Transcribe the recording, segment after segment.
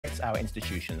our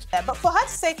institutions. Yeah, but for her to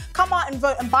say, come out and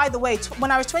vote, and by the way,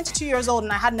 when I was 22 years old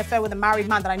and I had an affair with a married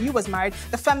man that I knew was married,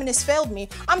 the feminists failed me.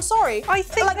 I'm sorry. I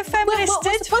think the feminists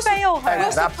did fail her.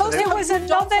 It was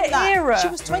another era. She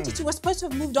was 22. We're supposed to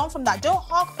have moved on from that. Don't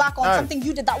hark back on something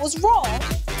you did that was wrong.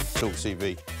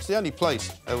 talkTV. It's the only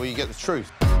place where you get the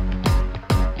truth.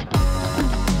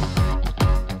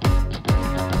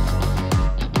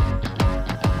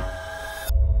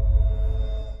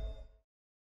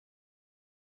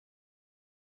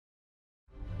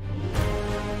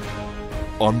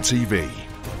 On TV,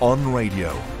 on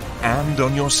radio, and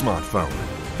on your smartphone.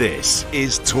 This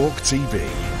is talkTV.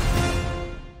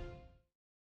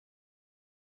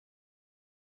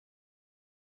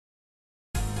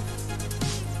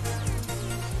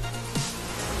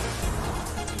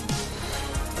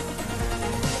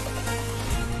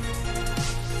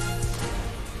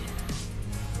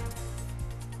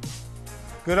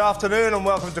 Good afternoon and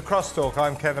welcome to Crosstalk.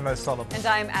 I'm Kevin O'Sullivan. And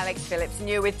I'm Alex Phillips, and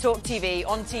you're with talkTV,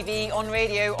 on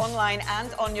radio, online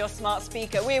and on your smart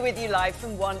speaker. We're with you live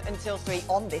from 1 until 3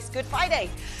 on this Good Friday.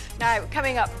 Now,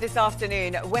 coming up this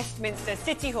afternoon, Westminster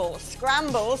City Hall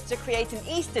scrambles to create an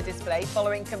Easter display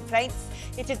following complaints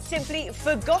it had simply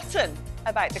forgotten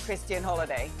about the Christian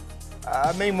holiday.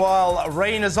 Meanwhile,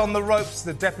 rain is on the ropes.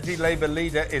 The Deputy Labour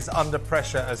leader is under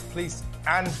pressure as police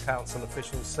and council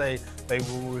officials say they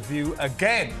will review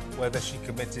again whether she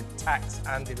committed tax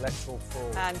and electoral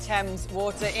fraud. And Thames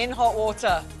Water in hot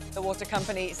water. The water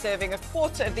company, serving a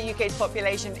quarter of the UK's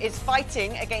population, is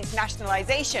fighting against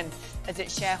nationalisation as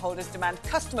its shareholders demand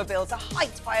customer bills are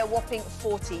hiked by a whopping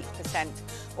 40%.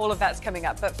 All of that's coming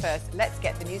up, but first, let's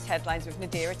get the news headlines with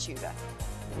Nadira Tudor.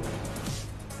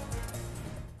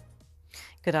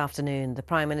 Good afternoon. The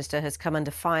Prime Minister has come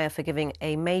under fire for giving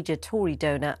a major Tory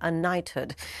donor a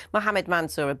knighthood. Mohammed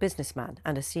Mansour, a businessman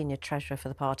and a senior treasurer for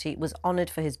the party, was honoured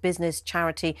for his business,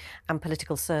 charity and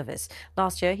political service.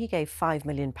 Last year, he gave £5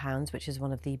 million, which is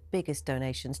one of the biggest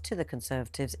donations to the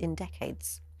Conservatives in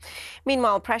decades.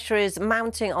 Meanwhile, pressure is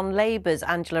mounting on Labour's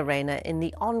Angela Rayner in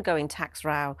the ongoing tax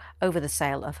row over the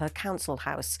sale of her council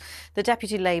house. The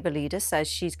Deputy Labour leader says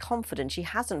she's confident she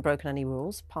hasn't broken any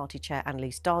rules. Party chair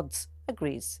Annalise Dodds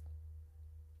agrees.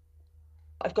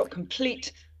 I've got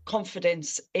complete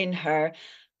confidence in her.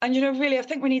 And, really, I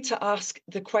think we need to ask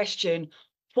the question,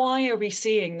 why are we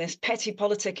seeing this petty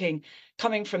politicking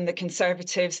coming from the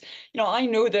Conservatives? I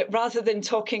know that rather than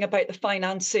talking about the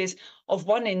finances of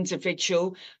one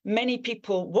individual, many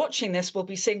people watching this will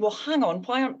be saying, well, hang on,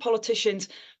 why aren't politicians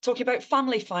talking about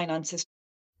family finances?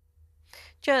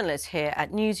 Journalists here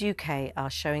at News UK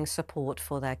are showing support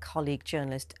for their colleague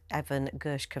journalist Evan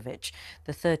Gershkovich.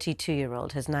 The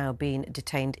 32-year-old has now been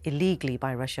detained illegally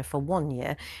by Russia for 1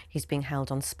 year. He's being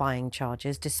held on spying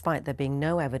charges, despite there being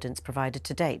no evidence provided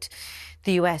to date.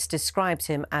 The US describes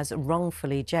him as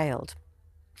wrongfully jailed.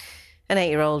 An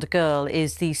 8-year-old girl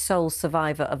is the sole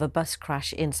survivor of a bus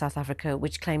crash in South Africa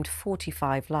which claimed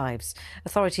 45 lives.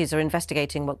 Authorities are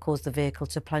investigating what caused the vehicle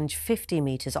to plunge 50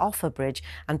 metres off a bridge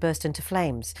and burst into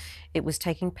flames. It was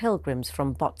taking pilgrims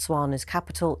from Botswana's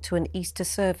capital to an Easter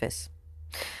service.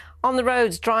 On the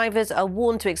roads, drivers are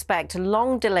warned to expect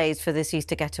long delays for this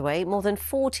Easter getaway. More than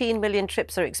 14 million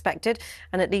trips are expected,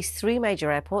 and at least 3 major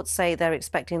airports say they're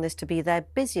expecting this to be their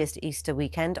busiest Easter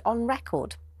weekend on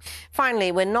record.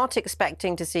 Finally, we're not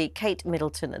expecting to see Kate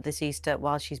Middleton this Easter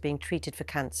while she's being treated for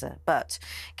cancer, but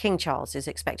King Charles is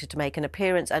expected to make an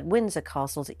appearance at Windsor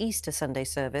Castle's Easter Sunday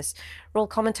service. Royal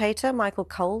commentator Michael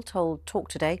Cole told Talk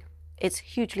Today it's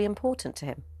hugely important to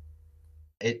him.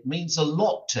 It means a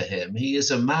lot to him. He is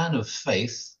a man of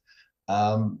faith,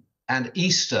 and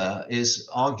Easter is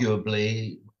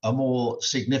arguably a more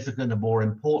significant and more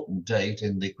important date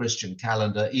in the Christian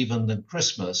calendar even than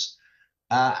Christmas.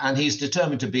 And he's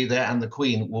determined to be there, and the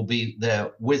Queen will be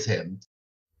there with him.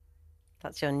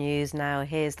 That's your news. Now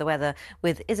here's the weather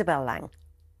with Isabel Lang.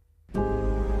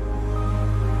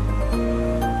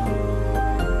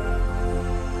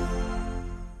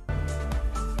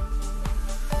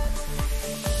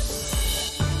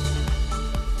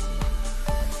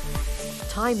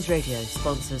 Times Radio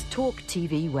sponsors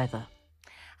talkTV weather.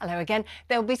 Hello again.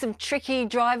 There'll be some tricky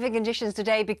driving conditions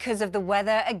today because of the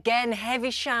weather. Again,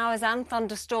 heavy showers and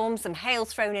thunderstorms, some hail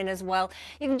thrown in as well.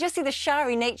 You can just see the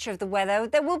showery nature of the weather.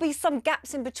 There will be some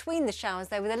gaps in between the showers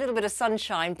there with a little bit of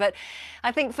sunshine, but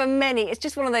I think for many it's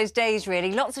just one of those days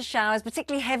really. Lots of showers,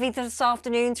 particularly heavy this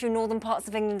afternoon through northern parts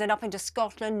of England and up into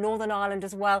Scotland, Northern Ireland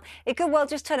as well. It could well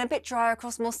just turn a bit drier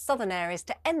across more southern areas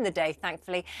to end the day,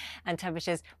 thankfully, and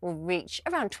temperatures will reach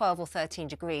around 12 or 13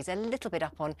 degrees, a little bit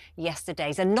up on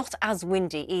yesterday's, and not as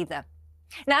windy either.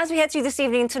 Now, as we head through this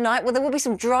evening and tonight, well, there will be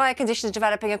some drier conditions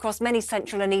developing across many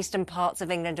central and eastern parts of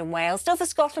England and Wales. Still for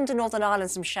Scotland and Northern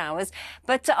Ireland, some showers.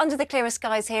 But under the clearer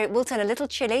skies here, it will turn a little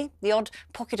chilly, the odd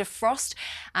pocket of frost.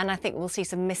 And I think we'll see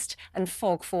some mist and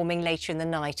fog forming later in the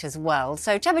night as well.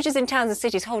 So temperatures in towns and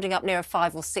cities holding up near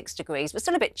 5 or 6 degrees, but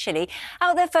still a bit chilly.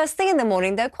 Out there first thing in the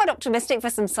morning, though, quite optimistic for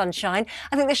some sunshine.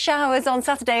 I think the showers on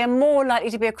Saturday are more likely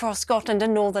to be across Scotland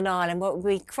and Northern Ireland, where it will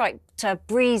be quite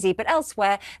breezy, but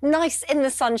elsewhere, nice in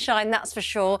the sunshine, that's for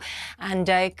sure. And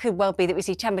it could well be that we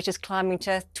see temperatures climbing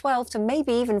to 12 to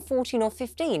maybe even 14 or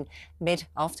 15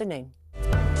 mid-afternoon.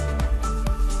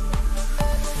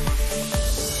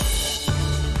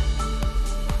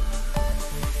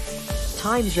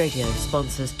 Times Radio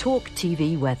sponsors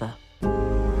talkTV weather.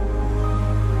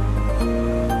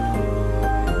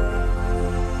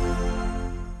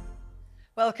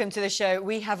 Welcome to the show.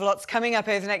 We have lots coming up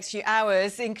over the next few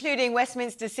hours, including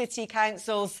Westminster City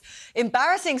Council's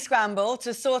embarrassing scramble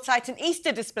to sort out an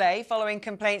Easter display following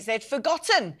complaints they'd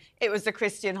forgotten it was a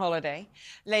Christian holiday.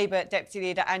 Labour Deputy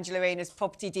Leader Angela Rayner's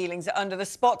property dealings are under the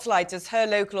spotlight as her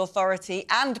local authority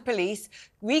and police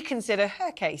reconsider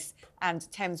her case. And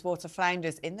Thames Water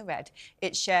flounders in the red.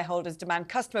 Its shareholders demand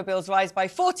customer bills rise by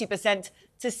 40%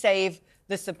 to save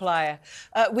the supplier.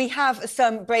 We have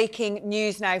some breaking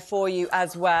news now for you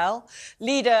as well.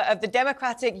 Leader of the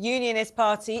Democratic Unionist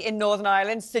Party in Northern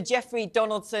Ireland, Sir Geoffrey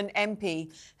Donaldson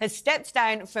MP, has stepped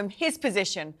down from his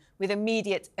position with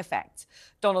immediate effect.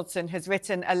 Donaldson has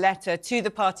written a letter to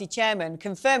the party chairman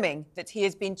confirming that he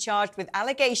has been charged with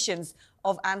allegations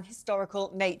of an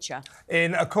historical nature.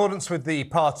 In accordance with the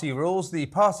party rules, the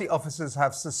party officers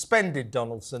have suspended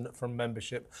Donaldson from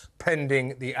membership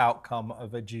pending the outcome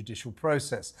of a judicial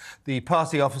process. The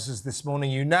party officers this morning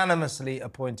unanimously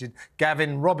appointed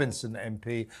Gavin Robinson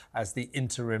MP as the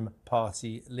interim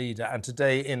party leader. And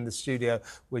today in the studio,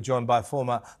 we're joined by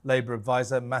former Labour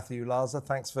advisor Matthew Laza.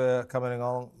 Thanks for coming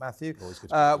along, Matthew. Always good.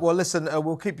 Well, listen,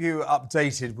 we'll keep you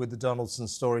updated with the Donaldson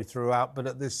story throughout, but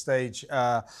at this stage,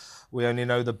 we only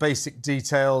know the basic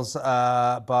details,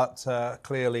 but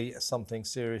clearly something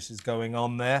serious is going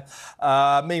on there.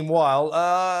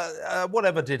 Meanwhile,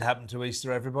 whatever did happen to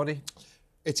Easter, everybody?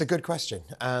 It's a good question,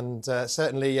 and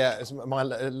certainly my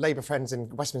Labour friends in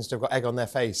Westminster have got egg on their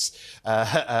face,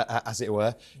 as it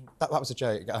were. That was a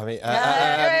joke. I mean,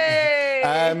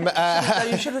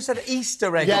 you should have said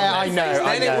Easter egg. Yeah, on their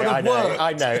face.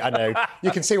 I know.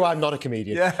 You can see why I'm not a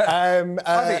comedian. Yeah.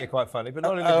 I think you're quite funny, but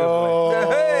not in a good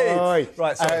way. Hey!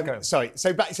 Right, sorry, go on. So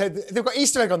they've got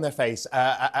Easter egg on their face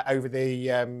over the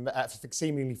for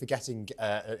seemingly forgetting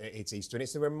it's Easter, and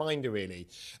it's a reminder really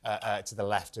to the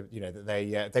left, that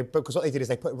they because what they did is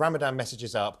they put Ramadan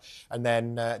messages up, and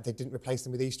then they didn't replace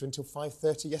them with Easter until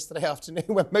 5:30 yesterday afternoon,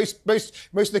 when most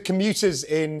of the commuters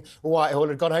in Whitehall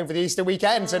had gone home for the Easter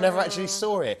weekend, so never actually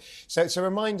saw it. So it's a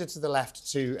reminder to the left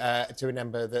to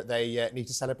remember that they need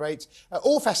to celebrate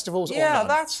all festivals. Yeah, or none.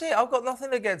 that's it. I've got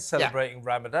nothing against celebrating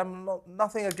Ramadan.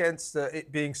 Nothing against it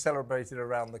being celebrated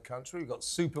around the country. We've got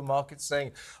supermarkets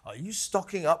saying, "Are you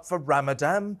stocking up for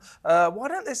Ramadan?" Why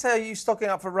don't they say, "Are you stocking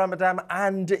up for Ramadan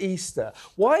and Easter?"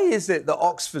 Why is it that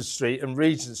Oxford Street and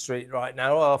Regent Street right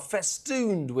now are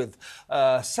festooned with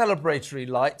celebratory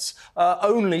lights,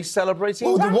 only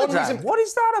celebrating Ramadan? What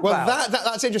is that about? Well,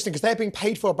 that's interesting, because they're being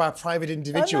paid for by a private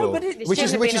individual, which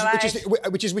is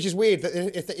weird.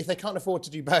 That if they can't afford to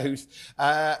do both,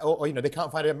 or they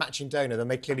can't find a matching donor, then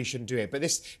they clearly shouldn't do it. But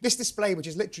this display, which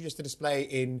is literally just a display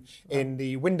in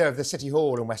the window of the City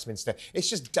Hall in Westminster, it's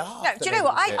just daft. No, do you know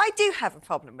what? I do have a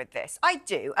problem with this. I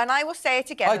do, and I will say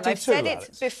it again. I've said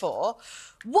it before.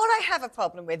 What I have a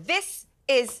problem with, this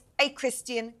is a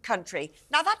Christian country.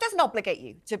 Now, that doesn't obligate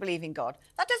you to believe in God.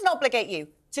 That doesn't obligate you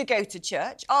to go to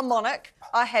church. Our monarch,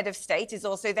 our head of state, is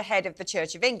also the head of the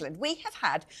Church of England. We have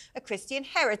had a Christian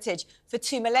heritage for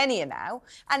 2 millennia now,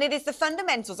 and it is the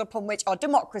fundamentals upon which our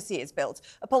democracy is built,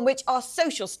 upon which our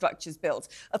social structure is built,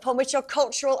 upon which our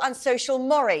cultural and social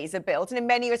mores are built, and in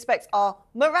many respects our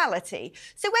morality.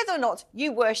 So whether or not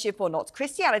you worship or not,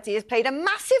 Christianity has played a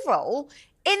massive role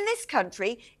in this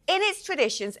country, in its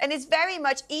traditions, and is very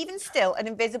much, even still, an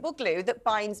invisible glue that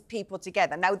binds people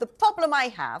together. Now, the problem I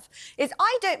have is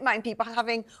I don't mind people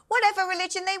having whatever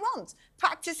religion they want,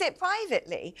 practice it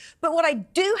privately. But what I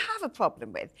do have a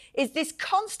problem with is this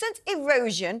constant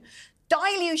erosion,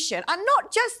 dilution, and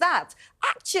not just that,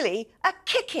 actually a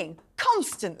kicking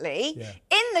constantly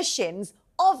in the shins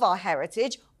of our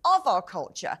heritage, of our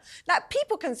culture. Now,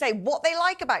 people can say what they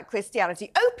like about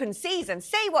Christianity. Open season,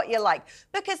 say what you like,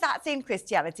 because that's in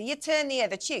Christianity. You turn the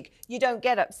other cheek, you don't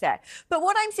get upset. But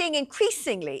what I'm seeing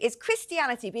increasingly is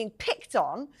Christianity being picked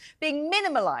on, being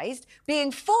minimalised,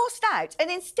 being forced out, and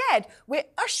instead we're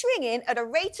ushering in at a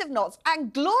rate of knots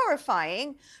and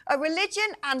glorifying a religion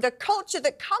and a culture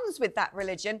that comes with that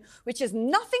religion, which has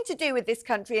nothing to do with this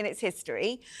country and its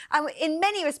history. And in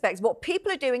many respects, what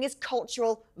people are doing is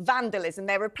cultural vandalism.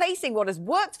 They're replacing what has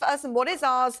worked for us and what is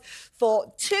ours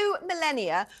for 2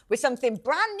 millennia with something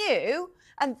brand new.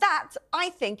 And that, I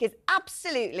think, is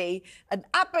absolutely an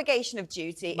abrogation of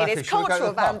duty. Matthew, it is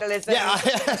cultural vandalism. Yeah,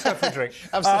 let's go for a drink.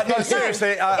 Absolutely. No,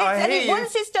 seriously, I hear you.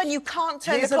 Once it's done, you can't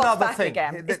turn the clock back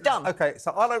again. It's done. OK,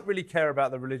 so I don't really care about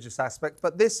the religious aspect,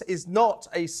 but this is not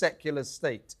a secular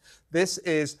state. This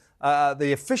is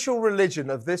the official religion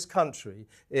of this country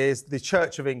is the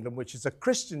Church of England, which is a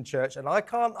Christian church, and I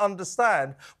can't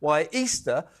understand why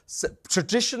Easter,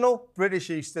 traditional British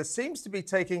Easter, seems to be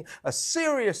taking a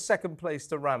serious second place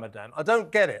to Ramadan. I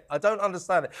don't get it. I don't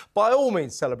understand it. By all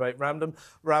means, celebrate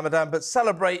Ramadan, but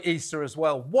celebrate Easter as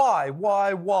well. Why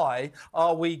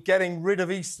are we getting rid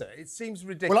of Easter? It seems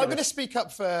ridiculous. Well, I'm going to speak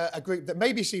up for a group that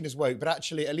may be seen as woke, but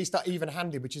actually at least are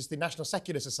even-handed, which is the National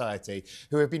Secular Society,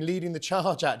 who have been leading the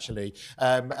charge, actually.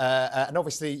 And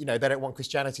obviously, you know, they don't want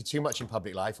Christianity too much in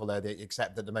public life, although they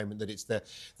accept at the moment that it's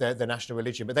the national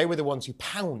religion. But they were the ones who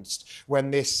pounced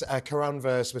when this Quran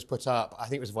verse was put up. I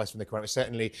think it was a voice from the Quran,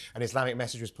 certainly an Islamic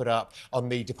message was put up on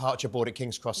the departure board at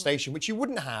King's Cross Station, which you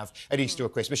wouldn't have at Easter or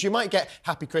Christmas. You might get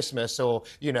Happy Christmas or,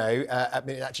 you know,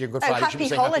 actually on Good Friday. Happy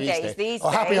holidays these days.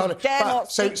 Happy holidays.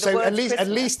 So at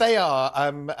least they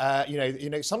are. You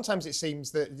know, sometimes it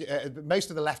seems that most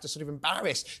of the left are sort of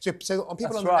embarrassed. So on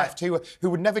people on the left who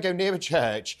would never go near a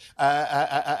church,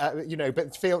 you know,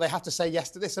 but feel they have to say yes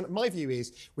to this. And my view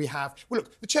is we have. Well,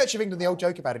 look, the Church of England. The old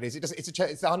joke about it is it's a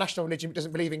church. It's our national religion. It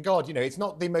doesn't believe in God. You know, it's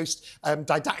not the most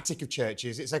didactic of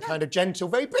churches. It's a kind of gentle,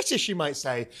 very British, you might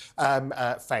say,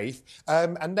 faith.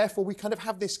 And therefore, we kind of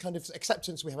have this kind of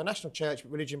acceptance. We have a national church,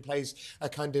 but religion plays a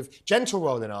kind of gentle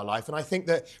role in our life. And I think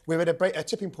that we're at a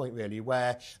tipping point, really,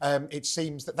 where it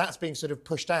seems that that's being sort of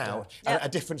pushed out. Yeah. A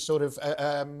different sort of.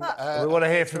 We want to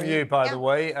hear from you, by the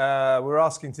way. We're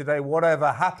asking today,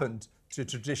 whatever happened to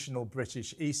traditional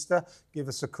British Easter? Give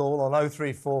us a call on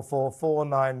 0344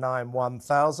 499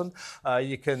 1000.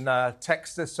 You can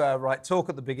text us, write talk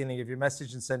at the beginning of your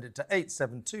message and send it to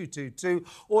 87222,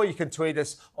 or you can tweet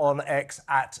us on X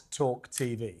at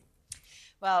talkTV.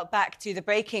 Well, back to the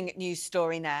breaking news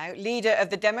story now. Leader of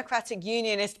the Democratic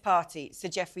Unionist Party, Sir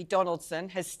Geoffrey Donaldson,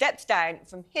 has stepped down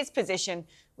from his position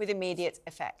with immediate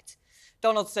effect.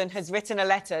 Donaldson has written a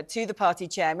letter to the party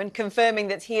chairman confirming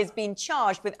that he has been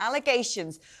charged with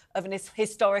allegations of an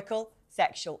historical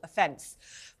sexual offence.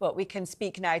 Well, we can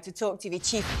speak now to talkTV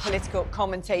chief political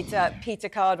commentator Peter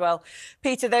Cardwell.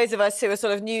 Peter, those of us who are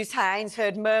sort of news hounds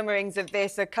heard murmurings of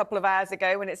this a couple of hours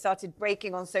ago when it started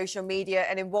breaking on social media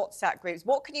and in WhatsApp groups.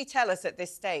 What can you tell us at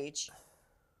this stage?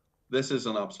 This is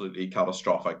an absolutely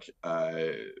catastrophic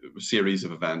series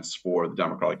of events for the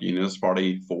Democratic Unionist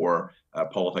Party, for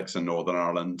politics in Northern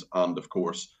Ireland, and of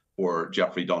course for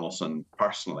Geoffrey Donaldson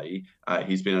personally.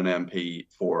 He's been an MP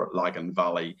for Lagan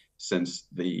Valley since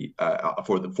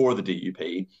for the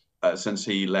DUP since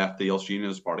he left the Ulster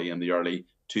Unionist Party in the early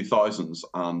 2000s,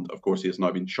 and of course he has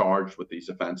now been charged with these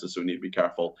offences. So we need to be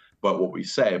careful about what we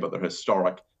say about their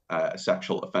historic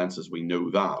sexual offences. We know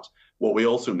that. What we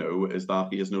also know is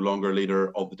that he is no longer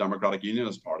leader of the Democratic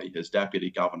Unionist Party. His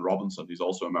deputy, Gavin Robinson, who's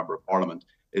also a member of Parliament,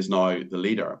 is now the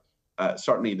leader.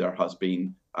 Certainly there has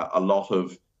been a lot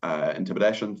of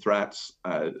intimidation, threats,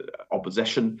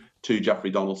 opposition to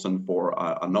Geoffrey Donaldson for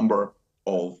a number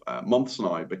of months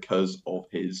now because of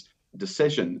his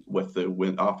decision with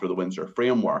after the Windsor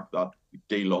Framework, that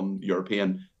deal on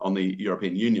the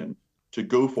European Union, to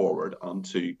go forward and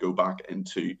to go back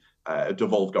into a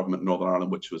devolved government in Northern Ireland,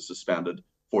 which was suspended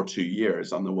for 2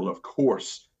 years. And there will, of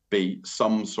course, be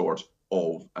some sort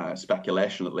of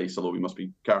speculation, at least, although we must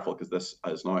be careful because this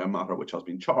is now a matter which has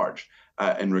been charged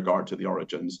in regard to the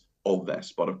origins of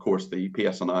this. But, of course, the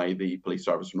PSNI, the Police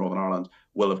Service for Northern Ireland,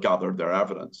 will have gathered their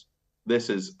evidence. This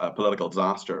is a political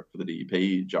disaster for the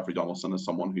DUP. Geoffrey Donaldson is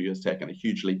someone who has taken a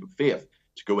huge leap of faith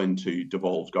to go into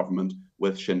devolved government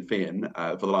with Sinn Féin.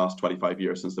 For the last 25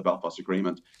 years since the Belfast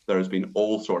Agreement, there has been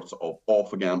all sorts of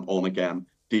off-again, on-again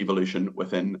devolution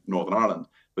within Northern Ireland.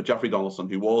 But Geoffrey Donaldson,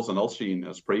 who was an Ulster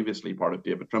Unionist, previously part of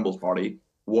David Trimble's party,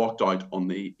 walked out on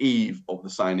the eve of the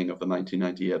signing of the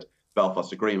 1998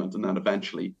 Belfast Agreement and then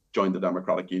eventually joined the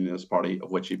Democratic Unionist Party,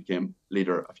 of which he became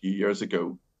leader a few years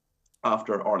ago.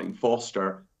 After Arlene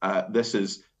Foster, this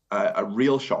is a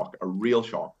real shock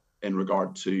in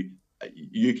regard to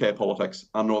UK politics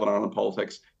and Northern Ireland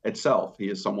politics itself. He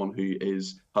is someone who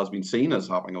has been seen as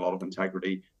having a lot of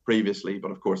integrity previously,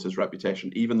 but of course his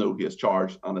reputation, even though he is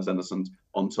charged and is innocent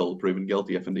until proven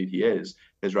guilty, if indeed he is,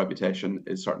 his reputation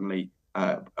is certainly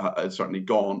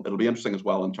gone. It'll be interesting as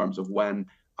well in terms of when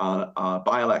a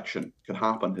by-election could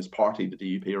happen. His party, the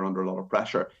DUP, are under a lot of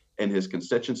pressure in his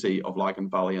constituency of Lagan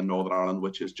Valley in Northern Ireland,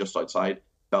 which is just outside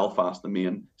Belfast. The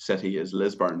main city is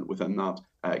Lisburn within that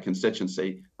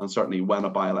constituency, and certainly when a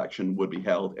by-election would be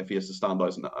held, if he is to stand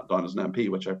down as an MP,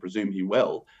 which I presume he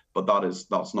will, but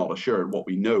that's not assured. What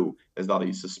we know is that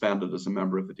he's suspended as a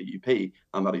member of the DUP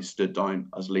and that he stood down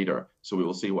as leader. So we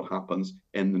will see what happens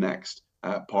in the next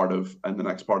part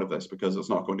of this, because it's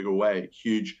not going to go away.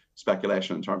 Huge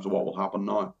speculation in terms of what will happen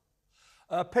now.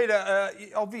 Peter,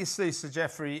 obviously Sir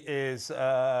Geoffrey is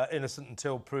innocent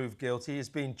until proved guilty. He's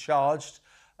been charged.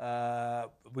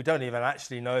 We don't even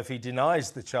actually know if he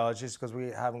denies the charges because we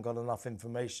haven't got enough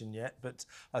information yet, but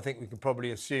I think we can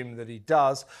probably assume that he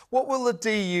does. What will the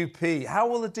DUP, how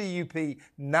will the DUP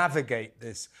navigate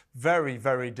this very,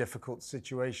 very difficult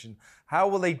situation? How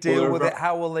will they deal with it?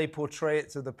 How will they portray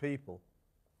it to the people?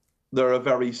 They're a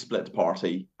very split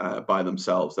party by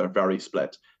themselves. They're very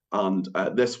split. And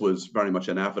this was very much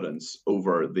in evidence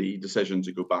over the decision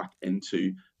to go back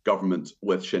into government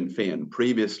with Sinn Féin.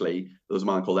 Previously, there was a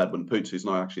man called Edwin Poots, who's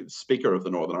now actually the Speaker of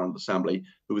the Northern Ireland Assembly,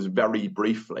 who was very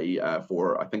briefly,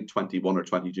 for I think 21 or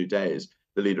 22 days,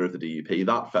 the leader of the DUP.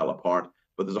 That fell apart.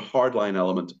 But there's a hardline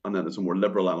element and then there's a more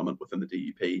liberal element within the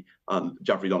DUP. And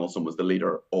Geoffrey Donaldson was the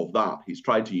leader of that. He's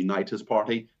tried to unite his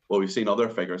party. Well, we've seen other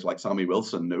figures like Sammy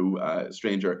Wilson, no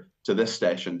stranger to this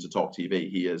station, to talkTV.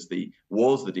 He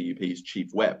was the DUP's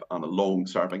chief whip and a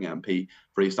long-serving MP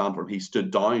for East Antrim. He stood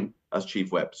down as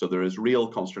chief whip. So there is real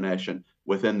consternation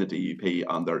within the DUP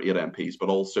and their 8 MPs, but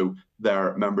also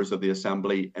their members of the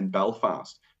Assembly in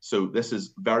Belfast. So this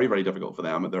is very, very difficult for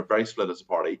them. They're very split as a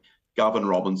party. Gavin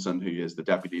Robinson, who is the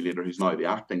deputy leader, who's now the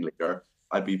acting leader,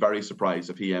 I'd be very surprised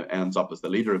if he ends up as the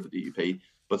leader of the DUP.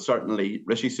 But certainly,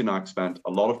 Rishi Sunak spent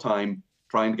a lot of time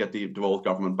trying to get the devolved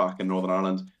government back in Northern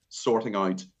Ireland, sorting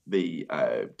out the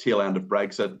tail end of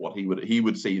Brexit, what he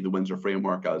would see the Windsor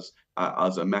Framework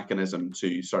as a mechanism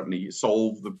to certainly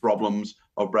solve the problems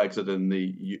of Brexit in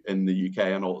the UK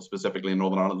and all, specifically in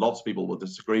Northern Ireland. Lots of people will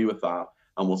disagree with that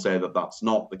and will say that that's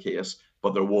not the case.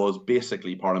 But there was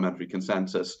basically parliamentary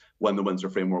consensus when the Windsor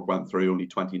Framework went through, only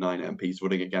 29 MPs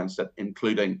voting against it,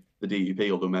 including the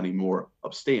DUP, although many more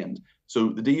abstained. So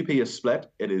the DUP is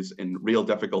split. It is in real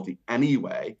difficulty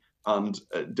anyway. And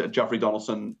Geoffrey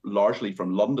Donaldson, largely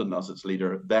from London as its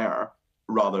leader there,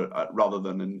 rather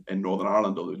than in Northern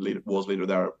Ireland, although was leader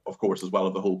there, of course, as well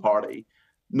of the whole party,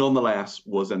 nonetheless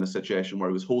was in a situation where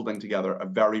he was holding together a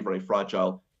very, very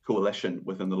fragile coalition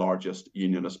within the largest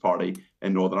unionist party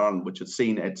in Northern Ireland, which had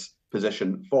seen its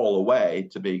position fall away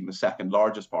to being the second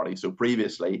largest party. So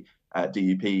previously,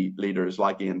 DUP leaders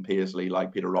like Ian Paisley,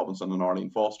 like Peter Robinson and Arlene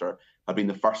Foster had been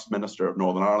the first minister of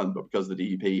Northern Ireland, but because the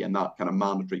DUP in that kind of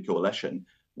mandatory coalition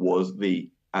was the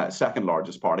second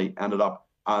largest party, ended up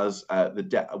as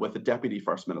with the deputy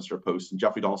first minister post. And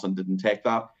Geoffrey Donaldson didn't take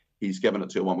that. He's given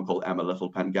it to a woman called Emma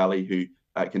Little-Pengelly, who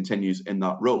continues in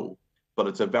that role. But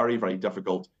it's a very, very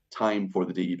difficult time for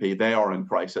the DUP. They are in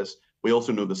crisis. We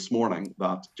also know this morning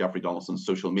that Geoffrey Donaldson's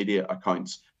social media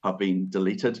accounts have been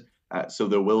deleted. So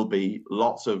there will be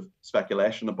lots of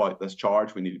speculation about this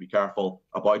charge. We need to be careful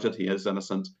about it. He is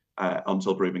innocent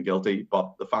until proven guilty.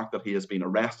 But the fact that he has been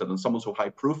arrested, and someone so high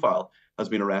profile has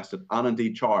been arrested and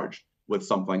indeed charged with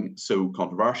something so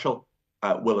controversial,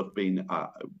 will have been,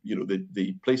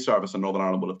 the police service in Northern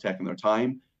Ireland will have taken their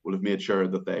time, will have made sure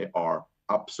that they are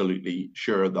absolutely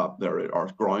sure that there are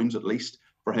grounds, at least,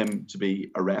 for him to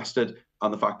be arrested.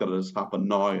 And the fact that it has happened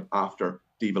now after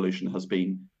devolution has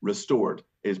been restored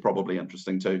is probably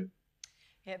interesting too.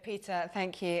 Yeah, Peter,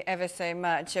 thank you ever so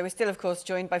much. We're still, of course,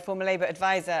 joined by former Labour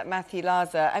advisor Matthew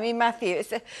Laza. I mean, Matthew,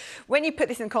 when you put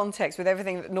this in context with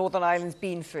everything that Northern Ireland's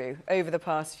been through over the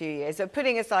past few years, so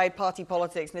putting aside party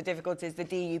politics and the difficulties the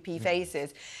DUP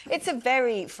faces, it's a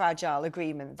very fragile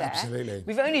agreement there. Absolutely.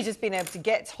 We've only just been able to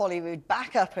get Holyrood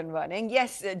back up and running.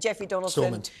 Yes, Geoffrey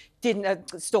Donaldson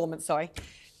Stormont, sorry.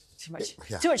 Too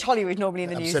much Holyrood normally in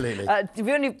the news. Absolutely.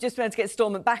 We've only just been able to get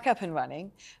Stormont back up and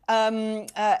running.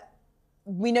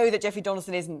 we know that Jeffrey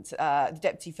Donaldson isn't the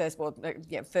deputy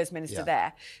first minister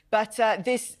there, but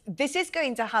this is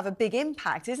going to have a big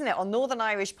impact, isn't it, on Northern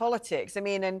Irish politics? I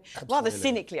mean, and rather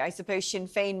cynically, I suppose Sinn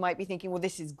Féin might be thinking, well,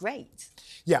 this is great.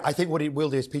 Yeah, I think what it will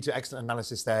do is, Peter, excellent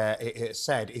analysis there, it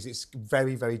said, is it's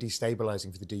very, very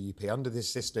destabilising for the DUP under this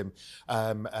system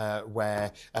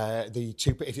where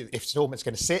if Stormont's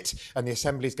going to sit and the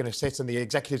Assembly's going to sit and the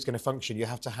Executive's going to function, you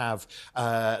have to have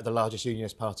the largest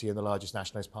Unionist party and the largest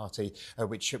Nationalist party,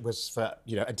 which was for,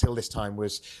 until this time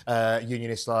was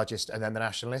Unionists largest and then the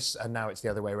Nationalists, and now it's the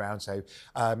other way around. So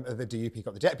the DUP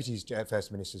got the Deputy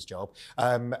First Minister's job.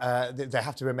 They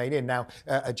have to remain in. Now,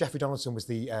 Jeffrey Donaldson was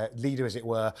the leader, as it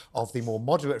were, of the more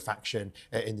moderate faction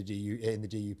in the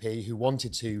DUP, who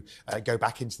wanted to go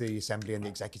back into the Assembly and the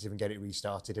Executive and get it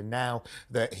restarted. And now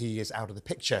that he is out of the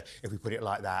picture, if we put it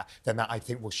like that, then that, I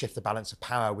think, will shift the balance of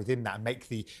power within that and make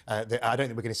I don't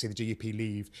think we're going to see the DUP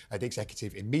leave the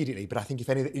Executive immediately, but I think if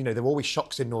anything, there are always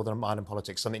shocks in Northern Ireland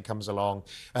politics. Something comes along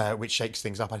which shakes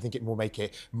things up. I think it will make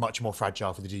it much more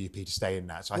fragile for the DUP to stay in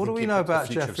that. So what do we know about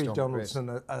Jeffrey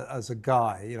Donaldson as a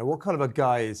guy? What kind of a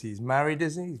guy is he? He's married,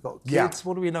 isn't he? He's got kids. Yeah.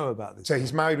 What do we know about this? So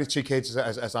he's married with 2 kids,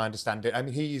 as I understand it. I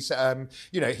mean, he's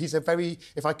he's a very,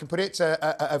 if I can put it,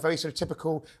 a very sort of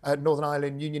typical Northern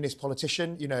Ireland Unionist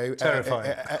politician.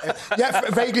 Terrifying.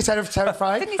 Vaguely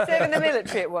terrifying. Didn't he serve in the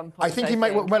military at one point? I think he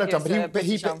might well have done, but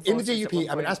in the DUP,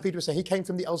 I mean, as Peter was saying, he came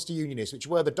from the Ulster Unionists, which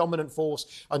were the dominant force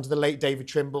under the late David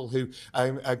Trimble, who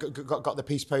got the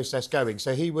peace process going.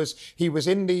 So he was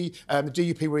in the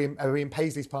DUP were in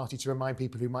Paisley's party, to remind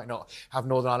people who might not have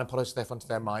Northern Ireland politics at the front of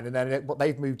their mind. And then what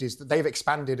they've moved is that they've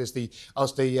expanded as the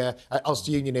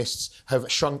Ulster Unionists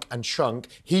have shrunk and shrunk.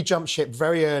 He jumped ship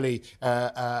very early,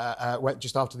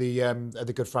 just after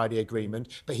the Good Friday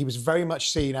Agreement, but he was very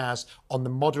much seen as on the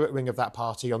moderate wing of that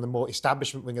party, on the more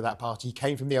establishment wing of that party. He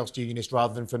came from the Ulster Unionists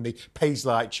rather than from the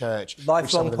Paisleyite church.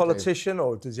 Lifelong politician,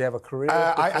 or does he have a career?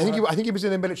 I think he was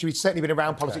in the military. He's certainly been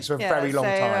around politics for a very long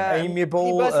time.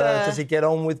 Amiable. Does he get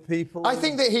on with people? I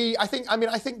think that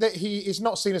he is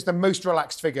not seen as the most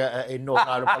relaxed figure in Northern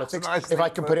Ireland politics, if I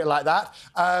can put it like that.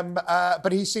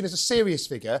 But he's seen as a serious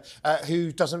figure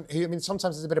who sometimes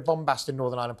there's a bit of bombast in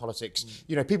Northern Ireland politics.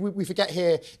 People we forget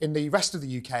here in the rest of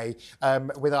the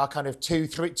UK with our kind of two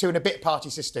and a bit party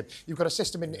system. You've got a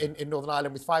system in Northern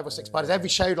Ireland with 5 or 6 parties. Every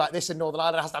show like this in Northern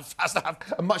Ireland has to have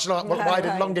a much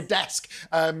wider, longer desk,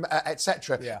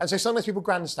 etc. Yeah. And so sometimes people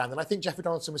grandstand. And I think Jeffrey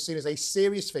Donaldson was seen as a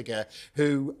serious figure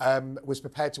who was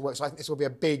prepared to work. So I think this will be a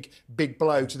big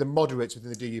blow to the moderates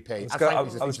within the DUP.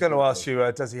 I was going to ask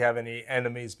you, does he have any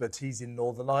enemies? But he's in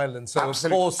Northern Ireland, so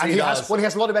absolutely. Of course he does. Well, he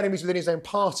has a lot of enemies within his own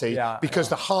party because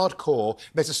the hardcore,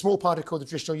 there's a small party called the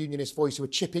Traditional Unionist Voice who are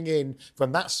chipping in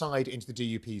from that side into the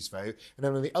DUP's vote. And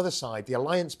then on the other side, the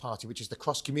Alliance Party, which is the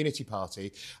cross-community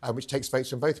party, which takes votes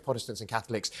from both Protestants and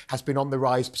Catholics, has been on the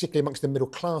rise, particularly amongst the middle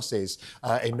classes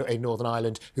in Northern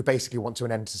Ireland, who basically want to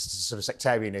end sort of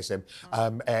sectarianism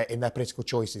in their political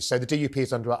choices. So the DUP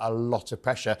is under a lot of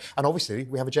pressure. And obviously,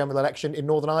 we have a general election in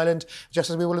Northern Ireland, just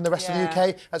as we will in the rest of the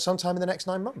UK, at some time in the next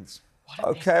 9 months.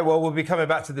 OK, well, we'll be coming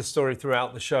back to this story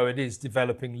throughout the show. It is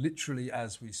developing literally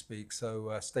as we speak,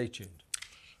 so stay tuned.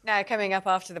 Now, coming up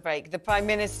after the break, the Prime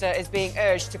Minister is being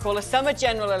urged to call a summer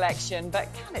general election,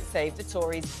 but can it save the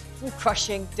Tories from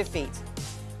crushing defeat?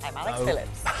 I'm Alex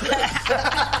Phillips.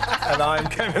 And I'm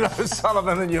Kevin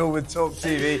O'Sullivan, and you're with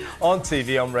talkTV, on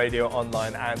TV, on radio,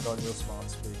 online and on your smart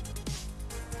speaker.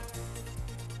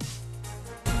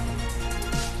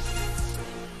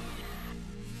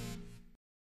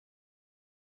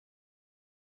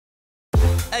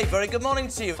 Hey, very good morning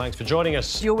to you. Thanks for joining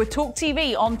us. You're with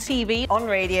talkTV, on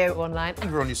radio, online.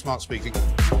 And we're on your smart speaking.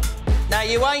 Now,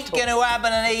 you ain't going to ab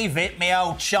and eve it, me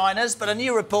old Chinas, but a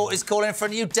new report is calling for a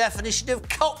new definition of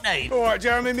cockney. All right,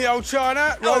 Jeremy, me old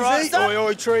China. Rosie, oi,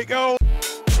 oi, treacle.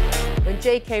 When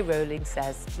J.K. Rowling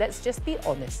says, let's just be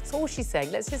honest, that's all she's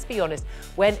saying, let's just be honest.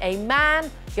 When a man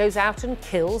goes out and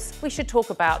kills, we should talk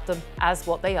about them as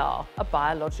what they are, a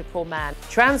biological man.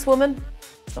 Trans woman,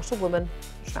 it's not a woman.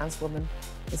 Trans woman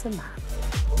is a man.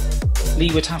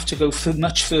 Lee would have to go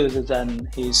much further than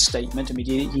his statement. I mean,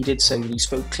 he did say that he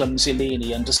spoke clumsily and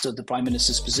he understood the Prime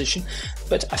Minister's position,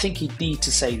 but I think he'd need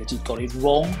to say that he'd got it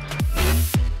wrong.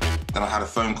 Then I had a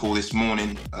phone call this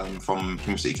morning from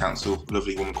City Council, a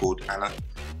lovely woman called Anna.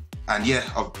 And yeah,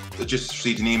 I've just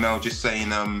received an email just saying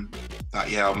that,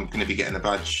 I'm going to be getting a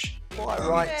badge. Quite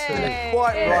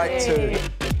right too.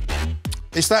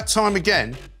 It's that time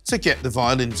again to get the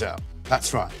violins out.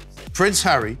 That's right. Prince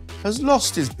Harry has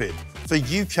lost his bid for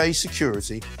UK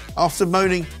security after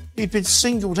moaning he'd been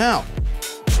singled out.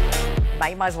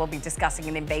 about. You might as well be discussing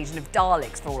an invasion of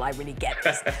Daleks for all I really get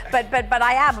this. but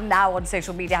I am now on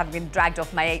social media, having been dragged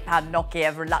off my £8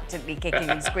 Nokia, reluctantly kicking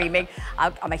and screaming.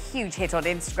 I'm a huge hit on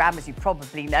Instagram, as you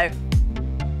probably know.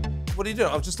 What are you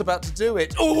doing? I'm just about to do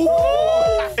it. Ooh!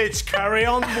 It's Carry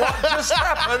On. What just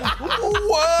happened?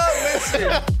 Whoa,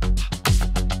 listen.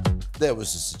 There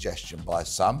was a suggestion by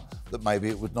some that maybe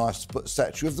it would be nice to put a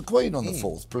statue of the Queen on the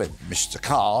fourth plinth. Mr.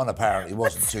 Khan apparently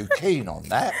wasn't too keen on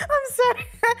that. I'm sorry.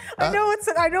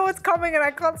 I know what's coming and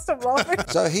I can't stop laughing.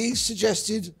 So he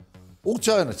suggested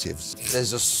alternatives.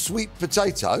 There's a sweet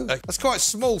potato. That's quite a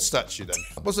small statue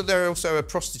then. Wasn't there also a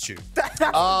prostitute?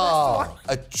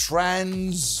 A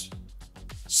trans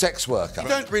sex worker. You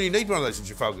don't really need one of those in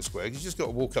Trafalgar Square. You just got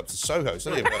to walk up to Soho,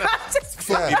 don't you?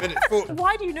 40 minutes.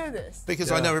 Why do you know this?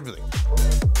 Because I know everything.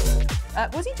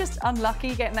 Was he just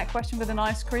unlucky getting that question with an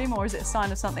ice cream, or is it a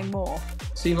sign of something more?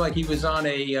 Seemed like he was on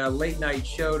a late-night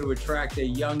show to attract a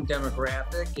young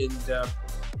demographic, and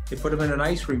they put him in an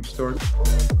ice cream store.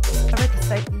 I read the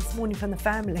statement this morning from the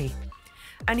family,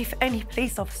 and if any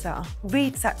police officer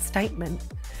reads that statement,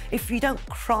 if you don't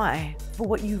cry for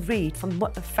what you read from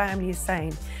what the family is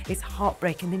saying, it's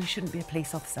heartbreaking, then you shouldn't be a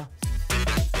police officer.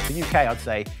 The UK, I'd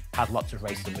say, has lots of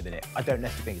racism within it. I don't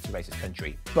necessarily think it's a racist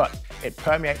country, but it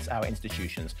permeates our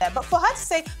institutions. Yeah, but for her to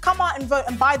say, come out and vote,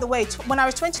 and by the way, when I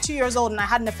was 22 years old and I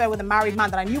had an affair with a married man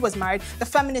that I knew was married, the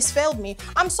feminists failed me.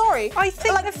 I'm sorry. I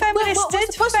think the feminists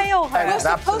did fail her.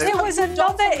 It was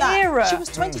another era. She was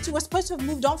 22. We're supposed to have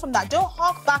moved on from that. Don't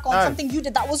hark back on something you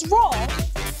did that was wrong.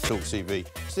 talkTV.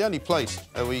 It's the only place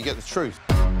where you get the truth.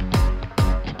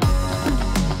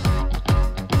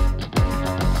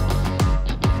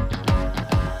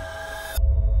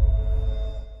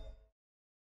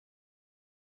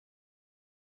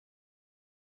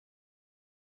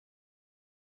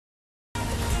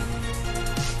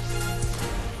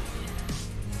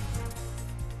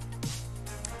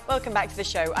 Welcome back to the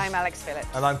show. I'm Alex Phillips.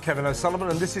 And I'm Kevin O'Sullivan,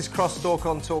 and this is Crosstalk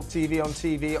on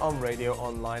talkTV, on radio,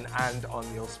 online, and on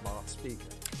your smart speaker.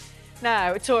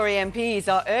 Now, Tory MPs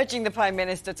are urging the Prime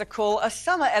Minister to call a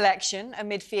summer election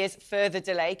amid fears further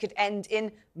delay could end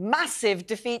in massive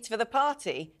defeat for the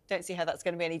party. Don't see how that's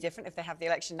going to be any different if they have the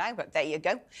election now, but there you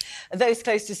go. Those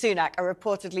close to Sunak are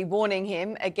reportedly warning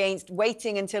him against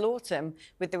waiting until autumn,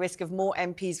 with the risk of more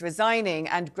MPs resigning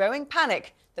and growing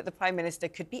panic that the Prime Minister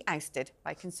could be ousted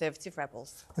by Conservative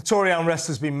rebels. The Tory unrest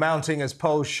has been mounting as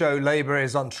polls show Labour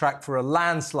is on track for a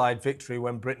landslide victory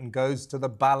when Britain goes to the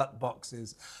ballot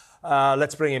boxes.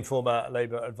 Let's bring in former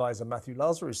Labour advisor Matthew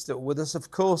Lasser, who's still with us, of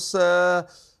course.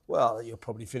 Well, you're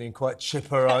probably feeling quite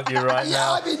chipper, aren't you, right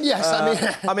now? I mean, yes.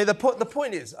 I mean, the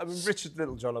point is, Richard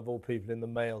Littlejohn, of all people, in the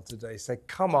Mail today said,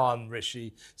 come on,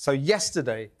 Rishi. So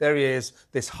yesterday, there he is,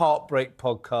 this heartbreak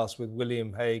podcast with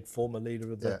William Hague, former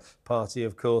leader of the party,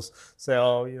 of course, say,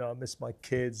 oh, you know, I miss my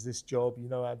kids, this job, you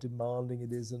know how demanding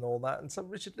it is and all that. And so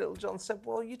Richard Littlejohn said,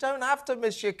 well, you don't have to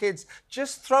miss your kids.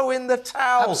 Just throw in the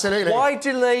towel. Absolutely. Why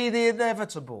delay the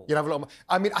inevitable? You have a lot more.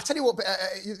 I mean, I tell you what,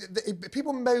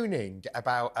 people moaning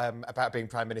about being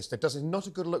Prime Minister does not a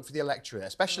good look for the electorate,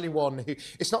 especially one who,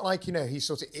 it's not like, you know, he's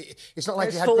sort of, it's not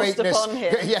like he had greatness.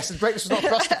 Yes, the greatness was not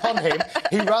thrust upon him.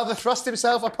 He rather thrust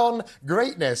himself upon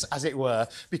greatness, as it were,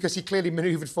 because he clearly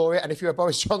manoeuvred for it. And if you're a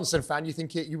Boris Johnson fan, you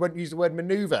think you wouldn't use the word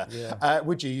manoeuvre,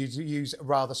 would you? You'd use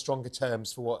rather stronger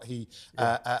terms for what he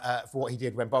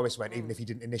did when Boris went, even if he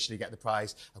didn't initially get the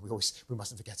prize. And we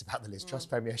mustn't forget about the Liz Truss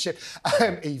premiership,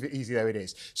 easy though it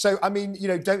is. So, I mean, you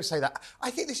know, don't say that.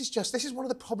 I think this is one of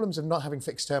the problems of not having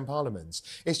fixed-term parliaments.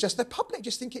 It's just the public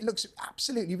just think it looks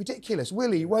absolutely ridiculous.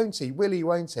 Will he, won't he? Will he,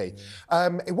 won't he?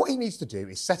 What he needs to do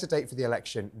is set a date for the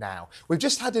election now. We've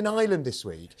just had in Ireland this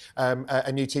week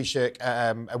a new Taoiseach.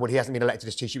 Well, he hasn't been elected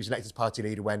as Taoiseach. He was elected as party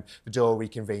leader when the Dáil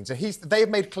reconvened. So they have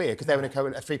made clear, because they're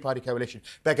in a three-party coalition,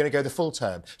 they're going to go the full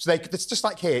term. So it's just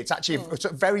like here. It's actually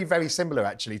very, very similar,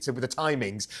 actually, to the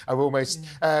timings are almost...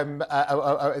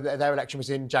 their election was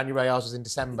in January, ours was in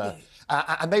December.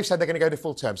 And they've said they're going to go to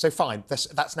full term. So fine,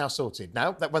 that's now sorted.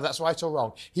 Now, whether that's right or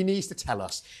wrong, he needs to tell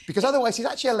us. Because otherwise he's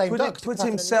actually a lame duck. Put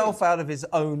himself out of his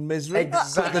own misery,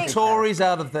 Exactly. put the Tories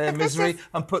out of their misery,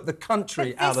 and put the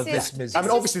country out of this misery. I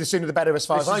mean, obviously, the sooner the better as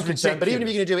far as I'm concerned, but even if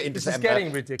you're going to do it in this December, is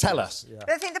getting ridiculous. Tell us.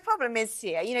 But I think the problem is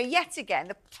here, you know, yet again,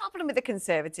 the problem with the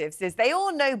Conservatives is they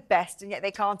all know best and yet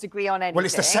they can't agree on anything. Well,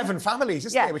 it's the 7 families,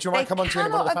 isn't it? Which we might come on to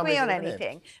in one of the families. They cannot agree on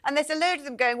anything. And there's a load of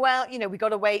them going, well, you know, we've got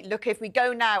to wait. Look, if we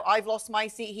go now, I've lost my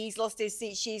seat, he's lost his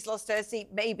seat, she's lost her seat.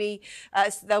 Maybe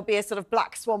there'll be a sort of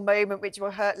black swan moment which will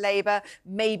hurt Labour.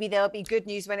 Maybe there'll be good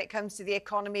news when it comes to the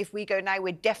economy. If we go now,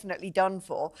 we're definitely done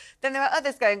for. Then there are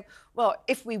others going, well,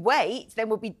 if we wait, then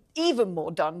we'll be even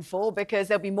more done for because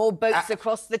there'll be more boats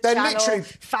across the channel. Literally,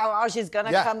 Farage is going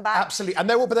to come back. Absolutely. And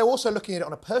they're also looking at it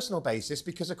on a personal basis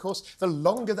because, of course, the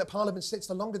longer that Parliament sits,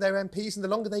 the longer they're MPs and the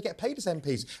longer they get paid as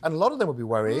MPs. And a lot of them will be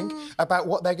worrying about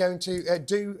what they're going to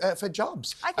do for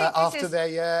jobs after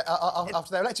they're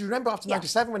elected. Remember, after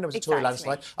 97, when there was a Tory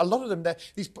landslide, a lot of them,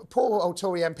 these poor old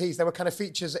Tory MPs, they were kind of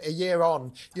features a year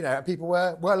on, you know, and people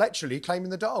were literally claiming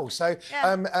the dole. So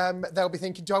they'll be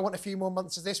thinking, do I want a few more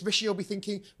months of this? Rishi will be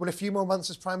thinking, will a few more months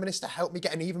as Prime Minister help me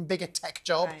get an even bigger tech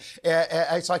job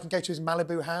so I can go to his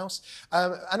Malibu house?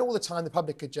 And all the time, the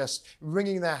public are just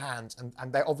wringing their hands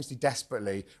and they obviously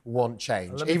desperately want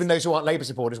change. Even those who aren't Labour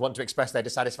supporters want to express their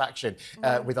dissatisfaction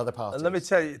with other parties. Let me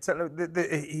tell you,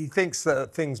 he thinks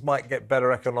that things might get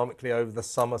better economically over the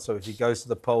summer, so if he goes to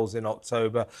the polls in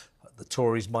October, the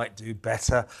Tories might do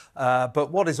better.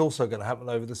 But what is also going to happen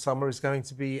over the summer is going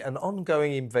to be an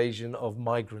ongoing invasion of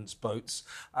migrants' boats.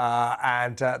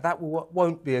 And that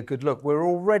won't be a good look. We're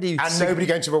already... And nobody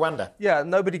going to Rwanda. Yeah,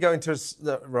 nobody going to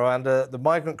Rwanda. The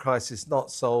migrant crisis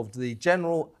not solved. The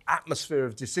general atmosphere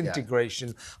of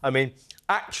disintegration. I mean...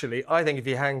 Actually, I think if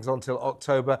he hangs on till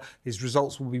October, his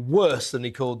results will be worse than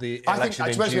he called the election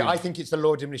in June. I think it's the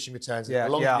law of diminishing returns. The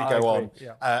longer we go on,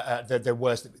 the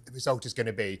worse the result is going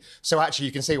to be. So actually,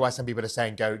 you can see why some people are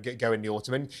saying go in the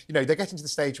autumn. And, you know, they're getting to the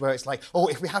stage where it's like, oh,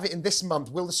 if we have it in this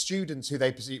month, will the students who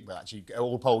they perceive... Well, actually,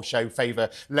 all polls show favour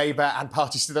Labour and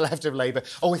parties to the left of Labour.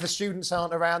 Oh, if the students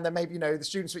aren't around, then maybe, you know, the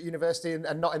students at university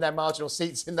and not in their marginal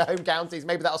seats in their home counties,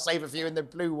 maybe that'll save a few in the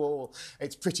blue wall.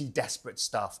 It's pretty desperate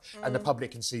stuff. And the public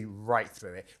can see right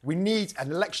through it. We need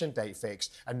an election date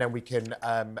fixed, and then we can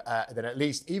then at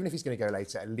least, even if he's going to go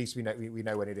later, at least we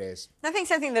know when it is. I think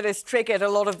something that has triggered a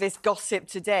lot of this gossip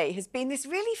today has been this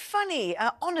really funny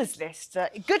honours list,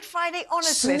 Good Friday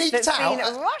honours list that's been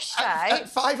rushed out at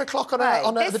 5 o'clock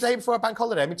on the day before a bank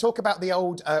holiday. I mean, talk about the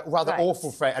old rather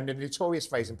awful phrase and the notorious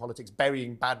phrase in politics,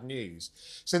 burying bad news.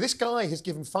 So this guy has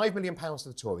given £5 million to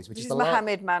the Tories, which is the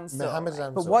Mohammed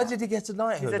Mansour. But why did he get a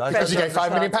knighthood? Because he gave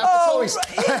 £5 million to the Tories.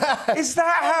 Is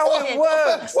that how it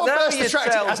works? What first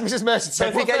attracted, as Mrs. Mercer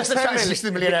said, what first attracted you to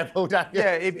the millionaire pull down?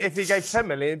 Yeah, if he gave 10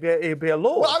 million, he'd be a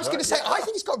lord. Well, I was going to say, I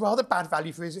think he's got rather bad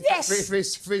value for his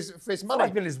money.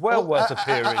 5 million is well worth a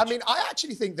peerage. I mean, I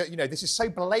actually think that, you know, this is so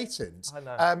blatant. I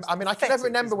know. I mean, I can never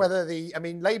remember whether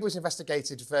Labour was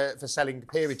investigated for selling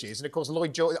peerages, and of course,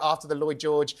 Lloyd George, after the Lloyd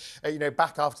George,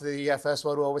 back after the First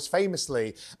World War, was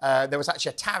famously there was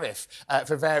actually a tariff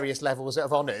for various levels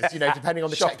of honours, you know, depending on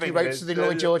the cheque he wrote to the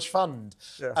Lloyd George Fund,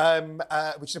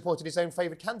 which supported his own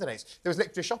favoured candidates. There was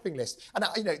literally a shopping list, and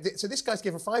so this guy's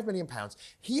given £5 million.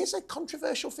 He is a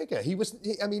controversial figure. He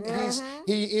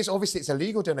is obviously, it's a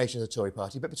legal donation to the Tory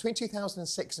Party, but between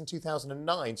 2006 and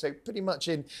 2009, so pretty much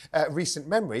in recent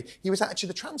memory, he was actually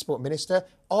the Transport Minister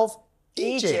of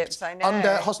Egypt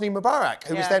under Hosni Mubarak,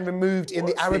 who was then removed in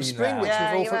the Arab Spring, which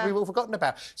we've all forgotten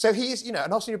about. So he is, you know,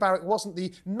 and Hosni Mubarak wasn't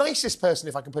the nicest person,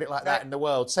 if I can put it like that, in the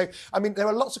world. So, I mean, there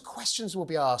are lots of questions will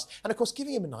be asked. And, of course,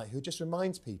 giving him a knighthood just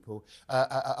reminds people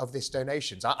of this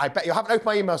donations. I bet you haven't opened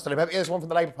my emails today, but there's one from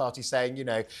the Labour Party saying, you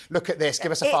know, look at this,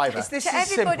 give us a fiver. This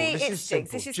is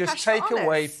simple. Just take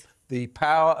away the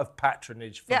power of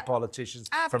patronage from politicians,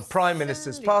 from prime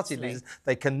ministers, party leaders.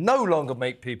 They can no longer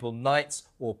make people knights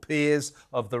or peers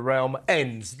of the realm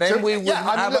ends. Then we wouldn't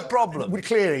have a problem.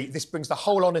 Clearly, this brings the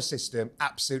whole honour system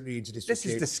absolutely into disrepute.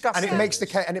 This is disgusting. And it makes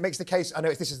the case. I know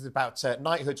this is about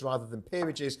knighthoods rather than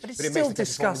peerages, but it makes the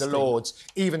case for the Lords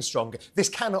even stronger. This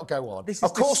cannot go on.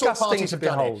 Of course, all parties have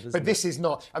done it, but this is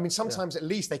not. I mean, sometimes at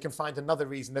least they can find another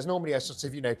reason. There's normally a sort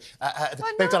of, you know,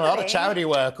 they've done a lot of charity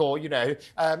work, or you know,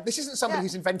 this isn't somebody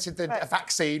who's invented a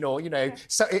vaccine, or you know,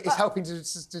 so it's helping to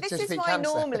defeat cancer. This is why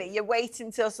normally you wait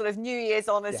until sort of New Year's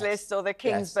honours list or the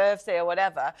King's birthday or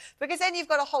whatever, because then you've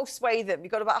got a whole swathe of them.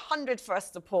 You've got about 100 for us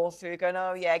to pour through, going,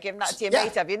 oh yeah, give them that to your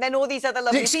mate, have you? And then all these other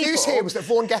lovely people. The excuse here was that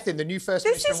Vaughan Gething, the new First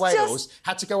Minister of Wales,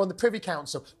 had to go on the Privy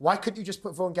Council. Why couldn't you just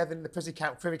put Vaughan Gething in the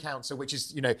Privy Council, which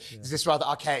is, you know, is this rather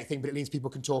archaic thing, but it means people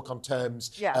can talk on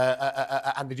terms,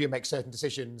 and they do make certain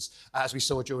decisions, as we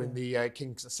saw during the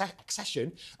King's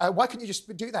accession. Why couldn't you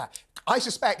just do that? I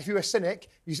suspect if you were a cynic,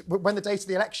 when the date of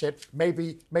the election,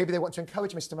 maybe they want to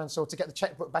encourage Mr Mansour to get the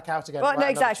chequebook back out again. Well, no,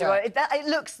 exactly. Well, it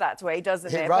looks that way,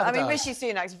 doesn't it? But, I mean, Rishi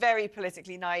Sunak's very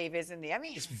politically naive, isn't he? I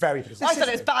mean, it's very politically. I thought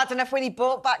it was bad enough when he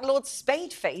brought back Lord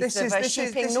Spadeface of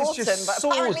Shipping Norton, but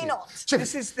apparently not.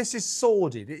 This is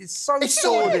sordid. It's so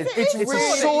sordid. It's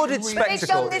a sordid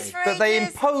spectacle that they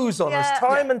impose on us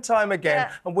time and time again,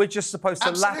 and we're just supposed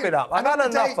to lap it up. I've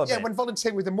had enough of it. Yeah, when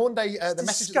volunteering with the Monday, the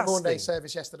message of the Monday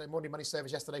service yesterday, Monday money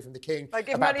service yesterday from the King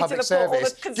about public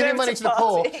service, giving money to the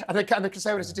poor, and the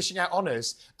Conservatives are dishing out honours.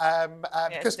 honours.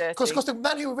 Because the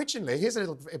man who originally, here's a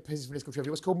little piece of political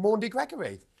trivia, was called Maundy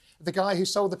Gregory, the guy who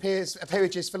sold the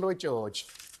peerages for Lloyd George.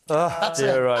 That's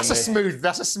a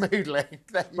smooth link.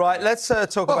 Right, let's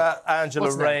talk about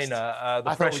Angela Rayner.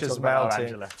 The pressure's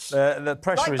mounting. The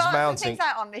pressure is mounting. Things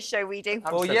out on this show we do.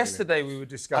 Well, yesterday we were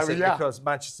discussing because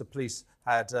Manchester Police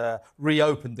had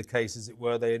reopened the case, as it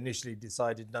were. They initially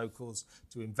decided no cause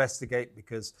to investigate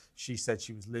because she said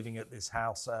she was living at this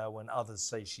house when others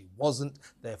say she wasn't.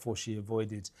 Therefore, she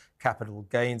avoided capital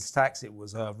gains tax. It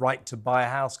was her right to buy a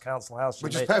house, council house.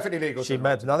 Which is perfectly legal. She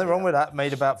made nothing wrong with that,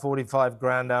 made about 45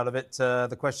 grand out of it.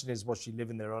 The question is, was she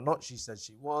living there or not? She said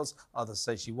she was. Others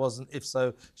say she wasn't. If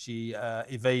so, she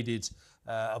avoided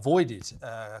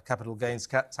capital gains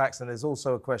tax. And there's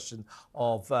also a question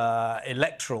of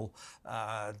electoral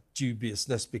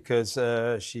dubiousness because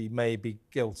she may be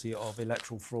guilty of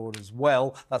electoral fraud as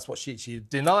well. That's what she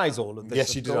denies all of this.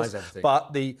 Yes, she denies everything.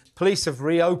 But the police have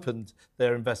reopened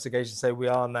their investigation, say we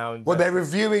are now Well, they're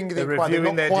reviewing the inquiry.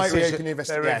 They're not quite reopening the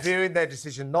investigation. They're reviewing their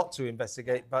decision not to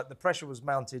investigate, but the pressure was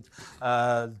mounted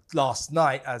last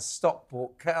night as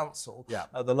Stockport Council,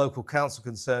 the local council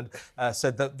concerned,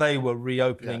 said that they were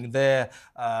reopening their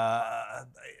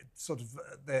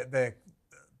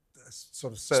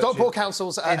Stockport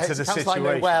Council's into the council I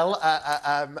know well.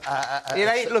 It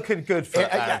ain't looking good for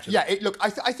look,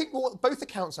 I think what both the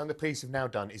council and the police have now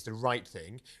done is the right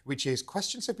thing, which is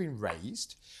questions have been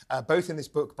raised, both in this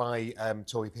book by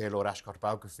Tory peer Lord Ashcroft, a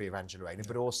biography of Angela Rayner,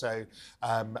 but also,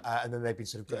 and then they've been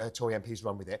Tory MPs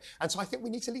run with it. And so I think we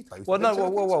need to leave both. Well, no,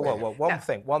 whoa.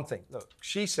 One thing. Look,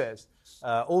 she says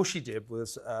all she did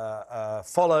was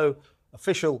follow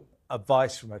official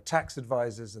advice from her tax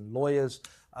advisors and lawyers.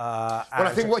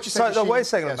 I think what you said... wait a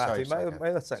second, Matthew.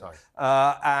 Wait a second.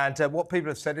 And what people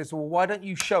have said is, well, why don't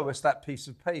you show us that piece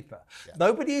of paper? Yeah.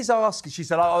 Nobody is asking... She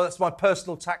said, oh, that's my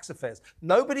personal tax affairs.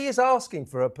 Nobody is asking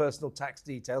for her personal tax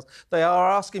details. They are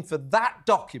asking for that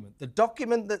document, the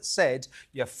document that said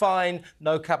you're fine,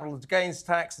 no capital gains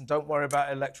tax, and don't worry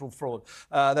about electoral fraud.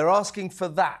 They're asking for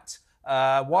that.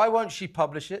 Why won't she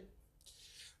publish it?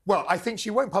 Well, I think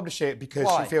she won't publish it because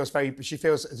she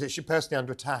feels that she's personally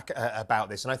under attack about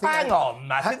this. And I think hang on,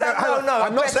 Matthew.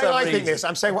 I'm not saying I think this.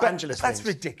 I'm saying what Angela thinks. That's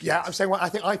ridiculous. Yeah, I'm saying what I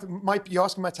think. You're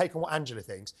asking my take on what Angela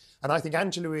thinks, and I think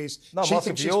Angela is. No, I'm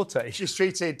asking for your take. She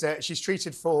thinks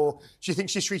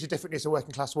she's treated differently as a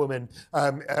working class woman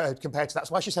compared to. That's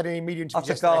why she said in a media interview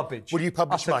yesterday, garbage. Will you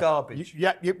publish Utter garbage.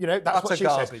 You know that's what she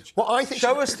says. What I think.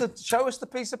 Show us the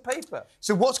piece of paper.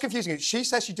 So what's confusing is she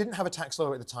says she didn't have a tax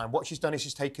lawyer at the time. What she's done is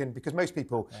she's taken, because most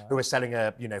people who are selling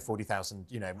a 40,000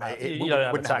 wouldn't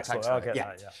have a tax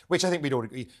lawyer. Which I think we'd all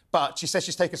agree. But she says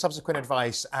she's taken subsequent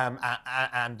advice and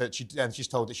that she's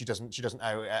told that she doesn't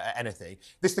owe anything.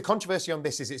 The controversy on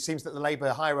this is it seems that the Labour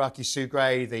hierarchy, Sue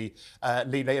Gray, the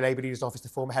Labour leader's office, the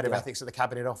former head of ethics at the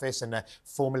Cabinet Office, and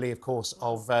formerly, of course,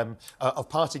 of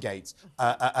Partygate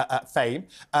fame,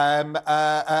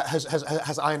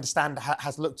 has I understand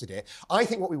has looked at it. I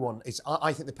think what we want is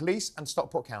I think the police and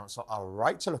Stockport Council are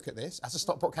right to look at this as a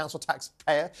Stockport Council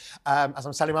taxpayer, as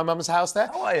I'm selling my mum's house there.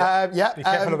 How are you? Be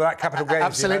careful of that capital gains.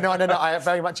 Absolutely, no, I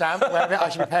very much am. I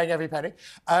should be paying every penny.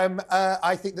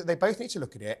 I think that they both need to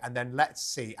look at it, and then let's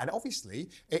see. And obviously,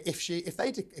 if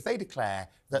they declare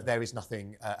that there is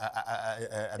nothing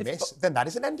amiss, then that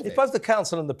is an end of it. If both the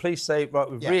council and the police say, right,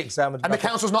 we've re-examined... And the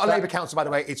council's not a Labour council, by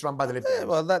the way, it's run by the Lib Dems.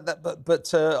 Well,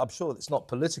 but I'm sure it's not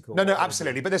political. No,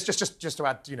 absolutely. But there's just to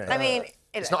add, I mean...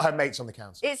 It's not her mates on the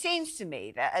council. It seems to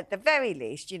me that at the very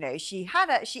least, she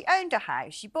owned a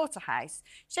house, she bought a house,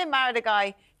 she married a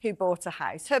guy who bought a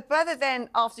house. Her brother then,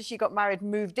 after she got married,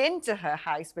 moved into her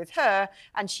house with her,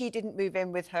 and she didn't move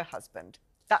in with her husband.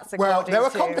 That's there are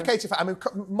complicated...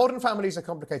 modern families are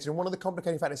complicated, and one of the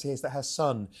complicating factors here is that her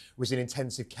son was in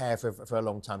intensive care for a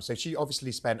long time. So she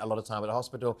obviously spent a lot of time at the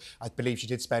hospital. I believe she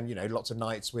did spend, lots of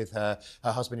nights with her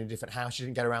husband in a different house. She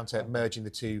didn't get around to merging the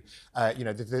two,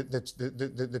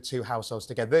 the two households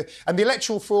together. And the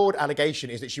electoral fraud allegation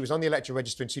is that she was on the electoral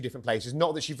register in two different places.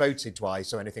 Not that she voted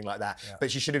twice or anything like that,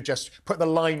 but she should have just put the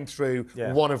line through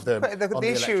one of them. But the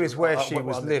issue is where she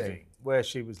was living. Where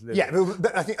she was living. Yeah,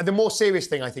 I think the more serious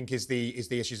thing, I think, is the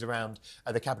issues around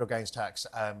the capital gains tax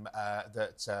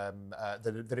that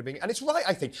are being... And it's right,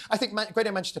 I think. I think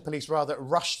Greater Manchester Police rather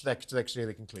rushed to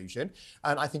their conclusion,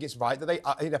 and I think it's right that they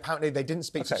apparently they didn't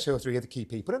speak to two or three of the key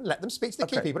people and let them speak to the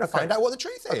key people and find out what the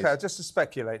truth is. Okay, just to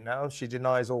speculate now, she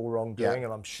denies all wrongdoing,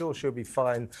 and I'm sure she'll be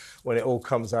fine when it all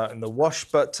comes out in the wash.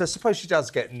 But suppose she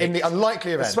does get nicked. In the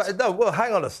unlikely event. No, well,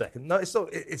 hang on a second. No, it's not.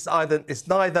 It's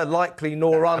neither likely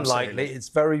nor unlikely. Absolutely. It's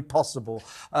very possible.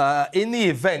 In the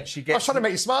event she gets... I was trying to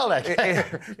make you smile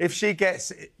there. If she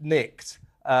gets nicked,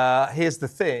 here's the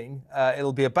thing,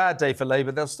 it'll be a bad day for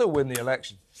Labour. They'll still win the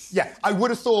election. Yeah, I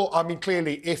would have thought. I mean,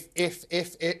 clearly, if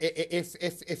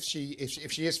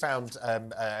she is found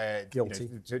guilty,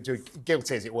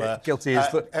 guilty as it were, guilty is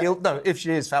no. If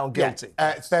she is found guilty,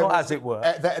 not as it were,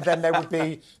 then there would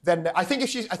be. Then I think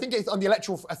on the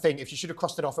electoral thing, if she should have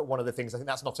crossed it off at one of the things, I think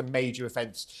that's not a major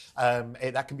offence.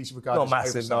 That can be regarded not as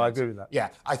massive. oversight. No, I agree with that. Yeah,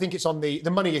 I think it's on the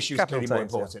money issue is clearly more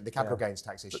important. The capital gains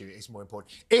tax issue is more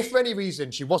important. If for any reason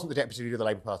she wasn't the deputy leader of the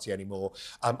Labour Party anymore,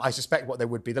 I suspect what there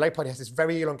would be. The Labour Party has this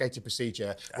very elongated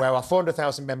procedure where our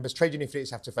 400,000 members, trade union affiliates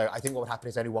have to vote. I think what would happen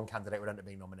is only one candidate would end up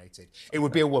being nominated. It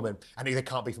would be a woman, and they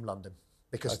can't be from London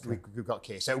because we've got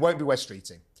Keir. So it won't be West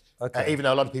Streeting. Even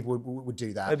though a lot of people would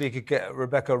do that. Maybe you could get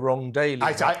Rebecca Wrong Daily.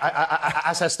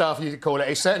 As her staff used to call it,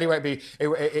 it certainly won't be.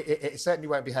 It certainly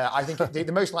won't be her. I think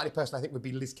the most likely person I think would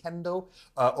be Liz Kendall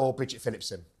or Bridget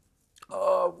Phillipson.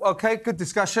 OK, good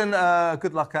discussion.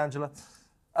 Good luck, Angela.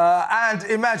 And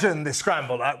imagine the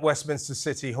scramble at Westminster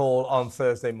City Hall on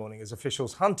Thursday morning as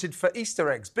officials hunted for Easter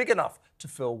eggs big enough to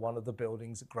fill one of the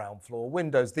building's ground floor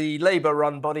windows. The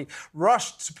Labour-run body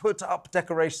rushed to put up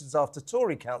decorations after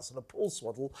Tory councillor Paul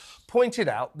Swaddle pointed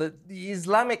out that the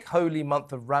Islamic holy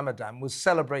month of Ramadan was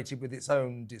celebrated with its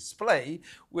own display,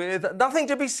 with nothing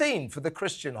to be seen for the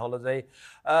Christian holiday.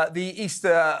 The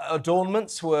Easter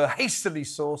adornments were hastily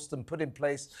sourced and put in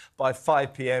place by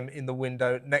 5 p.m. in the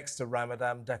window next to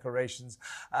Ramadan decorations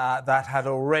that had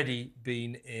already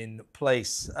been in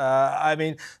place. I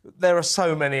mean, there are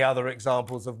so many other examples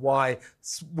of why,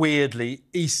 weirdly,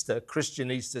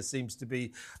 Christian Easter seems to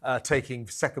be taking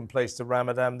second place to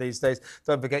Ramadan these days.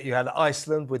 Don't forget you had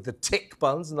Iceland with the tick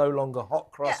buns, no longer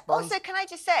hot cross buns. Also, can I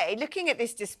just say, looking at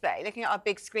this display, looking at our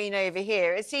big screen over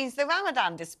here, it seems the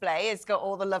Ramadan display has got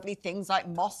all the lovely things like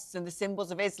mosques and the symbols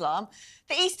of Islam.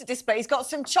 The Easter display's got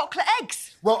some chocolate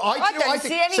eggs. Well, I don't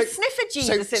see any sniffer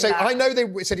Jesus in that. I know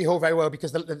they City Hall very well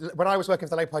because when I was working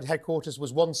for the Labour Party headquarters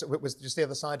was just the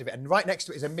other side of it, and right next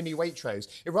to it is a mini Waitrose.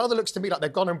 It rather looks to me like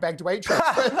they've gone and begged Waitrose.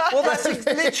 Well, that's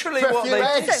literally what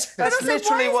they did. That's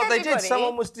literally what they did.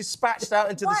 Someone was dispatched out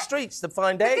into the streets to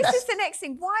find eggs. This is the next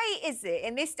thing. Why is it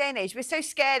in this day and age we're so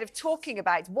scared of talking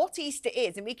about what Easter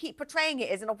is, and we keep portraying it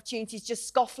as an opportunity to just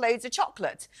scoff loads of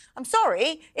chocolate? I'm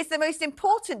sorry, it's the most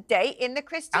important day in the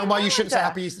Christian calendar. And why you shouldn't say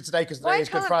Happy Easter today because today is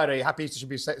Good Friday. Happy Easter should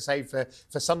be saved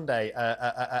for Sunday,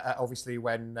 obviously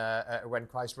when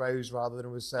Christ rose rather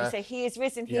than was. You say he is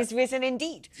risen. He is risen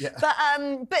indeed. Yeah.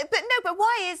 But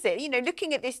why is it? You know,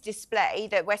 looking at this display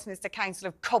that Westminster Council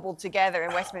have cobbled together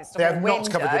in Westminster they have window,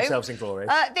 not covered themselves in glory.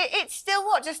 It's still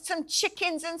what? Just some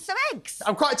chickens and some eggs.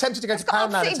 I'm quite tempted to go to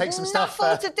Poundland and take some stuff.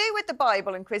 Nothing to do with the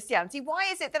Bible and Christianity. Why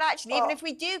is it that actually, even if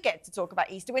we do get to talk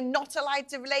about Easter, we're not allowed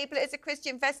to label it as a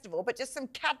Christian festival, but just some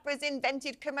Cadbury's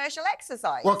invented commercial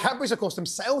exercise? Well, Cadbury's, of course,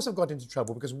 themselves have got into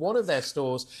trouble because one of their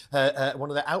stores, one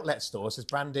of their outlet stores, has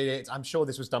branded it. I'm sure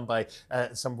this was done by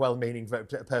some well-meaning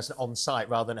person on site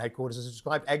rather than headquarters, has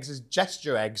described eggs as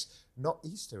gesture eggs, not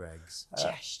Easter eggs.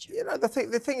 Gesture. You know, the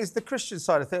thing is, the Christian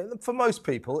side of it, for most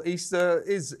people, Easter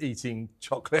is eating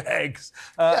chocolate eggs.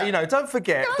 You know, don't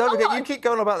forget, you keep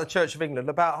going about the Church of England.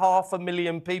 About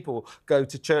 500,000 people go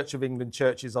to Church of England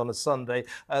churches on a Sunday.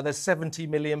 There's 70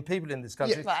 million people in this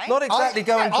country. Yeah, right. Not exactly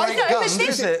going great guns,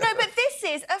 is it? No, but this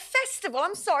is a festival.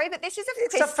 I'm sorry, but this is a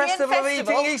Christian festival of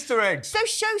eating Easter eggs. So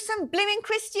show some blooming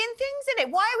Christian things in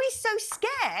it. Why are we so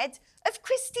scared of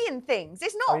Christian things?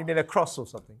 It's not... Oh, you mean a cross or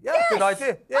something? Yeah, yes. Good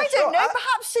idea. Yeah, I don't know.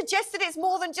 Perhaps suggest that it's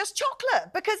more than just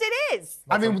chocolate, because it is.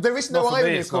 I mean, there is no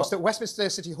irony, of course, that Westminster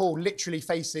City Hall literally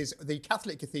faces the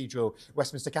Catholic Cathedral,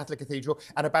 Westminster Catholic Cathedral,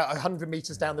 and about 100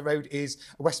 metres down the road is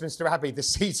Westminster Abbey, the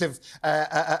seat of,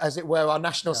 as it were, our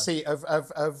national seat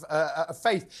of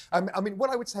faith. I mean, what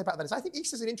I would say about that is I think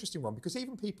Easter's an interesting one, because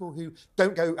even people who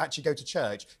don't actually go to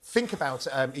church think about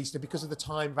Easter because of the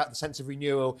time, about the sense of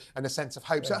renewal and the sense of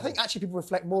hope. So I think actually people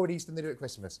reflect more at Easter than they do at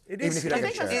Christmas. It is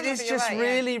just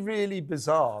really, really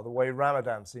bizarre the way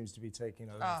Ramadan seems to be taking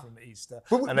over from Easter,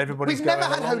 and everybody's we've never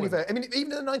had holy verse. I mean,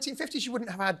 even in the 1950s, you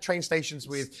wouldn't have had train stations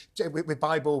with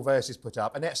Bible verses put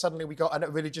up, and yet suddenly we got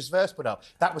a religious verse put up.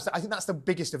 That was, I think, that's the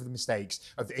biggest of the mistakes.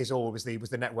 Was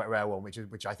the Network Rail one,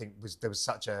 which I think there was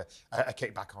such a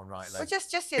kickback on rightly. Well,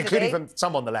 just the other including day, from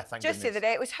some on the left. Thank just goodness. the other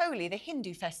day, it was Holi, the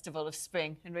Hindu festival of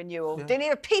spring and renewal. Didn't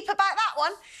hear a peep about that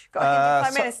one. Got a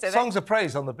Hindu Prime Minister. Songs of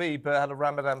Praise on the Beeb had a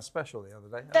Ramadan special the other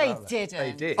day. They didn't.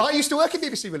 They did. I used to work in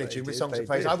BBC Religion with Songs of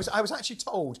Praise. I was actually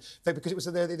told that because it was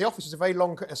the office was a very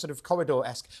long sort of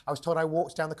corridor-esque. I was told I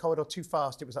walked down the corridor too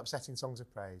fast. It was upsetting Songs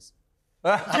of Praise.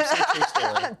 Absolute true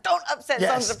story. Don't upset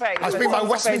Songs of Praise. That's been my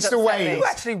Westminster way. Who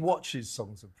actually watches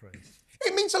Songs of Praise?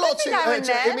 It means a lot to.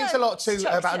 It means a lot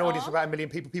to about an audience of about 1 million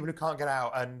people who can't get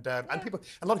out, and people.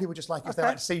 A lot of people just like if they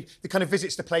like to see the kind of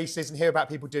visits to places and hear about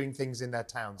people doing things in their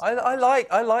towns. I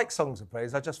like Songs of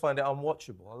Praise. I just find it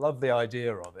unwatchable. I love the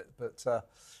idea of it, but.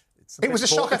 It was a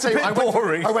shock. I tell you,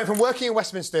 I went from working in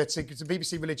Westminster to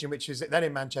BBC Religion, which was then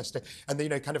in Manchester, and they,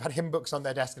 kind of had hymn books on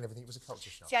their desk and everything. It was a culture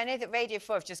shock. See, I know that Radio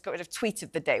 4 have just got rid of Tweet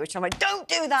of the Day, which I'm like, don't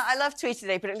do that. I love Tweet of the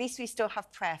Day, but at least we still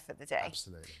have Prayer for the Day.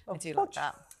 Absolutely. I do like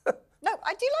that. No,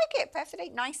 I do like it. Prayer for the Day,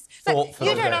 nice. Thought for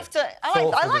you the don't day. have to.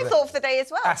 I like Thought for the Day as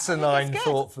well. Asinine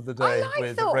Thought for the Day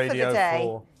with Radio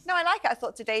 4. No, I like it. I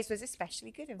thought today's was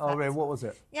especially good. In fact. Oh, really? What was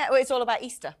it? Yeah, well, it's all about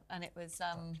Easter, and it was.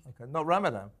 Okay, not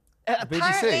Ramadan.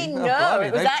 Apparently, BBC? no. Blimey,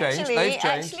 It was they've changed.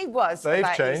 actually was They've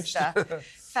about changed. Easter.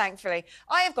 Thankfully,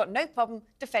 I have got no problem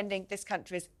defending this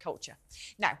country's culture.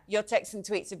 Now, your texts and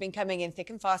tweets have been coming in thick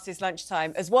and fast this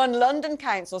lunchtime as one London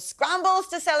council scrambles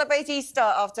to celebrate Easter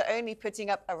after only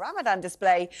putting up a Ramadan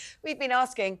display. We've been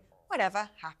asking, whatever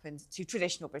happened to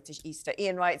traditional British Easter?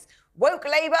 Ian writes, woke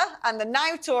Labour and the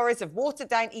now Tories have watered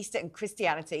down Easter and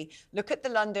Christianity. Look at the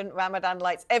London Ramadan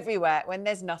lights everywhere when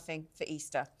there's nothing for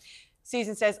Easter.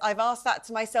 Susan says, I've asked that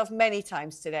to myself many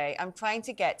times today. I'm trying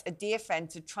to get a dear friend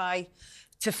to try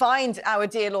to find our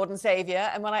dear Lord and Saviour.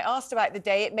 And when I asked about the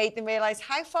day, it made them realise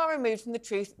how far removed from the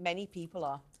truth many people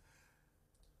are.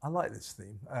 I like this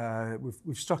theme.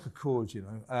 We've struck a chord, you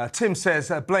know. Tim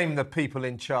says, blame the people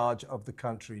in charge of the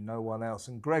country, no one else.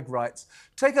 And Greg writes,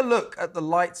 take a look at the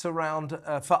lights around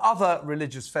for other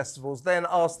religious festivals, then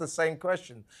ask the same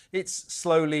question. It's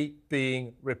slowly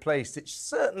being replaced. It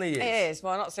certainly is. It is.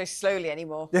 Well, not so slowly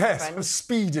anymore. Yes, friends.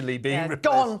 speedily being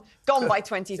replaced. Gone by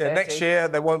 2030. Yeah, next year,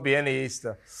 there won't be any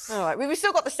Easter. All right, we've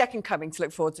still got the second coming to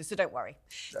look forward to, so don't worry.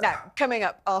 Now, coming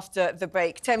up after the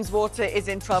break, Thames Water is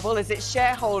in trouble as its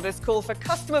shareholders call for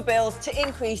customer bills to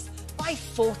increase by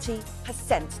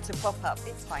 40% to prop up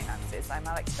its finances. I'm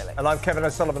Alex Phillips. And I'm Kevin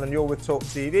O'Sullivan, and you're with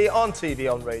talkTV, on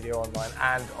TV, on radio, online,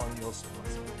 and on your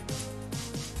smartphone.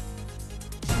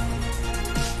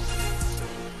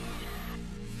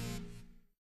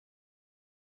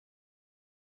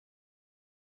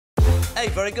 Hey,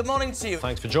 very good morning to you.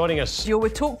 Thanks for joining us. You're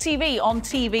with talkTV, on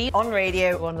TV, on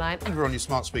radio, online. And we're on your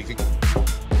smart speaker.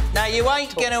 Now, you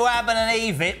ain't going to have an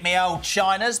Eve it, me old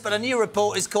Chinas, but a new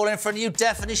report is calling for a new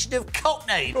definition of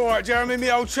cockney. All right, Jeremy,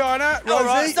 me old China. All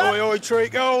right, Rosie, oi, oi,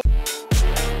 treacle.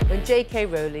 When J.K.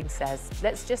 Rowling says,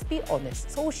 let's just be honest,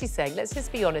 that's all she's saying, let's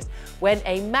just be honest. When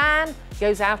a man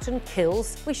goes out and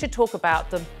kills, we should talk about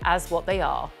them as what they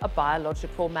are, a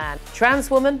biological man. Trans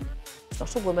woman, it's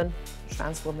not a woman.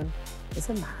 Trans woman is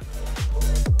a man.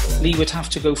 Lee would have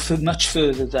to go much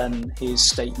further than his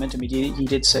statement. I mean, he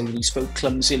did say that he spoke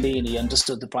clumsily and he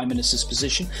understood the Prime Minister's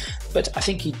position, but I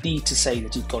think he'd need to say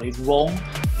that he'd got it wrong.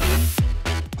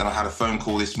 Then I had a phone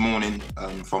call this morning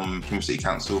from Plymouth City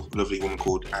Council, a lovely woman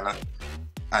called Anna.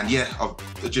 And yeah,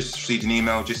 I've just received an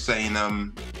email just saying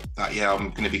that, yeah,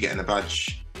 I'm going to be getting a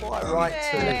badge. Quite right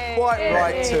too. Quite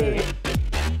right too.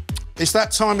 It's that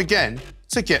time again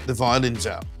to get the violins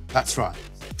out. That's right.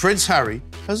 Prince Harry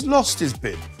has lost his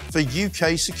bid for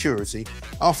UK security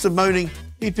after moaning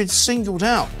he'd been singled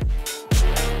out.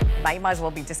 You might as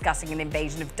well be discussing an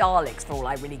invasion of Daleks for all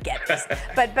I really get this.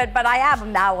 but I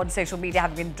am now on social media,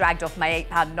 having been dragged off my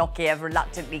 £8 Nokia,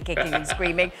 reluctantly kicking and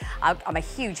screaming. I'm a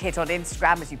huge hit on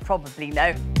Instagram, as you probably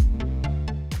know.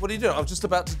 What are you doing? I'm just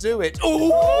about to do it.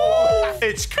 Ooh!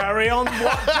 It's carry on.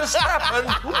 What just happened?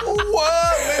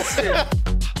 Whoa, listen.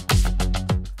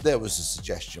 There was a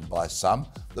suggestion by some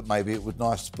that maybe it would be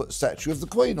nice to put a statue of the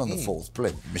Queen on the fourth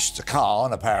blimp. Mr.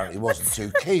 Khan apparently wasn't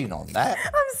too keen on that.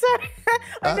 I'm sorry.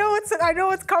 I know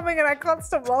what's coming and I can't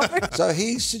stop laughing. So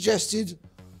he suggested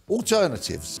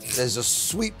alternatives. There's a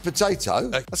sweet potato.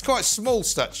 That's quite a small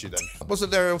statue then. Wasn't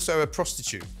there also a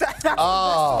prostitute?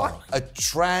 A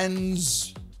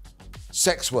trans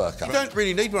sex worker. You don't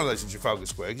really need one of those in Trafalgar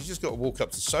Square. You just got to walk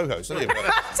up to Soho. It's only about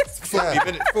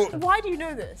Why do you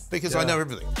know this? Because I know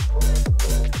everything.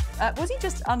 Was he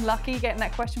just unlucky getting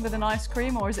that question with an ice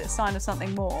cream, or is it a sign of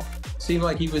something more? Seemed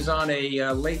like he was on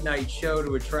a late-night show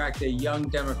to attract a young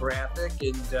demographic,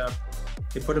 and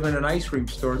they put him in an ice cream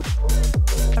store.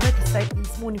 I read the statement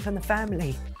this morning from the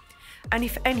family. And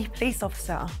if any police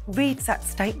officer reads that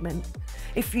statement,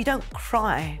 if you don't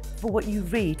cry for what you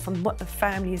read from what the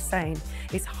family is saying,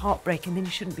 it's heartbreaking, then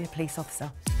you shouldn't be a police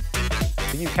officer.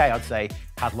 The UK, I'd say,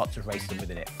 has lots of racism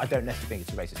within it. I don't necessarily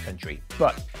think it's a racist country,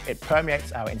 but it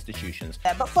permeates our institutions.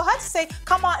 Yeah, but for her to say,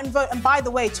 come out and vote, and by the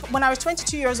way, when I was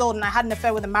 22 years old and I had an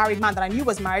affair with a married man that I knew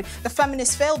was married, the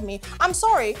feminists failed me. I'm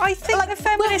sorry. I think the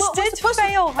feminists did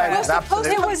fail her.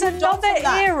 It was another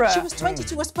era. She was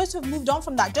 22. We're supposed to have moved on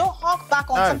from that. Don't hark back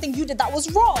on something you did that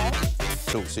was wrong.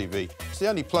 talkTV. It's the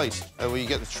only place where you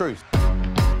get the truth.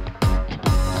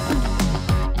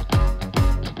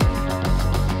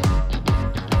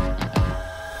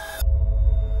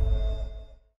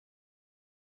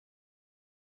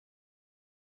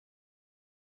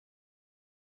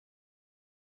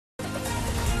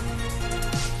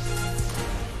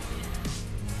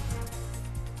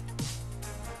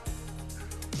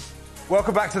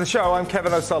 Welcome back to the show. I'm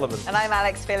Kevin O'Sullivan. And I'm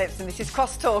Alex Phillips, and this is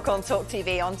Crosstalk on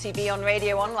talkTV, on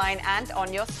radio, online and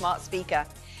on your smart speaker.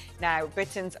 Now,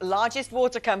 Britain's largest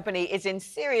water company is in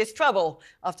serious trouble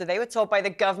after they were told by the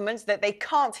government that they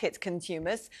can't hit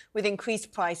consumers with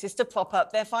increased prices to prop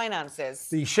up their finances.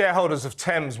 The shareholders of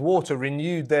Thames Water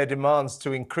renewed their demands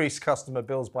to increase customer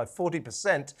bills by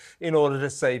 40% in order to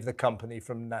save the company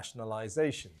from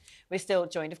nationalisation. We're still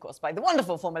joined, of course, by the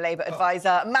wonderful former Labour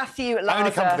advisor, Matthew Larser. I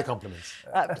only come for the compliments.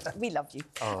 We love you.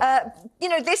 Oh. You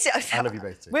know, this... I love you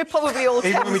both too. We're probably all...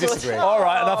 Even when we disagree. All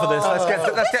right, enough of this. Let's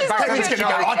get back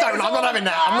to it. I'm not having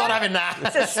that. I'm not having that.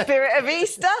 It's the spirit of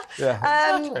Easter.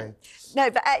 Yeah. Exactly. No,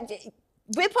 but...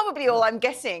 we're probably all, I'm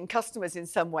guessing, customers in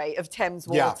some way of Thames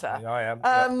Water. Yeah, I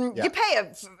am. You pay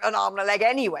an arm and a leg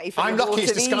anyway for I'm the lucky water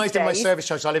it's disguised in my days. service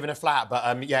charge. I live in a flat, but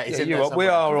it's in there. We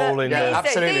are all in there.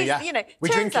 Absolutely, yeah. You know, We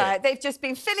turns drink out it. they've just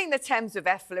been filling the Thames with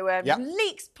effluent,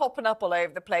 leaks popping up all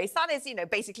over the place. That is, you know,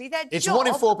 basically their It's job. 1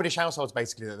 in 4 British households,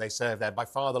 basically, that they serve. They're by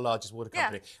far the largest water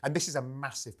company. And this is a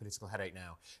massive political headache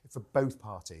now for both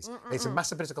parties. It's a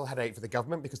massive political headache for the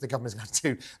government because the government's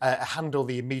going to handle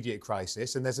the immediate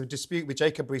crisis. And there's a dispute with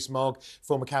Jacob Rees-Mogg,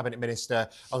 former cabinet minister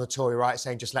on the Tory right,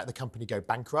 saying just let the company go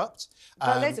bankrupt.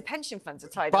 Well, loads of pension funds are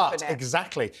tied up in it.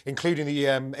 Exactly, including the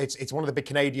it's one of the big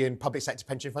Canadian public sector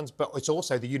pension funds, but it's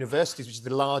also the universities, which is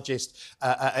the largest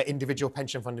individual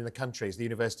pension fund in the country. Is the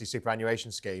University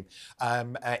Superannuation Scheme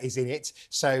is in it.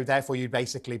 So therefore, you'd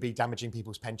basically be damaging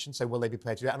people's pensions. So will they be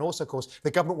prepared to do that? And also, of course, the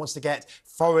government wants to get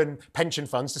foreign pension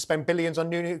funds to spend billions on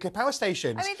new nuclear power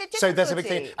stations. I mean, the so there's a big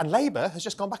thing. And Labour has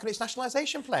just gone back on its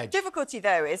nationalisation pledge. Difficulty,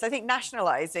 though, is I think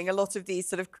nationalising a lot of these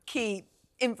sort of key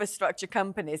infrastructure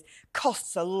companies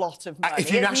costs a lot of money.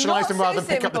 If you nationalise them rather than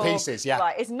pick up the pieces,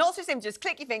 Right, it's not so simple. Just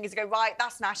click your fingers and go, right,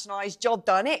 that's nationalised, job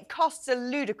done. It costs a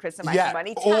ludicrous amount of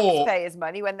money, taxpayers'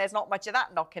 money, when there's not much of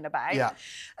that knocking about. Yeah.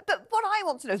 But what I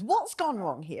want to know is what's gone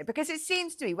wrong here? Because it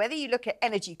seems to me, whether you look at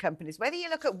energy companies, whether you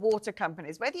look at water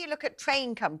companies, whether you look at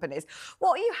train companies,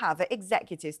 what you have are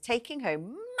executives taking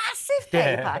home massive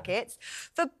pay packets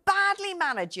for badly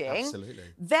managing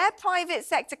their private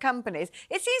sector companies.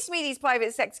 It seems to me these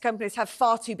private sector companies have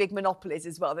far too big monopolies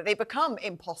as well, that they become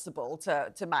impossible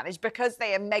to manage because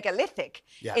they are megalithic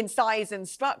in size and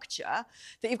structure,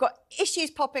 that you've got issues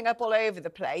popping up all over the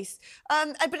place.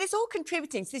 But it's all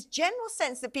contributing to this general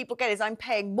sense that people get is I'm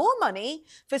paying more money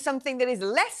for something that is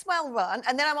less well run,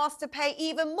 and then I'm asked to pay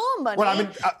even more money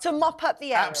to mop up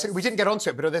the errors. Absolutely. We didn't get onto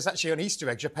it, but there's actually on Easter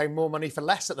eggs, you're paying more money for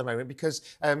less at the moment because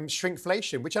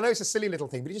shrinkflation, which I know is a silly little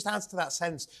thing, but it just adds to that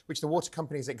sense which the water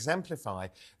companies exemplify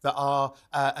that are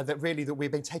that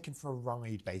we've been taken for a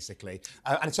ride, basically.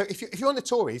 And so if you're on the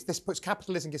Tories, this puts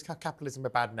gives capitalism a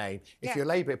bad name. If you're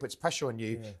Labour, it puts pressure on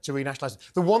you to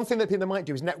renationalise. The one thing that people might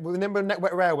do is remember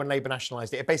Network Rail when Labour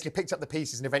nationalised it. It basically picked up the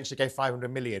pieces and eventually gave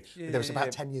 500 million. There was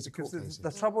about 10 years of court cases.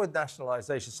 The trouble with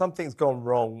nationalisation, something's gone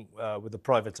wrong with the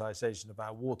privatisation of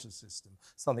our water system.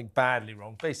 Something badly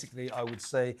wrong. Basically, I would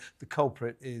say the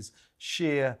culprit is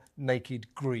sheer naked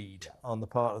greed on the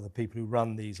part of the people who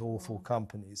run these awful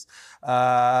companies.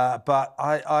 But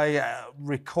I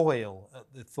recoil at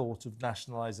the thought of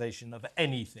nationalisation of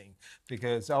anything,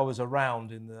 because I was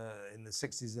around in the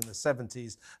 60s and the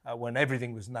 70s when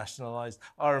everything was nationalised.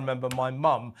 I remember my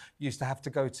mum used to have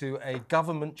to go to a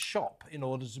government shop in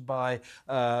order to buy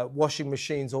washing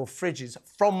machines or fridges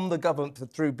from the government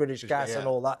through British Gas and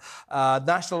all that.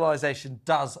 Nationalisation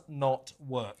does not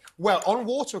work. Well, on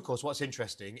water, of course, what's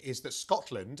interesting is that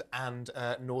Scotland and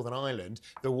Northern Ireland,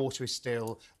 the water is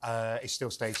still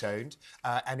state-owned,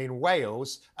 and in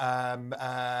Wales,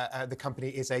 the company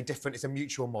is it's a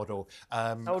mutual model.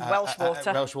 Old Welsh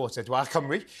Water. Welsh Water, Dwar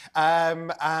Cymru.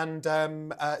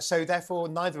 So therefore,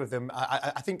 neither of them.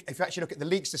 I think if you actually look at the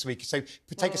leaks this week, so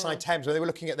take aside Thames, where they were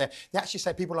looking at they actually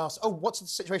said people asked, "Oh, what's the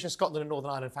situation in Scotland and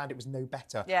Northern Ireland?" Found it was no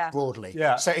better broadly.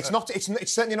 Yeah. So it's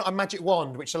certainly not a magic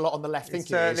wand, which a lot on the left think it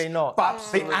is. Certainly not. But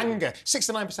the anger.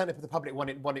 69% of the public want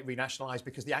it renationalised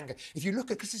because the anger. If you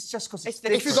look at, because if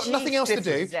you've got chief nothing else to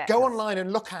do, difference. go online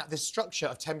and look at the structure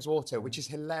of Thames Water, which is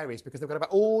hilarious because they've got about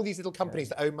all these little companies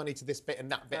that owe money to this bit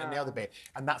and that bit and the other bit,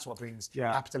 and that's what brings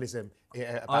capitalism.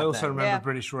 I also remember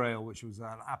British Rail, which was an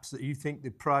absolute. You think the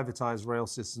privatised rail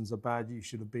systems are bad? You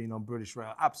should have been on British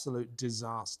Rail. Absolute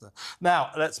disaster.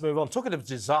 Now let's move on. Talking of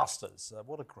disasters,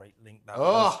 what a great link that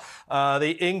was.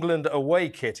 The England away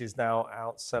kit is now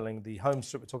outselling the home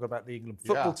strip. We're talking about the England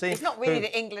football team. It's not really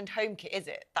the England home kit, is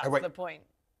it? That's the point.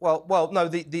 Well, no.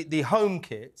 The home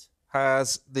kit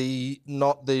has the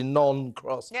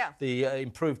non-cross, the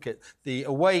improved kit. The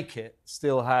away kit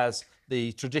still has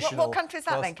the traditional. What country is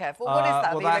that then, Kev? What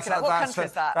is that? What country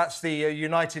is that? That's the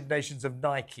United Nations of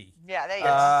Nike. Yeah, there you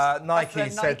go. Nike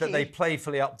said that they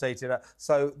playfully updated it.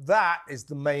 So that is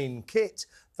the main kit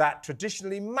that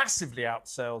traditionally massively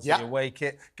outsells the away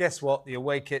kit. Guess what? The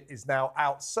away kit is now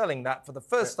outselling that for the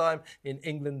first time in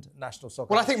England national soccer.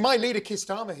 Well, I think my leader, Keir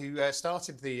Starmer, who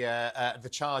started the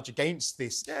charge against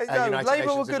this United Labour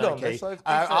Nations were good of on Nike, this.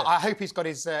 I hope he's got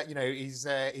his,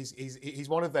 he's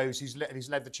one of those who's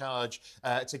led the charge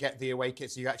to get the away kit,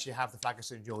 so you actually have the flag of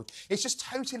St George. It's just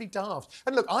totally daft.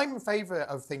 And look, I'm in favour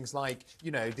of things like,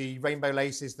 the rainbow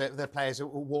laces that the players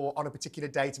wore on a particular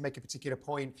day to make a particular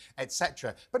point,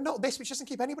 etc. But not this, which doesn't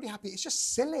keep anybody happy. It's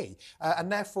just silly,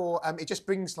 and therefore it just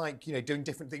brings doing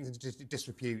different things into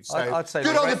disrepute. So I'd say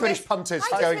good on the British punters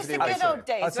for going for the away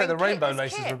kit. I'd say the rainbow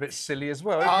laces are a bit silly as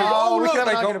well. Look,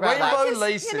 they got rainbow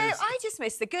laces. I just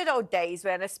miss the good old days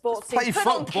when a sports team put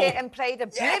on kit and played a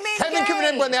blimmin' Kevin can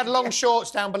remember when they had long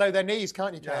shorts down below their knees,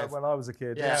 can't you, Kev? Yeah, when I was a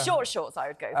kid. Short shorts, I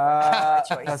would go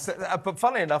for. Choice. But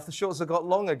funny enough, the shorts have got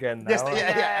long again now.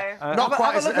 Yes, Not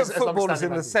quite have a look as at footballers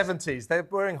in the 70s. They're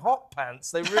wearing hot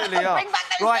pants. They really are.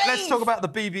 Right, let's talk about the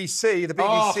BBC. The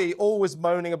BBC always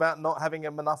moaning about not having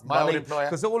enough money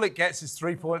because all it gets is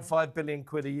 3.5 billion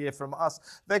quid a year from us.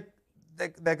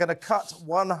 They're going to cut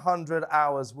 100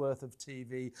 hours worth of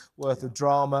TV, worth of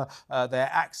drama. They're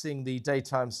axing the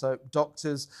daytime soap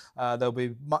Doctors. There'll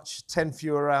be 10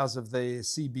 fewer hours of the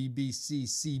CBBC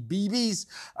CBeebies,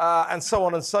 and so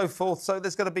on and so forth. So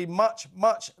there's going to be much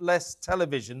less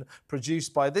television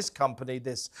produced by this company,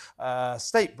 this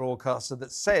state broadcaster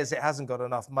that says it hasn't got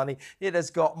enough money. It has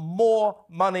got more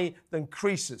money than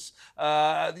Croesus.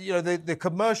 The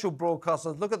commercial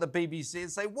broadcasters look at the BBC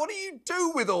and say, what do you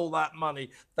do with all that money?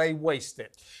 They waste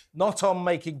it, not on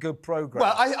making good programmes.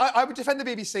 Well, I would defend the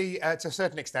BBC to a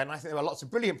certain extent. I think there are lots of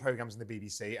brilliant programmes in the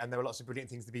BBC, and there are lots of brilliant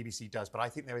things the BBC does, but I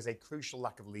think there is a crucial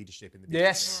lack of leadership in the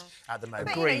BBC at the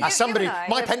moment. As somebody,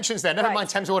 my pension's there, never mind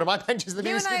Thames Water, my pension's the BBC.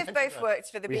 You and I have both worked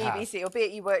for the BBC,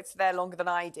 albeit you worked there longer than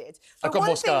I did. I've got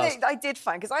more scars. One thing that I did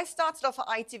find, because I started off at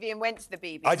ITV and went to the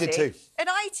BBC. I did too. At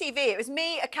ITV, it was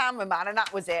me, a cameraman, and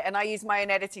that was it, and I used my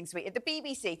own editing suite. At the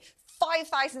BBC,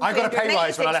 5,000 I got a pay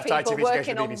rise when I left ITV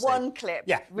working on one clip.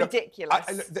 Yeah, ridiculous.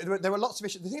 There were lots of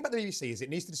issues. The thing about the BBC is it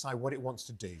needs to decide what it wants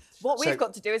to do. What we've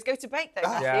got to do is go to break, though,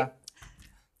 Matthew. Yeah.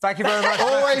 Thank you very much.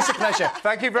 Always a pleasure.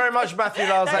 Thank you very much, Matthew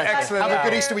Larser. Excellent. Have a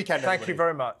good Easter weekend, Thank you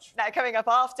very much. Now, coming up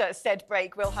after said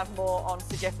break, we'll have more on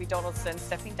Sir Geoffrey Donaldson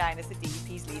stepping down as the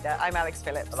DUP's leader. I'm Alex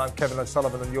Phillips. And I'm Kevin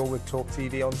O'Sullivan, and you're with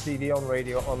talkTV on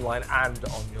radio, online, and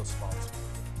on your smart.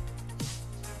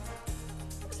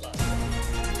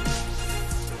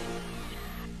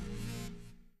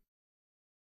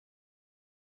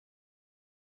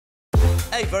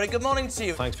 Hey, very good morning to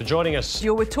you. Thanks for joining us.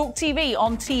 You're with talkTV,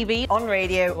 on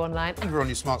radio, online. You're on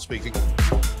your smart speaking.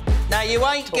 Now, you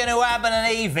ain't going to ab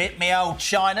and eve it, me old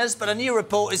Chinas, but a new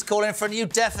report is calling for a new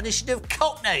definition of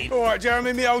cockney. All right,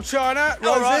 Jeremy, me old China.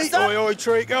 All right, Rosie, oi,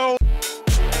 treacle.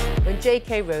 When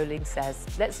J.K. Rowling says,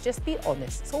 let's just be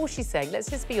honest, that's all she's saying, let's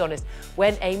just be honest.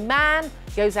 When a man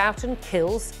goes out and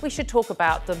kills, we should talk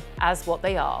about them as what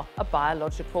they are, a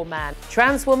biological man.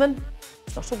 Trans woman,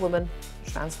 it's not a woman.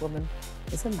 Trans woman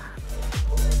is a man.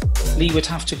 Lee would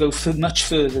have to go much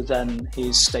further than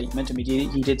his statement. I mean,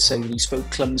 he did say that he spoke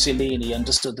clumsily and he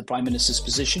understood the Prime Minister's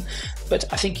position, but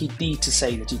I think he'd need to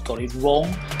say that he'd got it wrong.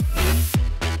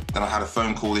 Then I had a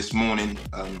phone call this morning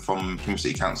from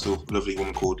City Council, a lovely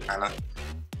woman called Anna.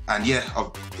 And yeah,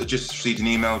 I've just received an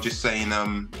email just saying that,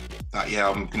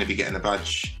 I'm going to be getting a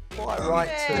badge. Quite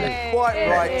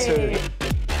right too.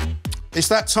 It's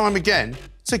that time again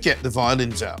to get the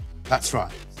violins out. That's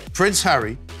right. Prince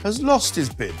Harry has lost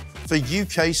his bid for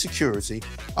UK security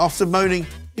after moaning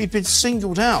he'd been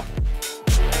singled out.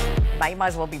 You might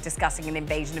as well be discussing an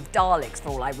invasion of Daleks for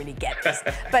all I really get this.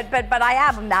 but I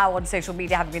am now on social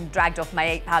media, having been dragged off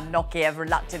my £8 Nokia,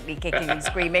 reluctantly kicking and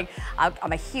screaming.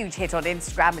 I'm a huge hit on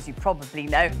Instagram, as you probably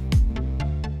know.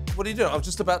 What are you doing? I'm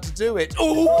just about to do it.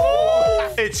 Ooh!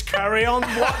 It's Carry On.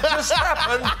 What just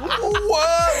happened?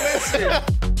 Whoa, listen.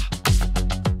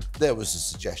 There was a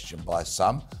suggestion by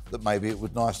some that maybe it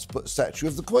would be nice to put a statue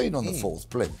of the Queen on the fourth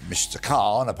plinth. Mr.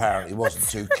 Khan apparently wasn't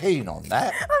too keen on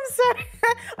that. I'm sorry.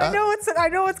 I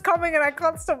know it's coming and I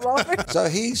can't stop laughing. So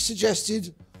he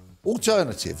suggested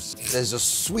alternatives. There's a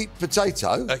sweet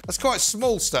potato. That's quite a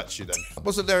small statue then.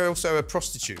 Wasn't there also a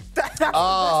prostitute?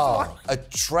 A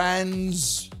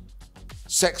trans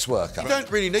sex worker. You don't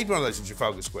really need one of those in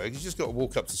Trafalgar Square. You just got to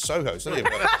walk up to Soho, don't you?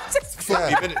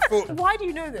 40 minutes. Why do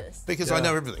you know this? Because I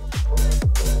know everything.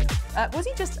 Was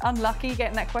he just unlucky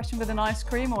getting that question with an ice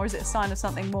cream, or is it a sign of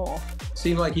something more?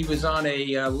 Seemed like he was on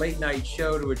a late-night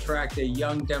show to attract a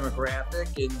young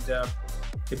demographic, and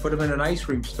they put him in an ice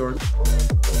cream store.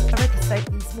 I read the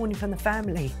statement this morning from the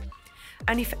family,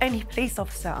 and if any police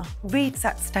officer reads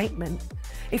that statement,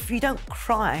 if you don't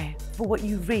cry for what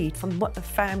you read from what the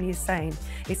family is saying,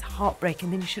 it's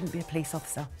heartbreaking, then you shouldn't be a police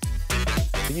officer.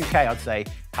 The UK, I'd say,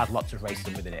 has lots of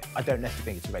racism within it. I don't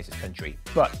necessarily think it's a racist country,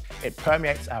 but it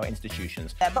permeates our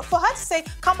institutions. Yeah, but for her to say,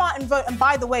 come out and vote, and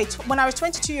by the way, when I was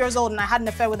 22 years old and I had an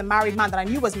affair with a married man that I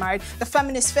knew was married, the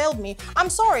feminists failed me. I'm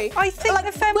sorry. I think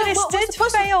the feminists did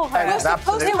fail her.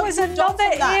 It was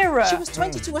another era. She was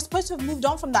 22. We're supposed to have moved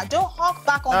on from that. Don't hark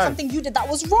back on something you did that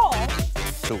was wrong.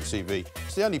 talkTV.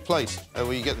 It's the only place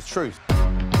where you get the truth.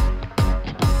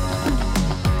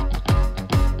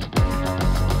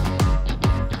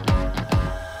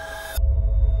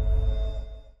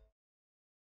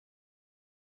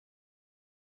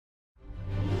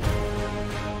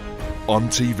 On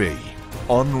TV,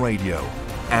 on radio,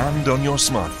 and on your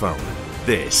smartphone.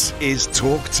 This is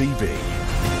talkTV.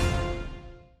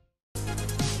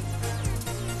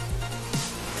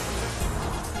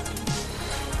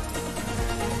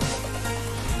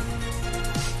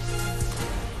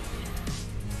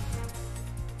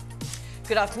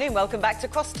 Good afternoon, welcome back to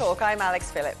Crosstalk. I'm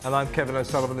Alex Phillips. And I'm Kevin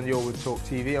O'Sullivan, and you're with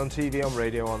talkTV, on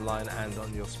radio, online, and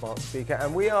on your smart speaker.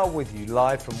 And we are with you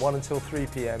live from 1 until 3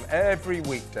 p.m. every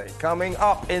weekday. Coming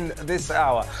up in this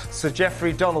hour, Sir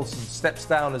Geoffrey Donaldson steps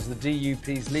down as the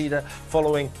DUP's leader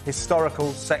following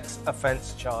historical sex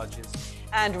offence charges.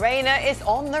 And Rayner is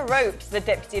on the ropes. The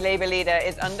Deputy Labour leader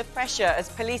is under pressure as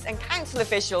police and council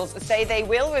officials say they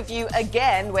will review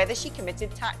again whether she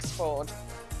committed tax fraud.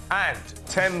 And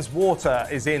Thames Water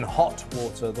is in hot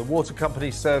water. The water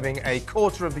company serving a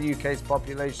quarter of the UK's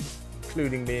population,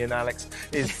 including me and Alex,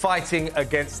 is fighting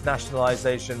against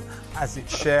nationalisation as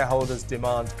its shareholders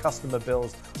demand customer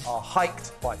bills are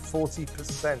hiked by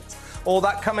 40%. All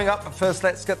that coming up, but first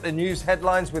let's get the news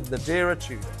headlines with Nadira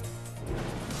Tudor.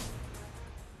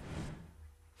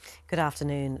 Good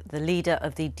afternoon. The leader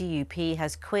of the DUP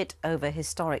has quit over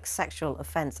historic sexual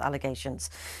offence allegations.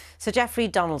 Sir Geoffrey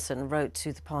Donaldson wrote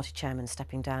to the party chairman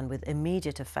stepping down with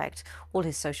immediate effect. All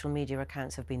his social media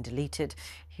accounts have been deleted.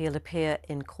 He'll appear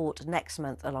in court next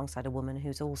month alongside a woman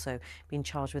who's also been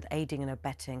charged with aiding and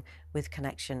abetting with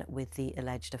connection with the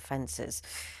alleged offences.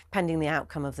 Pending the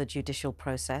outcome of the judicial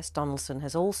process, Donaldson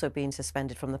has also been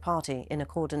suspended from the party in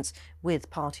accordance with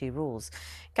party rules.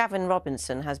 Gavin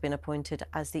Robinson has been appointed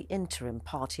as the interim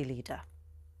party leader.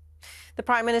 The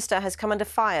Prime Minister has come under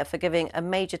fire for giving a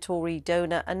major Tory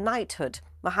donor a knighthood.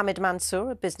 Mohammed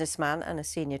Mansour, a businessman and a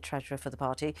senior treasurer for the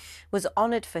party, was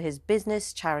honoured for his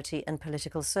business, charity and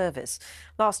political service.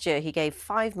 Last year he gave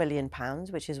 £5 million,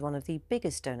 which is one of the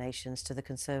biggest donations to the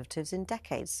Conservatives in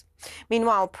decades.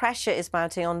 Meanwhile, pressure is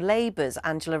mounting on Labour's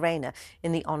Angela Rayner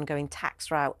in the ongoing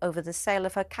tax row over the sale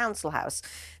of her council house.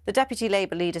 The Deputy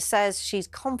Labour leader says she's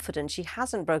confident she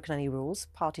hasn't broken any rules.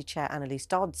 Party chair Annalise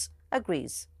Dodds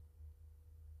agrees.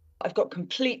 I've got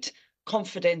complete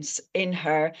confidence in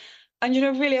her. And, you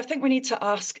know, really, I think we need to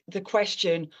ask the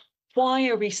question, why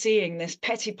are we seeing this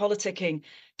petty politicking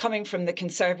coming from the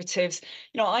Conservatives?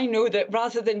 You know, I know that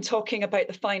rather than talking about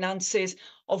the finances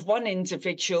of one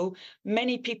individual,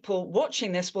 many people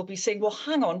watching this will be saying, well,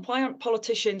 hang on, why aren't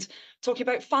politicians talking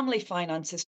about family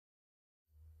finances?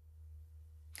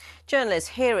 Journalists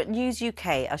here at News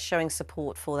UK are showing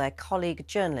support for their colleague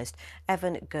journalist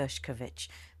Evan Gershkovich.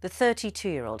 The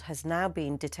 32-year-old has now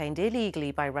been detained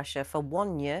illegally by Russia for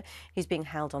 1 year. He's being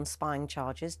held on spying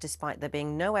charges, despite there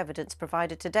being no evidence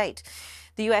provided to date.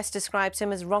 The US describes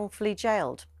him as wrongfully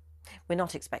jailed. We're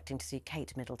not expecting to see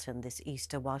Kate Middleton this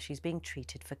Easter while she's being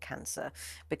treated for cancer.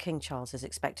 But King Charles is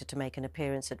expected to make an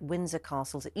appearance at Windsor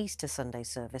Castle's Easter Sunday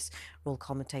service. Royal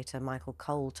commentator Michael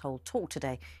Cole told Talk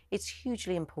Today it's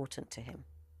hugely important to him.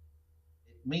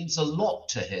 It means a lot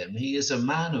to him. He is a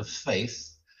man of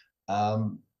faith,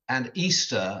 and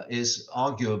Easter is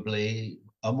arguably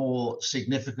a more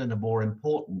significant, a more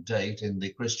important date in the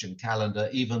Christian calendar,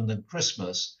 even than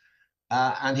Christmas.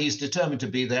 And he's determined to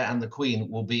be there, and the Queen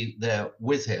will be there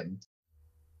with him.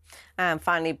 And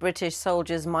finally, British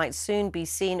soldiers might soon be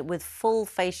seen with full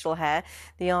facial hair.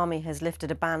 The army has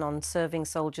lifted a ban on serving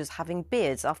soldiers having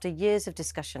beards after years of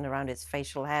discussion around its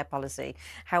facial hair policy.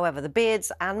 However, the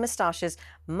beards and moustaches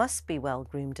must be well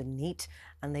groomed and neat,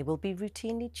 and they will be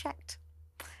routinely checked.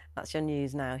 That's your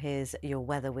news now. Here's your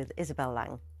weather with Isabel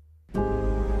Lang.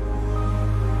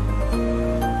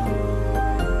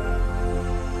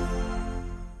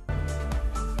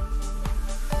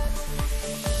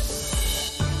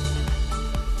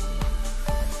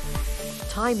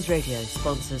 Times Radio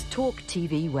sponsors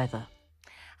talkTV weather.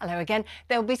 Hello again.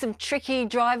 There will be some tricky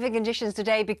driving conditions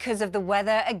today because of the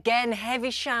weather. Again,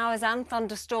 heavy showers and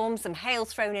thunderstorms, some hail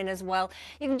thrown in as well.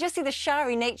 You can just see the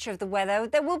showery nature of the weather.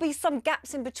 There will be some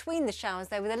gaps in between the showers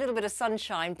there with a little bit of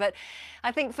sunshine, but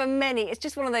I think for many it's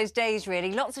just one of those days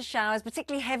really. Lots of showers,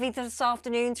 particularly heavy this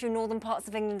afternoon through northern parts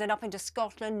of England and up into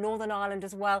Scotland, Northern Ireland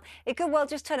as well. It could well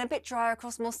just turn a bit drier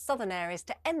across more southern areas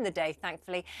to end the day,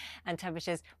 thankfully, and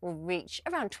temperatures will reach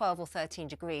around 12 or 13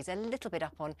 degrees, a little bit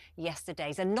up on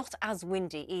yesterday's, and not as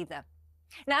windy either.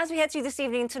 Now, as we head through this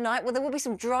evening and tonight, well, there will be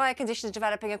some drier conditions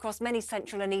developing across many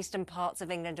central and eastern parts of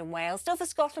England and Wales. Still for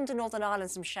Scotland and Northern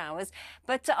Ireland, some showers.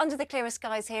 But under the clearer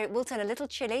skies here, it will turn a little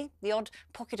chilly, the odd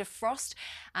pocket of frost.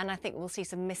 And I think we'll see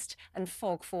some mist and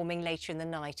fog forming later in the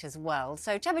night as well.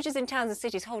 So temperatures in towns and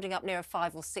cities holding up near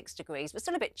 5 or 6 degrees, but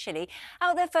still a bit chilly.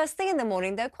 Out there first thing in the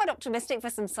morning, though, quite optimistic for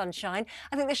some sunshine.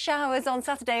 I think the showers on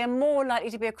Saturday are more likely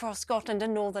to be across Scotland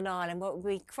and Northern Ireland, where it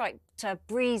will be quite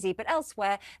breezy, but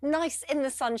elsewhere, nice in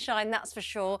the sunshine, that's for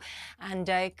sure. And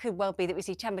it could well be that we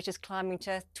see temperatures climbing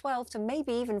to 12 to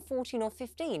maybe even 14 or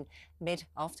 15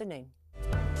 mid-afternoon.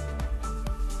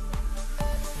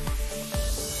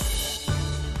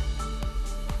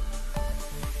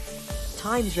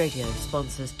 Times Radio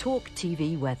sponsors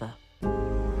talkTV weather.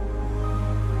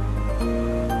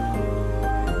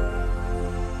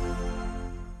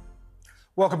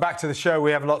 Welcome back to the show.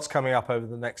 We have lots coming up over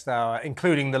the next hour,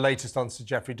 including the latest on Sir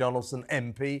Geoffrey Donaldson,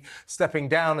 MP, stepping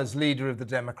down as leader of the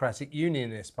Democratic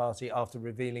Unionist Party after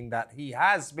revealing that he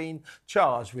has been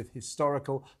charged with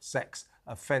historical sex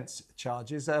offence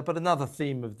charges. But another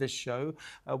theme of this show,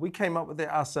 we came up with it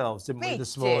ourselves, didn't we,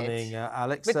 this morning,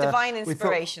 Alex? With divine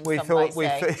inspiration, we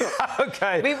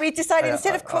decided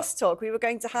instead of crosstalk, we were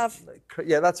going to have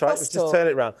Yeah, that's right. Let's just turn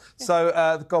it around. Yeah.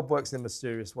 So God works in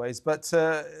mysterious ways. But,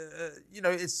 you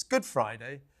know, it's Good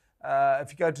Friday.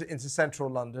 If you go into central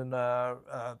London,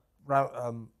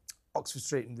 Oxford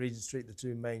Street and Regent Street, the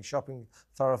two main shopping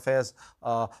thoroughfares,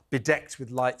 are bedecked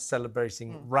with lights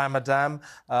celebrating Ramadan.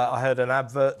 I heard an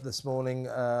advert this morning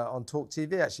on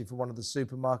talkTV, actually, for one of the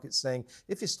supermarkets saying,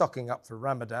 if you're stocking up for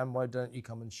Ramadan, why don't you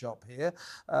come and shop here?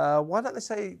 Why don't they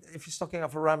say, if you're stocking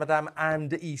up for Ramadan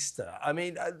and Easter? I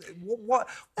mean,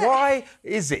 why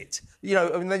is it? You know,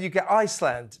 and then you get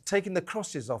Iceland taking the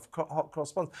crosses off hot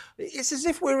cross buns. It's as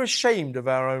if we're ashamed of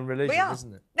our own religion,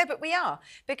 isn't it? No, but we are,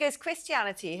 because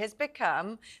Christianity has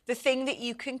become the thing that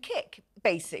you can kick,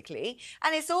 basically.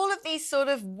 And it's all of these sort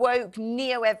of woke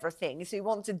neo-everythings who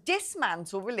want to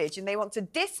dismantle religion. They want to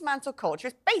dismantle culture.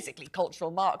 It's basically cultural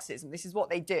Marxism. This is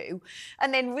what they do.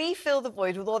 And then refill the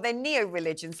void with all their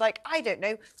neo-religions, like, I don't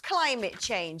know, climate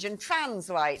change and trans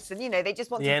rights. And, you know, they just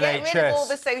want to get rid of all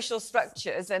the social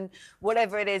structures and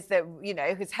whatever it is that, you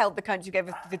know, has held the country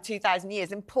together for 2,000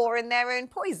 years and pour in their own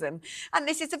poison. And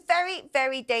this is a very,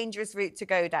 very dangerous route to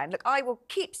go down. Look, I will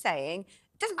keep saying,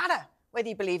 it doesn't matter whether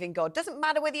you believe in God, doesn't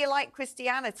matter whether you like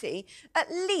Christianity,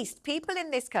 at least people in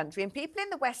this country and people in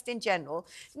the West in general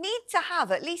need to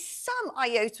have at least some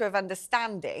iota of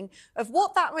understanding of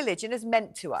what that religion has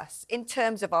meant to us in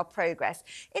terms of our progress,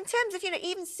 in terms of, you know,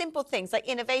 even simple things like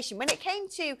innovation. When it came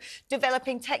to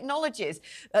developing technologies,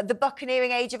 the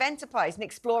buccaneering age of enterprise and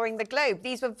exploring the globe,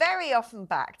 these were very often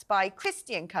backed by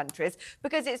Christian countries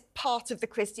because it's part of the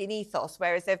Christian ethos,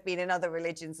 whereas there have been in other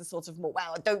religions a sort of more,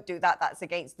 well, don't do that, that's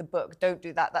against the book. Don't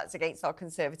do that, that's against our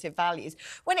conservative values.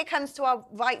 When it comes to our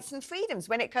rights and freedoms,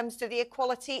 when it comes to the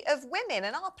equality of women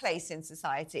and our place in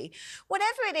society,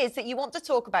 whatever it is that you want to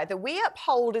talk about, that we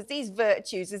uphold as these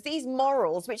virtues, as these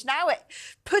morals, which now it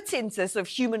put into sort of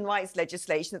human rights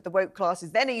legislation that the woke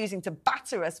classes then are using to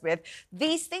batter us with,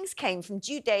 these things came from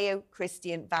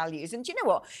Judeo-Christian values. And do you know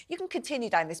what? You can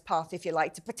continue down this path if you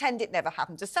like, to pretend it never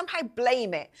happened, to somehow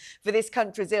blame it for this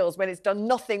country's ills when it's done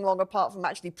nothing wrong apart from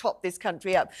actually prop this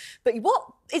country up. But But what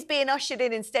is being ushered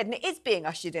in instead, and it is being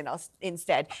ushered in us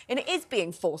instead, and it is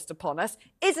being forced upon us,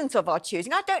 isn't of our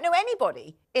choosing. I don't know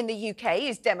anybody in the UK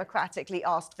who's democratically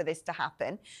asked for this to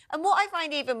happen. And what I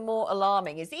find even more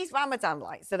alarming is these Ramadan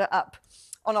lights that are up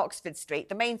on Oxford Street,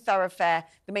 the main thoroughfare,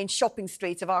 the main shopping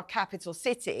street of our capital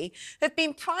city, have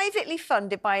been privately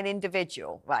funded by an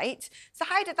individual, right? So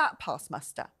how did that pass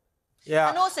muster? Yeah,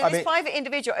 and also, this private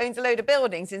individual owns a load of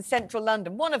buildings in central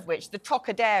London, one of which, the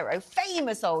Trocadero,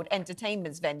 famous old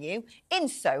entertainment venue in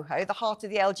Soho, the heart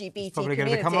of the LGBT probably community. going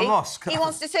to become a mosque. He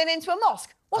wants to turn it into a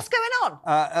mosque. What's going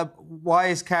on? Why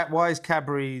is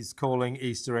Cadbury's calling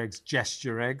Easter eggs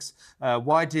gesture eggs?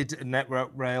 Why did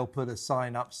Network Rail put a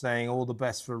sign up saying all the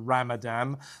best for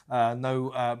Ramadan?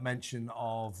 No mention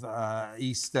of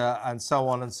Easter and so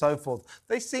on and so forth.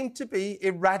 They seem to be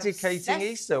eradicating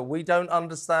Easter. We don't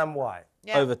understand why.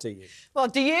 Yeah. Over to you. Well,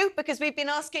 do you? Because we've been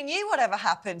asking you whatever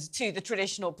happened to the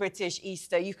traditional British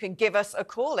Easter. You can give us a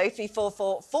call,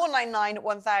 0344 499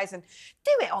 1000.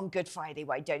 Do it on Good Friday,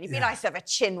 why don't you? It'd be nice to have a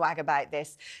chinwag about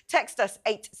this. Text us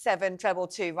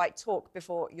 87222, write talk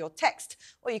before your text,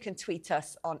 or you can tweet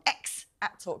us on X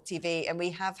at talkTV, and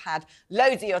we have had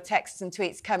loads of your texts and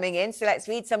tweets coming in, so let's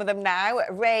read some of them now.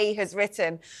 Ray has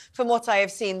written, from what I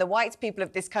have seen, the white people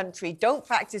of this country don't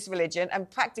practice religion, and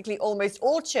practically almost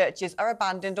all churches are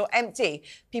abandoned or empty.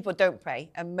 People don't pray,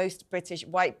 and most British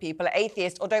white people are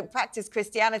atheist or don't practice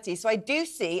Christianity, so I do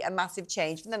see a massive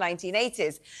change from the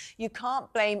 1980s. You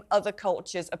can't blame other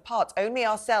cultures apart, only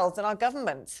ourselves and our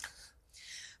government.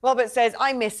 Robert says,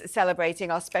 I miss celebrating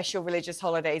our special religious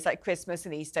holidays like Christmas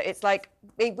and Easter. It's like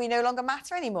we no longer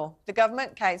matter anymore. The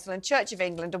Government, Council and Church of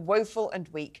England are woeful and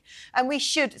weak. And we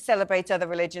should celebrate other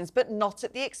religions, but not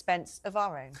at the expense of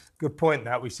our own. Good point,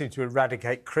 that. We seem to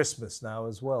eradicate Christmas now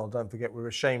as well. Don't forget, we're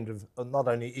ashamed of not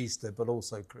only Easter, but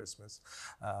also Christmas.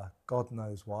 God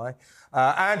knows why.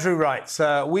 Andrew writes,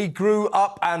 we grew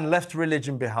up and left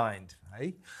religion behind.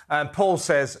 Hey? And Paul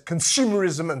says,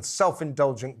 consumerism and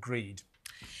self-indulgent greed.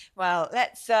 Well,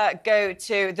 let's go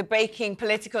to the breaking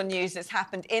political news that's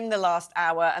happened in the last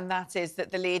hour, and that is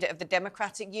that the leader of the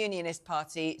Democratic Unionist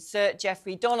Party, Sir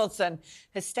Geoffrey Donaldson,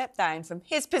 has stepped down from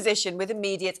his position with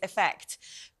immediate effect.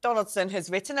 Donaldson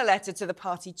has written a letter to the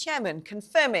party chairman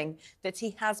confirming that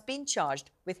he has been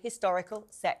charged with historical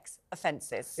sex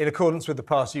offences. In accordance with the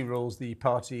party rules, the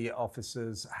party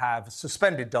officers have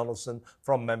suspended Donaldson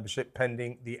from membership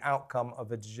pending the outcome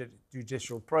of a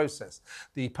judicial process.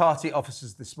 The party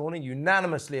officers this morning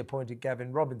unanimously appointed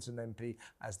Gavin Robinson MP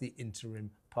as the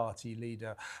interim party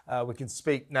leader. We can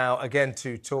speak now again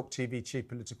to talkTV chief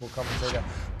political commentator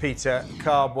Peter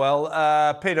Cardwell.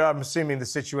 Peter, I'm assuming the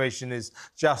situation is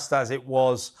just as it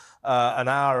was an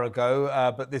hour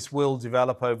ago, but this will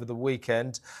develop over the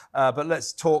weekend. But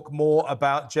let's talk more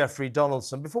about Geoffrey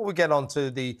Donaldson. Before we get on to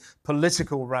the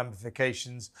political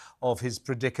ramifications of his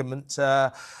predicament,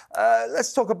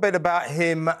 let's talk a bit about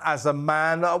him as a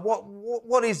man.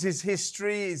 What is his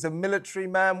history? He's a military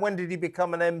man. When did he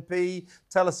become an MP?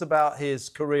 Tell us about his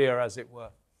career, as it were.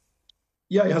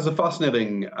 Yeah, he has a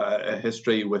fascinating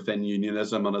history within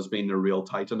unionism and has been a real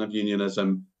titan of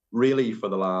unionism really for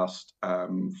the last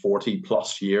 40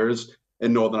 plus years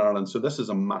in Northern Ireland. So this is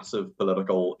a massive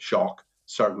political shock,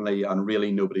 certainly, and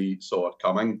really nobody saw it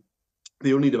coming.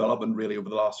 The only development really over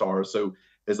the last hour or so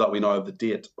is that we now have the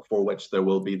date for which there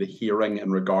will be the hearing in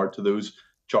regard to those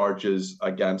charges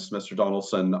against Mr.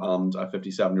 Donaldson and a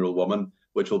 57-year-old woman,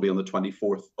 which will be on the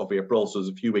 24th of April. So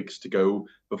there's a few weeks to go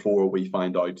before we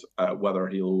find out whether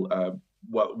he'll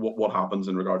what happens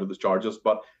in regard to those charges.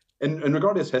 But in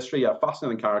regard to his history, a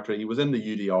fascinating character. He was in the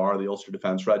UDR, the Ulster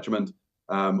Defence Regiment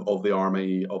of the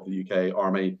Army, of the UK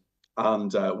Army,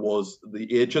 and was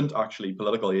the agent, actually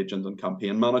political agent and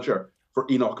campaign manager for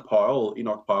Enoch Powell.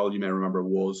 Enoch Powell, you may remember,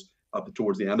 was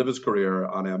towards the end of his career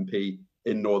an MP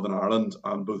in Northern Ireland,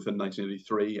 and both in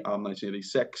 1983 and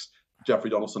 1986. Geoffrey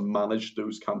Donaldson managed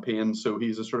those campaigns, so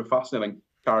he's a sort of fascinating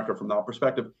character from that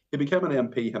perspective. He became an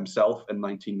MP himself in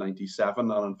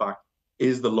 1997, and in fact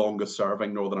is the longest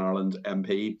serving Northern Ireland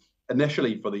MP,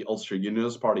 initially for the Ulster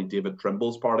Unionist Party, David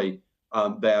Trimble's party,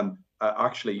 and then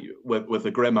actually with a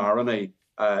grim irony,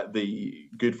 the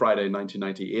Good Friday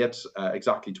 1998,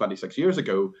 exactly 26 years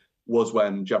ago, was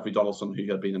when Geoffrey Donaldson, who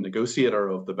had been a negotiator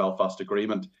of the Belfast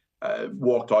Agreement,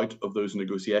 walked out of those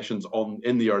negotiations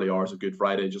in the early hours of Good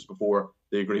Friday, just before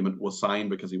the agreement was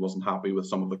signed, because he wasn't happy with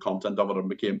some of the content of it and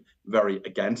became very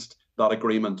against that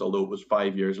agreement, although it was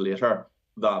 5 years later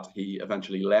that he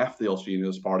eventually left the Ulster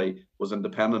Unionist Party, was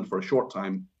independent for a short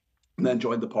time, and then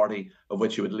joined the party of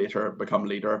which he would later become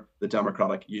leader, the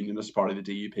Democratic Unionist Party,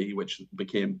 the DUP, which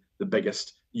became the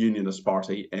biggest unionist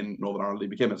party in Northern Ireland. He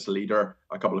became its leader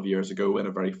a couple of years ago in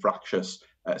a very fractious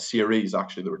series.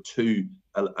 Actually, there were two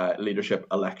leadership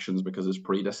elections because his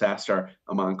predecessor,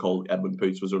 a man called Edwin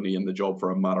Poots, was only in the job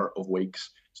for a matter of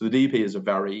weeks. So the DUP is a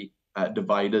very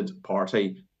divided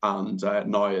party. And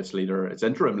now its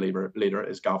interim leader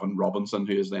is Gavin Robinson,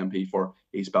 who is the MP for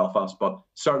East Belfast. But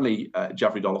certainly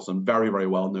Jeffrey Donaldson, very, very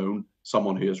well known,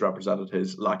 someone who has represented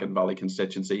his Lagan Valley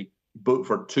constituency, both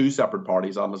for two separate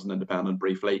parties and as an independent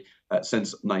briefly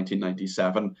since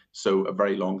 1997. So a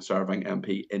very long-serving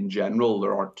MP in general.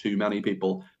 There aren't too many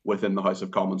people within the House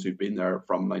of Commons who've been there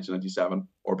from 1997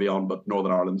 or beyond, but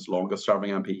Northern Ireland's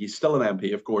longest-serving MP. He's still an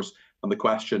MP, of course, and the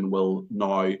question will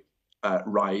now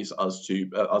rise as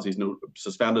he's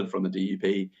suspended from the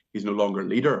DUP, he's no longer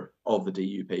leader of the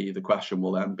DUP. The question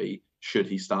will then be, should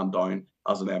he stand down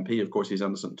as an MP? Of course, he's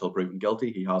innocent until proven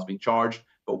guilty. He has been charged,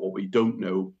 but what we don't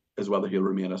know is whether he'll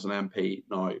remain as an MP.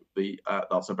 Now,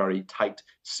 that's a very tight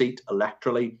seat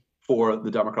electorally for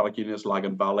the Democratic Unionist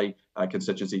Lagan Valley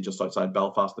constituency just outside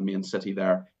Belfast. The main city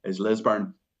there is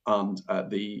Lisburn, and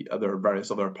there are various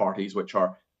other parties which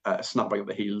are snapping at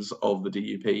the heels of the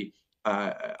DUP.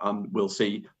 And we'll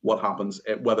see what happens,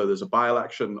 whether there's a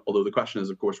by-election, although the question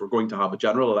is, of course, we're going to have a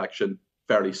general election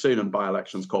fairly soon, and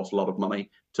by-elections cost a lot of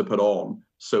money to put on.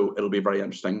 So it'll be very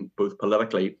interesting, both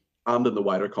politically and in the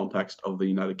wider context of the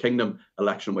United Kingdom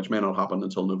election, which may not happen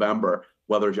until November,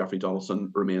 whether Jeffrey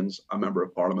Donaldson remains a Member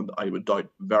of Parliament. I would doubt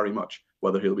very much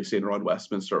whether he'll be seen around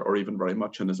Westminster or even very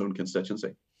much in his own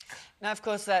constituency. Now, of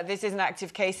course, this is an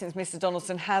active case since Mr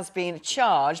Donaldson has been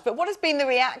charged. But what has been the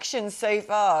reaction so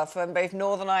far from both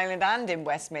Northern Ireland and in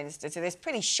Westminster to this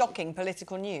pretty shocking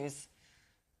political news?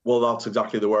 Well, that's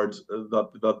exactly the word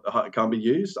that can be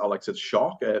used, Alex. It's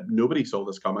shock. Nobody saw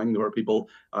this coming. There were people,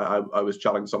 I was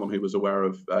chatting to someone who was aware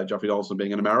of Jeffrey Donaldson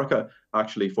being in America,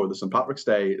 actually, for the St. Patrick's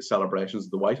Day celebrations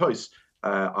at the White House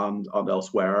and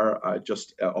elsewhere,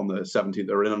 just on the 17th,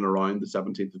 or in and around the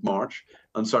 17th of March.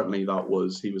 And certainly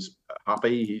he was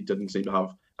happy. He didn't seem to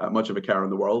have much of a care in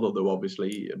the world, although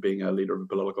obviously being a leader of a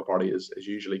political party is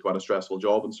usually quite a stressful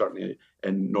job, and certainly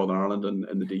in Northern Ireland and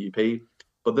in the DUP.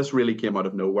 But this really came out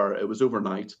of nowhere. It was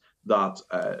overnight that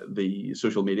the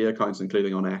social media accounts,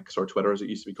 including on X or Twitter, as it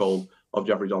used to be called, of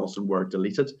Jeffrey Donaldson were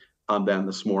deleted. And then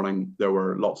this morning, there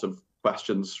were lots of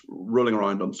questions rolling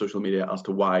around on social media as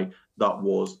to why that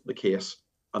was the case.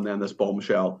 And then this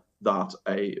bombshell that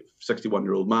a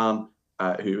 61-year-old man,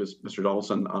 who is Mr.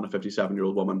 Donaldson, and a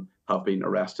 57-year-old woman have been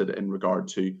arrested in regard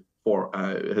to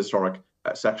historic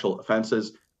sexual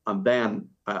offences. And then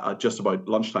at just about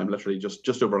lunchtime, literally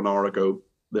just over an hour ago,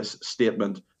 this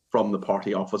statement from the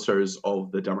party officers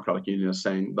of the Democratic Unionists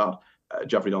saying that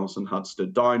Jeffrey Donaldson had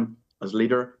stood down as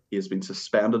leader. He has been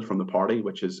suspended from the party,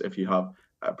 which is, if you have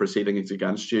proceedings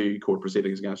against you, court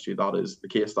proceedings against you, that is the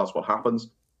case. That's what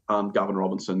happens. And Gavin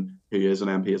Robinson, who is an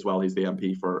MP as well, he's the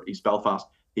MP for East Belfast.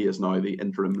 He is now the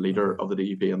interim leader of the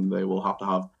DUP, and they will have to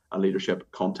have a leadership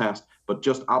contest. But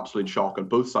just absolute shock on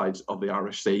both sides of the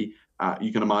Irish Sea.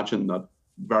 You can imagine that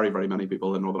very, very many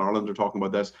people in Northern Ireland are talking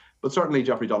about this. But certainly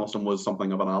Jeffrey Donaldson was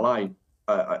something of an ally,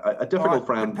 a difficult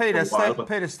friend. Peter,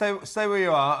 stay where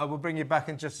you are. We'll bring you back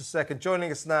in just a second.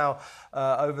 Joining us now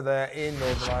over there in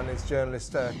Northern Ireland is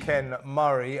journalist Ken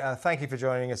Murray. Thank you for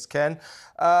joining us, Ken.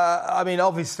 I mean,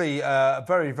 obviously,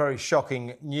 very, very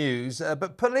shocking news.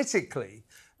 But politically,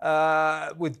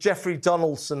 with Jeffrey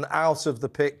Donaldson out of the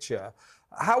picture,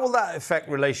 how will that affect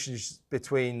relations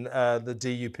between the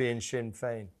DUP and Sinn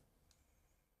Féin?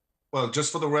 Well,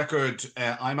 just for the record,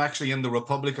 I'm actually in the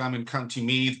Republic. I'm in County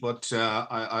Meath, but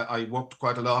I worked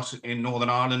quite a lot in Northern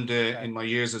Ireland in my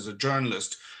years as a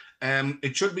journalist.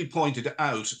 It should be pointed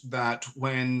out that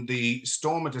when the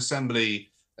Stormont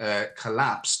Assembly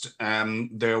collapsed,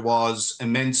 there was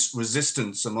immense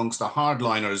resistance amongst the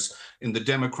hardliners in the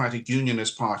Democratic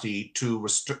Unionist Party to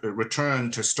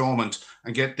return to Stormont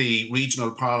and get the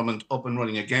regional parliament up and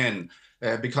running again,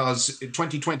 because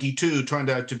 2022 turned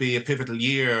out to be a pivotal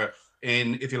year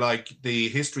in, if you like, the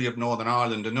history of Northern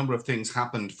Ireland. A number of things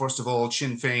happened. First of all,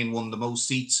 Sinn Féin won the most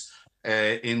seats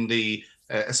in the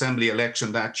Assembly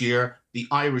election that year. The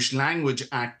Irish Language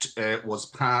Act was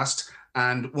passed.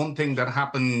 And one thing that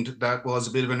happened that was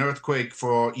a bit of an earthquake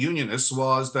for unionists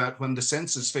was that when the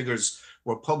census figures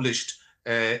were published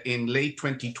in late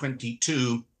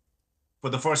 2022, for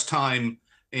the first time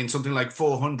in something like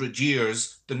 400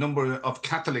 years, the number of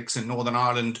Catholics in Northern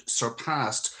Ireland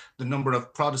surpassed the number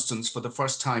of Protestants for the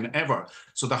first time ever.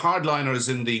 So the hardliners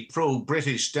in the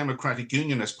pro-British Democratic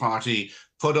Unionist Party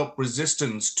put up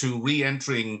resistance to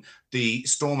re-entering the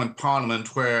Stormont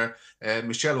Parliament, where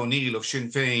Michelle O'Neill of Sinn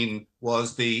Féin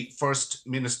was the First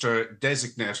Minister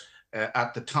designate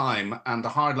at the time, and the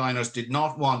hardliners did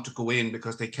not want to go in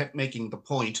because they kept making the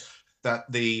point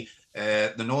that the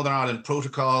Northern Ireland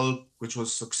Protocol, which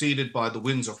was succeeded by the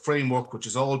Windsor Framework, which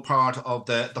is all part of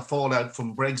the fallout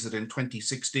from Brexit in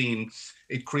 2016,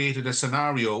 it created a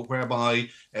scenario whereby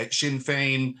Sinn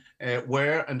Féin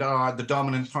were and are the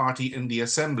dominant party in the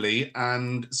Assembly,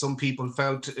 and some people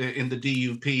felt in the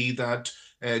DUP that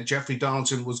Jeffrey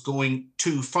Donaldson was going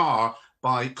too far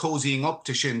by cozying up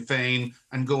to Sinn Féin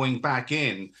and going back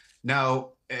in.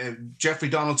 Now, Jeffrey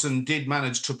Donaldson did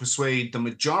manage to persuade the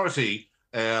majority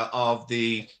of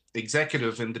the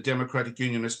executive in the Democratic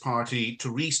Unionist Party to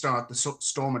restart the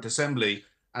Stormont Assembly,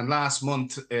 and last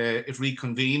month it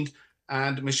reconvened,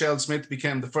 and Michelle Smith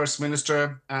became the First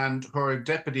Minister, and her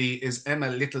deputy is Emma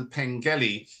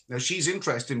Little-Pengelly. Now, she's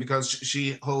interesting because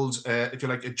she holds, if you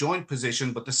like, a joint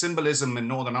position, but the symbolism in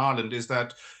Northern Ireland is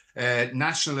that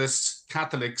nationalists,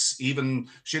 Catholics, even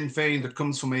Sinn Féin that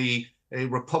comes from a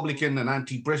Republican and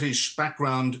anti-British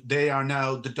background, they are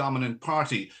now the dominant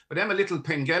party. But Emma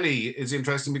Little-Pengelly is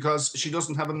interesting because she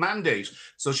doesn't have a mandate.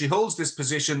 So she holds this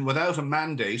position without a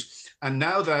mandate. And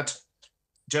now that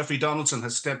Jeffrey Donaldson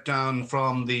has stepped down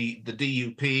from the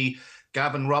DUP,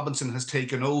 Gavin Robinson has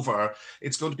taken over,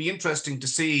 it's going to be interesting to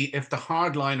see if the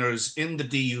hardliners in the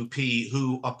DUP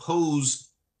who oppose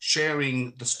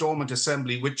sharing the Stormont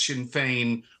Assembly with Sinn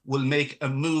Féin will make a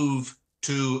move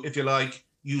to, if you like,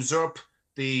 usurp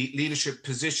the leadership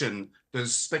position.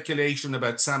 There's speculation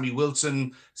about Sammy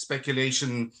Wilson,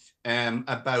 speculation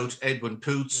about Edwin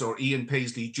Poots or Ian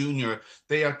Paisley Jr.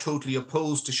 They are totally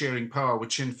opposed to sharing power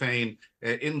with Sinn Féin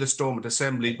in the Stormont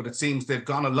Assembly, but it seems they've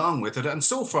gone along with it. And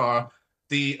so far,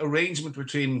 the arrangement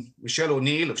between Michelle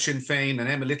O'Neill of Sinn Féin and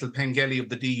Emma Little-Pengelly of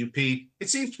the DUP, it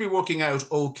seems to be working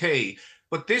out okay.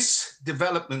 But this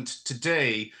development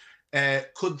today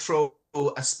could throw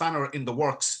a spanner in the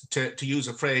works, to use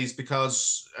a phrase,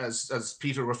 because as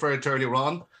Peter referred to earlier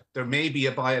on, there may be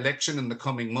a by-election in the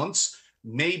coming months.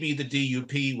 Maybe the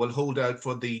DUP will hold out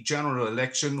for the general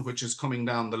election, which is coming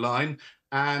down the line.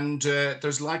 And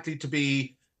there's likely to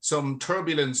be some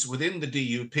turbulence within the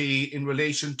DUP in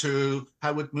relation to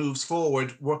how it moves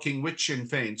forward working with Sinn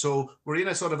Féin. So we're in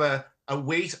a sort of a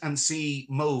wait and see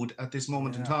mode at this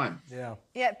moment in time.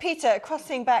 Yeah, Peter,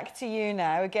 crossing back to you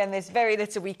now. Again, there's very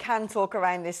little we can talk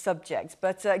around this subject,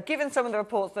 but given some of the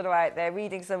reports that are out there,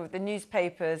 reading some of the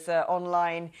newspapers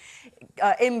online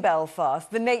in Belfast,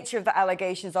 the nature of the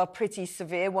allegations are pretty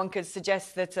severe. One could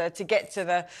suggest that to get to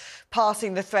the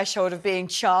passing the threshold of being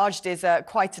charged is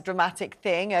quite a dramatic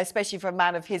thing, especially for a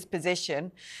man of his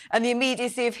position. And the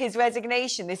immediacy of his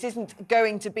resignation, this isn't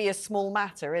going to be a small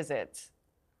matter, is it?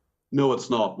 No, it's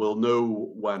not. We'll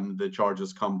know when the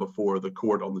charges come before the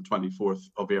court on the 24th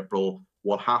of April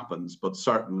what happens. But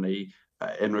certainly,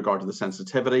 in regard to the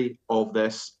sensitivity of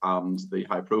this and the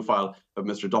high profile of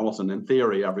Mr. Donaldson, in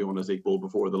theory, everyone is equal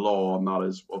before the law, and that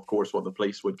is, of course, what the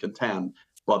police would contend.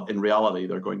 But in reality,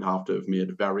 they're going to have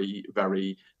made very,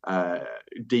 very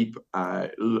deep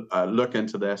look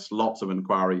into this, lots of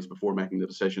inquiries before making the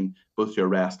decision both to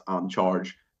arrest and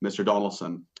charge Mr.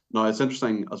 Donaldson. Now, it's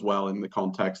interesting as well in the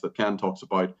context that Ken talks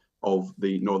about of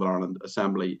the Northern Ireland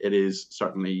Assembly. It is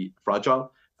certainly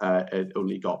fragile. It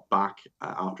only got back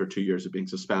after 2 years of being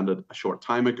suspended a short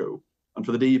time ago. And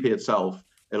for the DUP itself,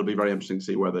 it'll be very interesting to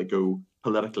see where they go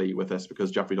politically with this,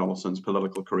 because Jeffrey Donaldson's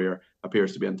political career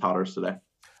appears to be in tatters today.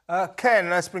 Ken,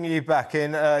 let's bring you back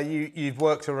in. You've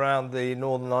worked around the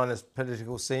Northern Ireland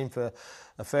political scene for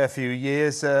a fair few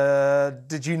years.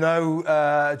 Did you know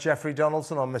Jeffrey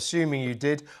Donaldson? I'm assuming you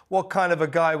did. What kind of a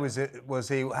guy was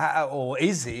he, or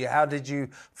is he? How did you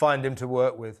find him to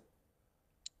work with?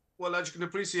 Well, as you can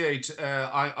appreciate,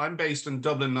 I'm based in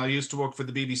Dublin. I used to work for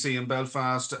the BBC in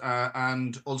Belfast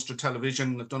and Ulster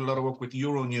Television. I've done a lot of work with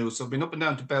Euronews, so I've been up and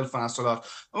down to Belfast a lot.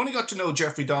 I only got to know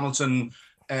Jeffrey Donaldson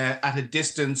at a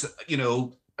distance, you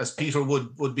know, as Peter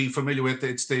would be familiar with.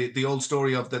 It's the old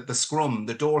story of the scrum,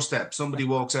 the doorstep. Somebody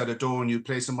walks out a door and you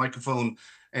place a microphone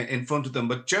in front of them.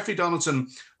 But Jeffrey Donaldson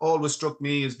always struck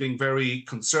me as being very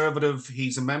conservative.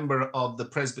 He's a member of the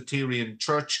Presbyterian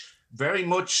Church, very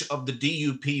much of the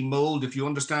DUP mould. If you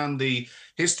understand the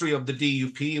history of the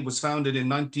DUP, it was founded in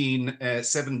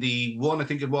 1971, I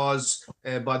think it was,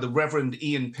 by the Reverend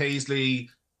Ian Paisley,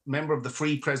 member of the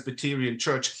Free Presbyterian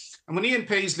Church. And when Ian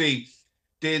Paisley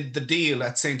did the deal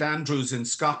at St. Andrews in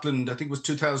Scotland, I think it was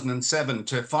 2007,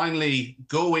 to finally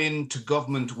go into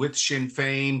government with Sinn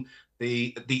Féin,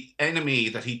 the enemy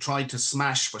that he tried to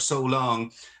smash for so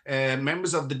long.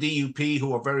 Members of the DUP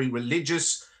who are very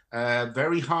religious,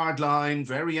 very hardline,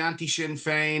 very anti-Sinn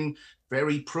Féin,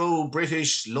 very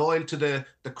pro-British, loyal to the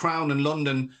Crown in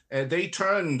London, they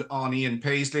turned on Ian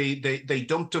Paisley. They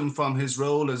dumped him from his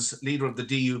role as leader of the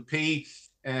DUP.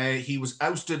 He was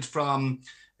ousted from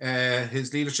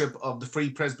his leadership of the Free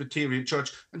Presbyterian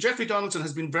Church. And Jeffrey Donaldson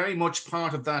has been very much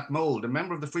part of that mould. A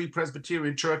member of the Free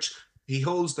Presbyterian Church, he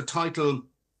holds the title,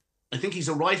 I think he's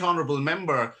a Right Honourable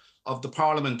Member of the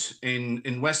Parliament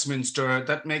in Westminster.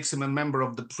 That makes him a member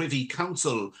of the Privy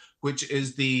Council, which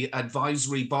is the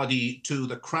advisory body to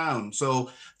the Crown. So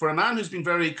for a man who's been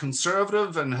very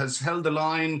conservative and has held the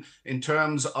line in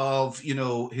terms of, you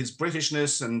know, his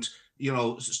Britishness and, you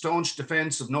know, staunch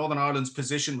defence of Northern Ireland's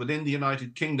position within the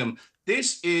United Kingdom,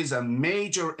 this is a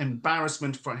major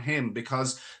embarrassment for him,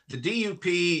 because the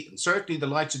DUP, certainly the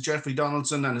likes of Jeffrey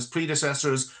Donaldson and his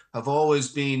predecessors, have always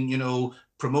been, you know,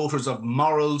 promoters of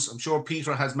morals. I'm sure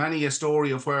Peter has many a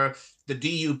story of where the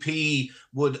DUP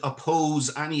would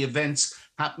oppose any events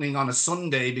happening on a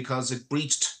Sunday because it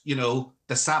breached, you know,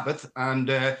 the Sabbath,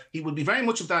 and he would be very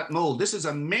much of that mould. This is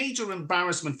a major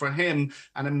embarrassment for him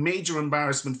and a major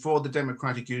embarrassment for the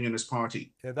Democratic Unionist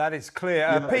Party. Yeah, that is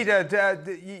clear. Peter,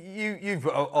 you've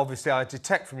obviously, I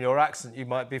detect from your accent, you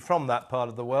might be from that part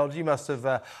of the world. You must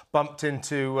have bumped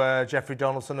into Jeffrey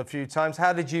Donaldson a few times.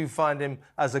 How did you find him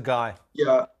as a guy?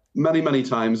 Yeah. Many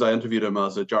times. I interviewed him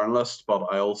as a journalist, but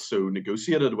I also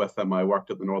negotiated with him. I worked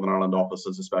at the Northern Ireland office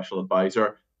as a special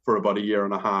advisor for about a year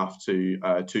and a half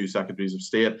to two secretaries of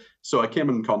state. So I came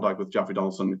in contact with Jeffrey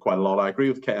Donaldson quite a lot. I agree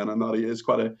with Ken in that he is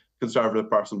quite a conservative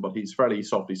person, but he's fairly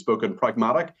softly spoken,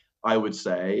 pragmatic, I would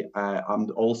say. And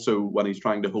also when he's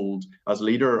trying to hold, as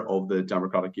leader of the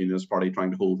Democratic Unionist Party,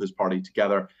 trying to hold his party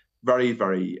together,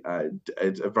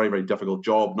 it's a very difficult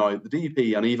job. Now, the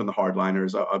DUP and even the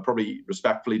hardliners, I probably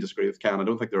respectfully disagree with Ken. I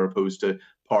don't think they're opposed to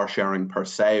power sharing per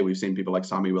se. We've seen people like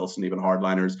Sammy Wilson, even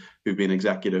hardliners, who've been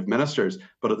executive ministers.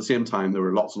 But at the same time, there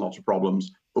were lots and lots of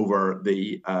problems over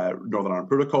the Northern Ireland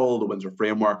Protocol, the Windsor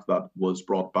Framework that was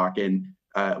brought back in,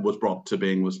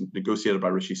 was negotiated by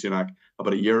Rishi Sunak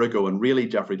about a year ago. And really,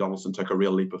 Jeffrey Donaldson took a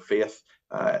real leap of faith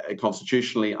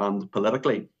constitutionally and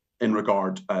politically in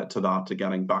regard to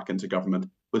getting back into government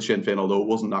with Sinn Féin, although it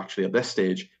wasn't actually at this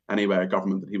stage anyway a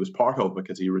government that he was part of,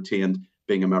 because he retained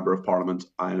being a member of Parliament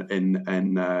in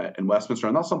Westminster.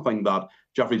 And that's something that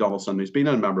Jeffrey Donaldson, who's been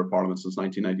a member of Parliament since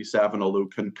 1997, although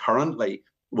concurrently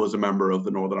was a member of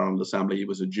the Northern Ireland Assembly, he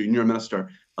was a junior minister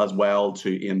as well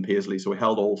to Ian Paisley. So he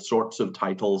held all sorts of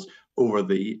titles over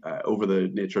the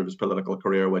nature of his political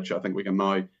career, which I think we can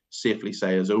now safely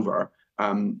say is over.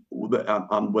 And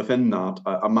within that,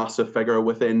 a massive figure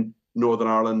within Northern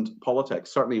Ireland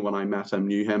politics. Certainly when I met him,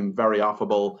 knew him, very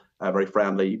affable, very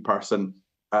friendly person.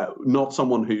 Not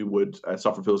someone who would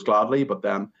suffer fools gladly, but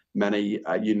then many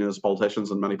unionist politicians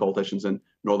and many politicians in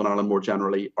Northern Ireland more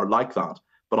generally are like that.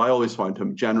 But I always found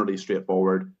him generally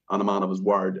straightforward and a man of his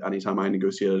word anytime I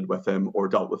negotiated with him or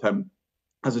dealt with him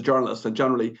as a journalist, and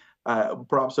generally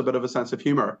perhaps a bit of a sense of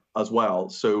humour as well,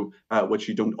 so which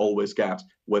you don't always get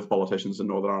with politicians in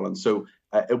Northern Ireland. So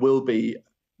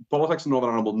politics in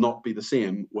Northern Ireland will not be the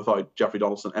same without Jeffrey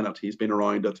Donaldson in it. He's been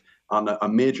around it and a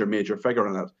major figure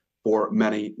in it for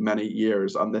many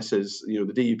years. And this is, the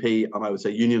DUP, and I would say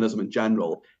unionism in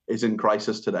general, is in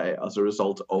crisis today as a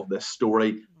result of this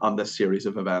story and this series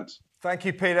of events. Thank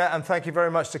you, Peter, and thank you very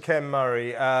much to Ken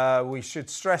Murray. We should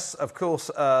stress, of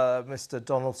course, Mr.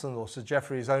 Donaldson, or Sir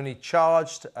Geoffrey, is only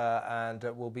charged and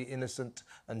will be innocent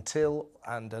until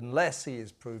and unless he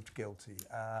is proved guilty.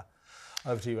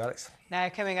 Over to you, Alex. Now,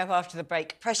 coming up after the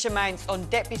break, pressure mounts on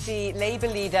Deputy Labour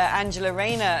leader Angela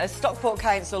Rayner as Stockport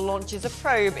Council launches a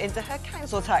probe into her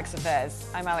council tax affairs.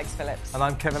 I'm Alex Phillips. And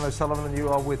I'm Kevin O'Sullivan, and you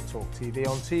are with talkTV,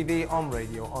 on TV, on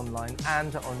radio, online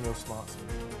and on your smartphone.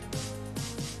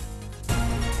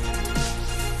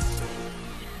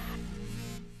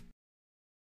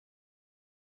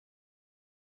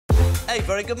 Hey,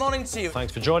 very good morning to you.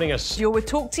 Thanks for joining us. You're with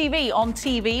talkTV,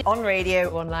 on radio,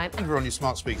 online. And we're on your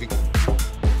smart speaker.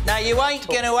 Now, you ain't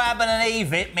going to have an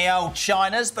Eve-it, me old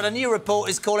Chinas, but a new report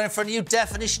is calling for a new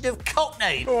definition of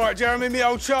cockney. All right, Jeremy, me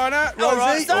old China. All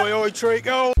right, Rosie, oi,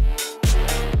 treacle.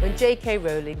 When J.K.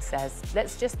 Rowling says,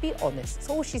 let's just be honest, that's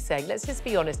all she's saying, let's just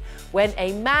be honest. When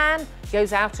a man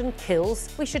goes out and kills,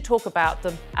 we should talk about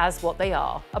them as what they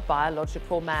are, a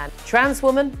biological man. Trans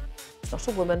woman, it's not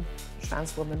a woman.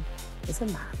 Trans woman is a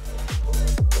man.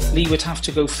 Lee would have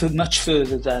to go much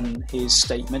further than his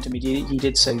statement. I mean, he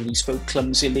did say that he spoke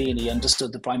clumsily and he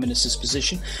understood the Prime Minister's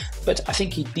position, but I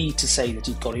think he'd need to say that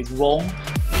he'd got it wrong.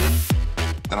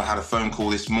 Then I had a phone call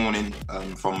this morning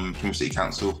from City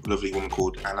Council, a lovely woman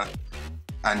called Anna.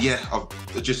 And yeah,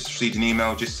 I've just received an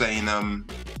email just saying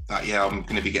that, yeah, I'm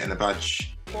going to be getting a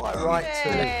badge. Quite right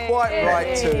too. Quite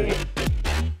right too.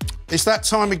 It's that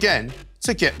time again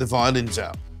to get the violins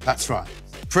out. That's right.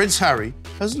 Prince Harry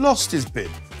has lost his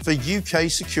bid for UK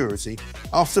security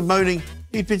after moaning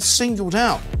he'd been singled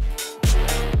out.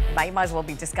 You might as well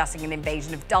be discussing an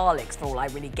invasion of Daleks for all I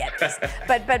really get this.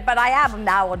 but I am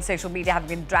now on social media, having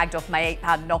been dragged off my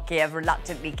 £8 Nokia,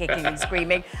 reluctantly kicking and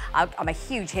screaming. I'm a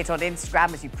huge hit on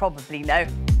Instagram, as you probably know.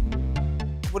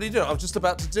 What are you doing? I was just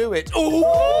about to do it. Ooh!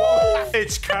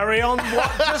 It's Carry On.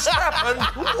 What just happened?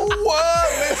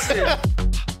 Whoa, listen.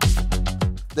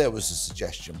 There was a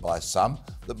suggestion by some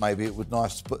that maybe it would be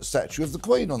nice to put a statue of the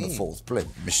Queen on the fourth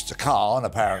plinth. Mr. Khan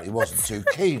apparently wasn't too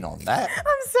keen on that.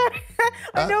 I'm sorry.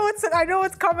 I know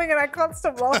what's coming and I can't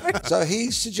stop laughing. So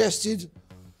he suggested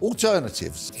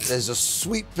alternatives. There's a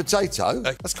sweet potato.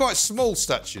 That's quite a small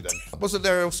statue then. Wasn't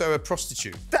there also a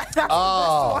prostitute?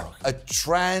 A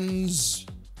trans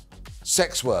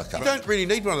sex worker. You don't really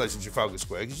need one of those in Trafalgar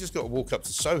Square. You just got to walk up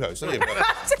to Soho, don't you?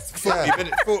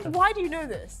 Why do you know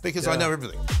this? Because I know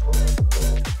everything.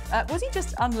 Was he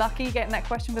just unlucky getting that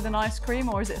question with an ice cream,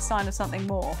 or is it a sign of something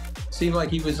more? Seemed like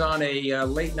he was on a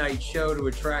late-night show to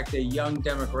attract a young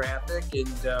demographic,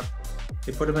 and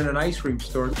they put him in an ice cream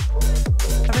store.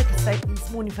 I read the statement this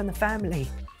morning from the family.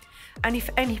 And if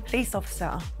any police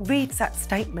officer reads that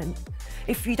statement,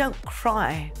 if you don't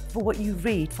cry for what you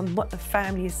read from what the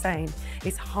family is saying,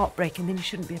 it's heartbreaking, then you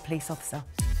shouldn't be a police officer.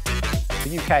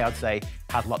 The UK, I'd say,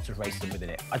 has lots of racism within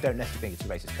it. I don't necessarily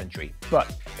think it's a racist country,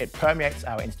 but it permeates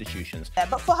our institutions. Yeah,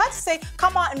 but for her to say,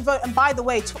 come out and vote, and by the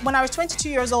way, when I was 22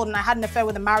 years old and I had an affair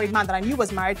with a married man that I knew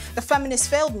was married, the feminists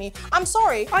failed me. I'm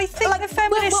sorry. I think the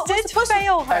feminists did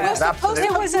fail her.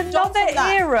 It was another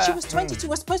era. She was 22.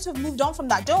 We're supposed to have moved on from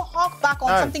that. Don't hark back on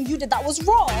something you did that was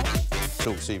wrong.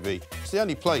 talkTV. It's the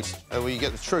only place where you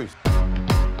get the truth.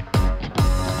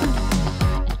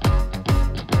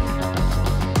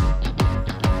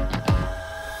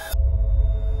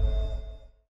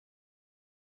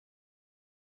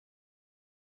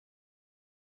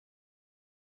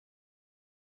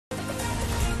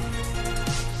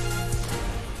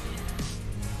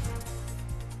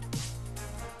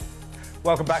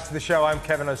 Welcome back to the show. I'm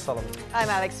Kevin O'Sullivan. I'm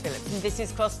Alex Phillips, and this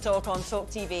is Crosstalk on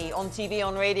talkTV,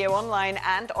 on radio, online,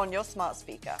 and on your smart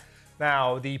speaker.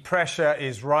 Now, the pressure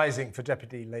is rising for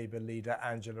Deputy Labour leader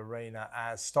Angela Rayner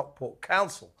as Stockport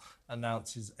Council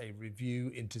announces a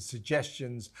review into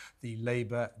suggestions the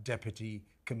Labour deputy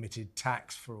committed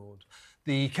tax fraud.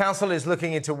 The council is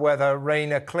looking into whether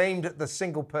Rayner claimed the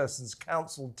single person's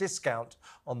council discount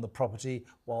on the property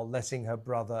while letting her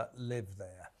brother live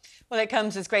there. Well, it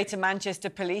comes as Greater Manchester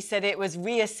Police said it was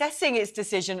reassessing its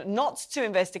decision not to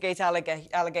investigate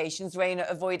allegations Rayner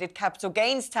avoided capital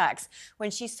gains tax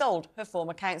when she sold her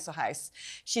former council house.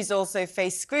 She's also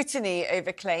faced scrutiny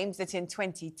over claims that in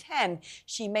 2010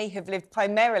 she may have lived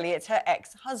primarily at her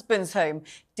ex-husband's home,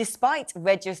 despite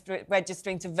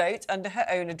registering to vote under her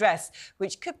own address,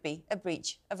 which could be a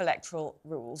breach of electoral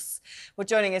rules. Well,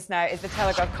 joining us now is the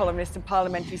Telegraph columnist and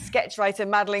parliamentary sketch writer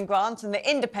Madeline Grant and the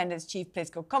Independent's chief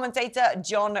political commentator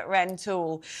John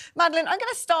Rentoul. Madeline, I'm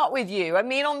going to start with you. I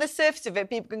mean, on the surface of it,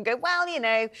 people can go, well, you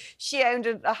know, she owned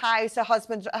a house, her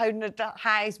husband owned a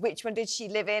house, which one did she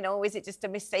live in? Or is it just a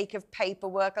mistake of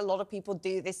paperwork? A lot of people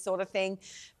do this sort of thing.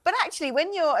 But actually,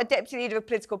 when you're a deputy leader of a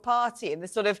political party and the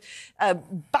sort of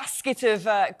basket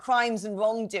of crimes and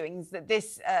wrongdoings that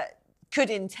this could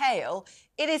entail,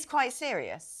 it is quite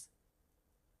serious.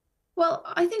 Well,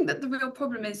 I think that the real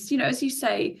problem is, you know, as you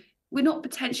say, we're not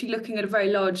potentially looking at a very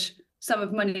large sum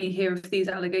of money here if these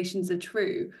allegations are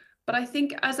true. But I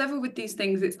think, as ever with these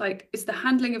things, it's the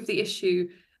handling of the issue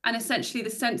and essentially the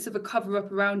sense of a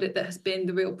cover-up around it that has been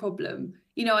the real problem.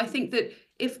 You know, I think that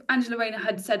if Angela Rayner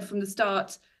had said from the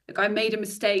start, look, I made a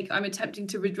mistake, I'm attempting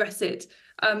to redress it,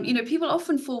 you know, people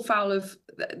often fall foul of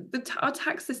our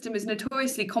tax system is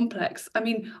notoriously complex. I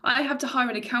mean, I have to hire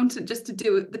an accountant just to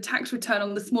do the tax return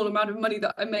on the small amount of money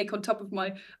that I make on top of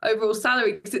my overall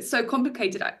salary because it's so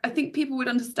complicated. I think people would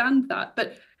understand that,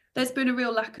 but there's been a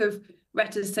real lack of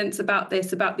reticence about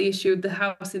this, about the issue of the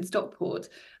house in Stockport.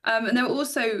 And there are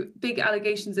also big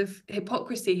allegations of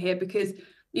hypocrisy here because,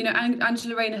 you know,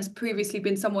 Angela Rayner has previously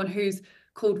been someone who's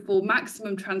called for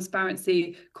maximum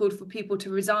transparency, called for people to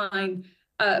resign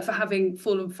for having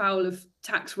fallen foul of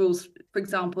tax rules, for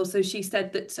example. So she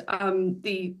said that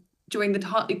the during the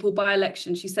Hartlepool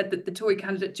by-election. She said that the Tory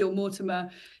candidate, Jill Mortimer,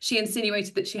 she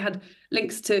insinuated that she had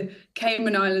links to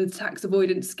Cayman Islands tax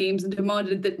avoidance schemes and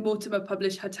demanded that Mortimer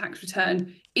publish her tax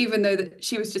return, even though that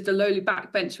she was just a lowly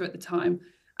backbencher at the time.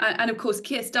 And of course,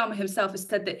 Keir Starmer himself has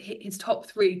said that his top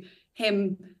three,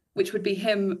 which would be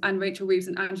him and Rachel Reeves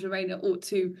and Angela Rayner, ought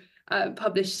to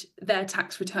publish their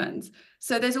tax returns.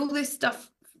 So there's all this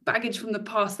stuff, baggage from the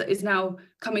past, that is now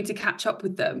coming to catch up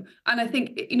with them. And I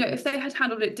think, you know, if they had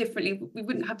handled it differently, we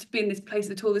wouldn't have to be in this place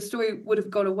at all. The story would have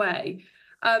gone away.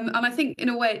 And I think in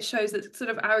a way it shows that sort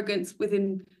of arrogance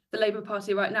within the Labour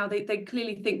Party right now. They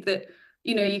clearly think that,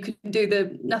 you know, you can do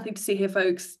the nothing to see here,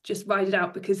 folks, just ride it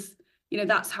out because, you know,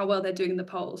 that's how well they're doing in the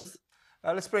polls.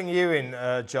 Let's bring you in,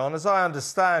 John. As I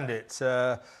understand it,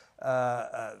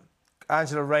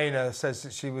 Angela Rayner says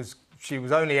that she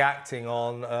was only acting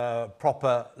on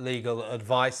proper legal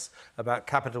advice about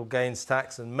capital gains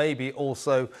tax and maybe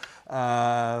also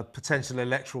potential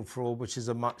electoral fraud, which is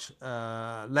a much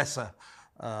lesser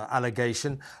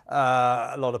allegation.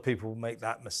 A lot of people make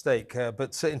that mistake.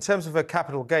 But in terms of her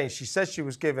capital gains, she says she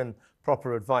was given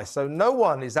proper advice. So no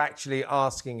one is actually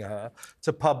asking her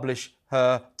to publish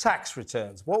her tax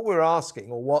returns. What we're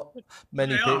asking, or what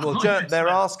many people, they're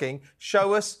asking,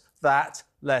 show us that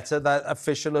letter, that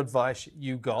official advice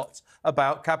you got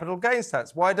about capital gains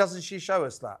tax. Why doesn't she show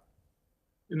us that?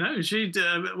 No,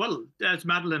 well, as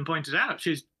Madeleine pointed out,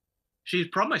 she's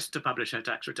promised to publish her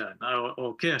tax return,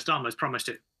 or Keir Starmer's promised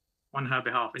it on her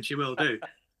behalf, and she will do.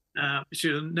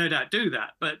 She'll no doubt do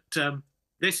that. But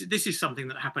this is something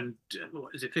that happened,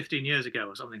 what is it, 15 years ago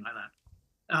or something like that.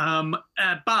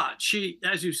 But she,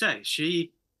 as you say,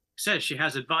 she says she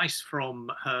has advice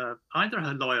from either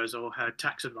her lawyers or her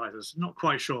tax advisors, not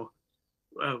quite sure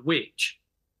which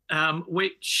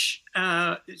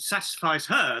satisfies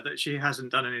her that she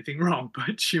hasn't done anything wrong,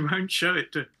 but she won't show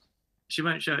it to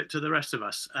the rest of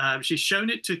us. She's shown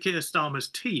it to Keir Starmer's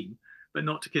team, but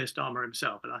not to Keir Starmer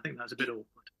himself, and I think that's a bit awkward.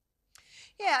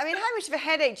 Yeah, I mean, how much of a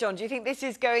headache, John, do you think this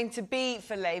is going to be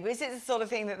for Labour? Is it the sort of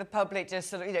thing that the public just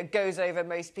sort of, you know, goes over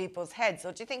most people's heads?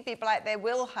 Or do you think people out there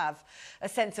will have a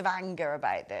sense of anger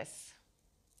about this?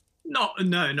 No,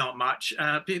 not much.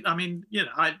 I mean, you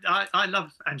know, I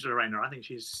love Angela Rayner. I think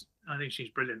she's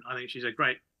brilliant. I think she's a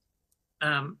great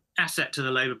asset to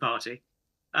the Labour Party.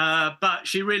 But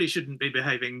she really shouldn't be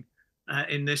behaving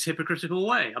in this hypocritical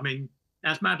way. I mean,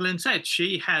 as Madeleine said,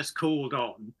 she has called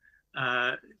on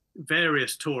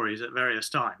various Tories at various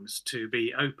times to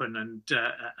be open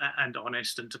and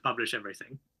honest and to publish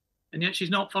everything, and yet she's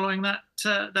not following that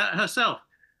herself.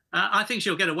 I think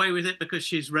she'll get away with it because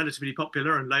she's relatively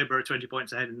popular and Labour are 20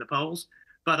 points ahead in the polls,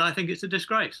 but I think it's a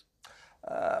disgrace.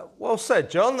 Well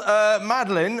said, John.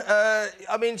 Madeleine,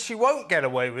 I mean, she won't get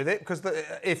away with it because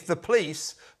if the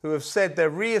police, who have said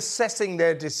they're reassessing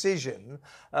their decision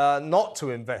not to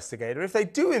investigate her, if they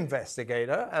do investigate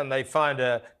her and they find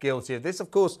her guilty of this, of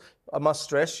course, I must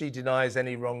stress she denies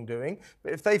any wrongdoing,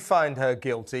 but if they find her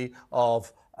guilty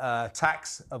of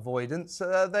tax avoidance,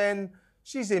 then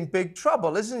she's in big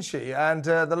trouble, isn't she? And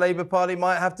the Labour Party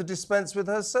might have to dispense with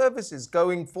her services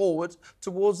going forward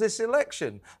towards this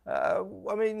election. I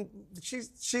mean,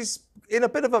 she's in a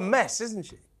bit of a mess, isn't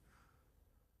she?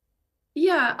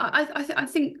 Yeah, I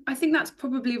think that's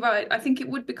probably right. I think it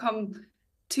would become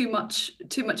too much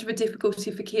of a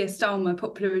difficulty for Keir Starmer,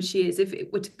 popular as she is, if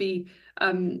it were to be,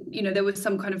 you know, there was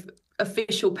some kind of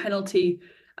official penalty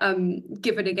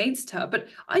given against her. But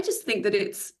I just think that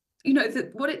it's, you know,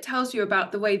 that what it tells you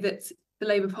about the way that the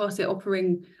Labour Party are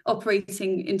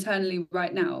operating internally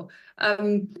right now,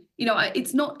 you know,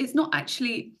 it's not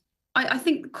actually. I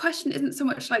think the question isn't so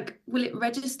much like, will it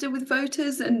register with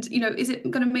voters, and, you know, is it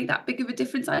going to make that big of a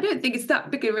difference? I don't think it's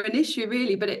that big of an issue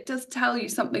really, but it does tell you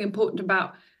something important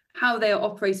about how they are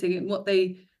operating and what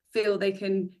they feel they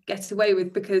can get away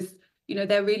with, because, you know,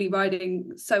 they're really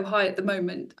riding so high at the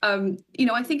moment. You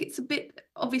know, I think it's a bit,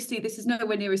 obviously this is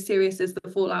nowhere near as serious as the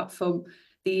fallout from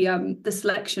the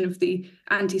selection of the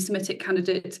anti-Semitic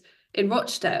candidate in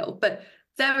Rochdale. But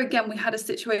there again, we had a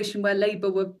situation where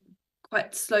Labour were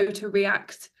quite slow to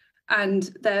react,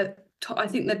 and I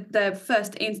think that their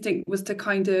first instinct was to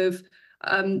kind of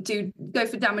go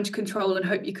for damage control and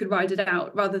hope you could ride it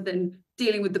out, rather than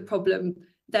dealing with the problem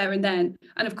there and then.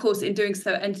 And of course, in doing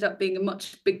so, it ended up being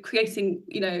creating,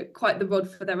 you know, quite the rod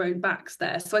for their own backs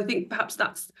there. So I think perhaps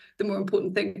that's the more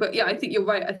important thing. But yeah, I think you're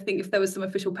right. I think if there was some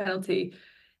official penalty,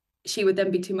 she would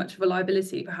then be too much of a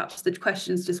liability. Perhaps the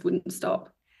questions just wouldn't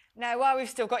stop. Now, while we've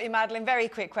still got you, Madeleine, very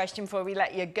quick question before we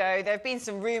let you go. There have been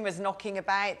some rumours knocking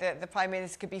about that the Prime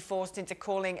Minister could be forced into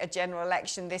calling a general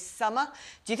election this summer.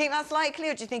 Do you think that's likely,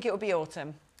 or do you think it will be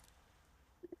autumn?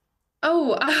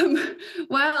 Oh,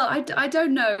 well, I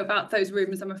don't know about those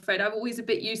rumours, I'm afraid. I'm always a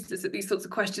bit useless at these sorts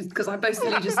of questions because I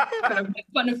mostly just kind of make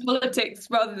fun of politics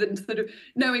rather than sort of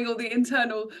knowing all the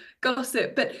internal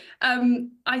gossip. But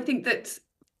I think that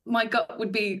my gut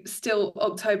would be still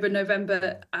October,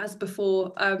 November as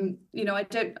before. You know, I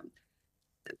don't,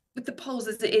 with the polls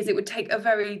as it is, it would take a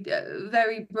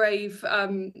very brave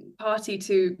party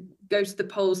to go to the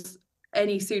polls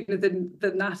any sooner than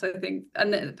that, I think.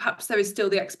 And perhaps there is still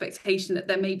the expectation that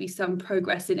there may be some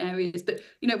progress in areas. But,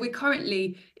 you know, we're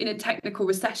currently in a technical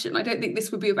recession. I don't think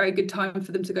this would be a very good time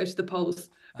for them to go to the polls.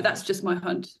 But that's just my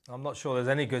hunch. I'm not sure there's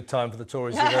any good time for the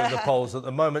Tories to go to the polls at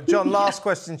the moment. John, last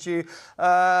question to you.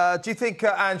 Do you think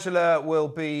Angela will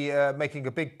be making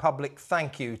a big public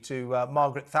thank you to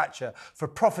Margaret Thatcher for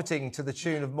profiting to the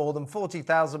tune of more than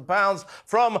 £40,000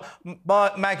 from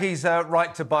Maggie's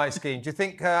Right to Buy scheme? Do you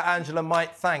think Angela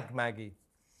might thank Maggie?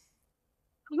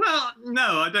 Well,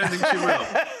 no, I don't think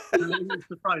she will,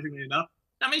 surprisingly enough.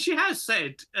 I mean, she has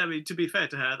said, I mean, to be fair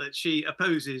to her, that she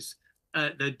opposes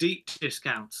the deep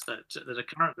discounts that are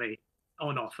currently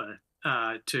on offer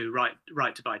to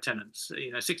right to buy tenants,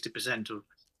 you know, 60%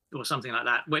 or something like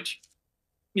that, which,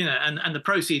 you know, and the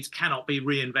proceeds cannot be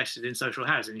reinvested in social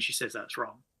housing. She says that's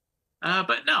wrong.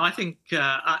 But no, I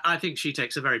think she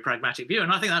takes a very pragmatic view,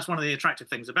 and I think that's one of the attractive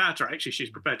things about her. Actually, she's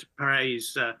prepared to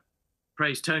praise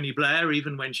Tony Blair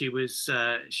even when she was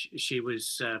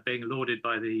being lauded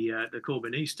by the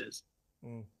Corbynistas.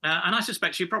 And I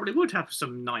suspect she probably would have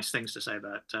some nice things to say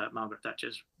about Margaret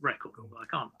Thatcher's record. I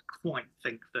can't quite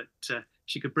think that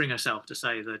she could bring herself to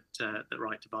say that the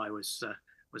Right to Buy was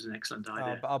an excellent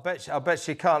idea. But I'll bet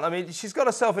she can't. I mean, she's got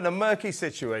herself in a murky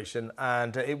situation,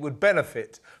 and it would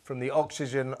benefit from the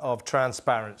oxygen of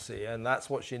transparency, and that's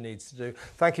what she needs to do.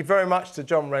 Thank you very much to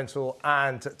John Rentoul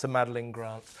and to Madeline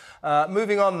Grant.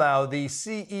 Moving on now, the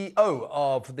CEO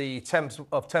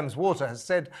of Thames Water has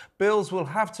said bills will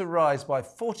have to rise by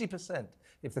 40%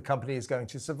 if the company is going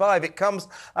to survive. It comes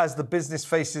as the business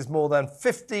faces more than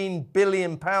 £15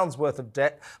 billion worth of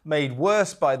debt, made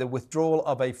worse by the withdrawal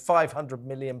of a £500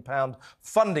 million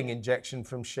funding injection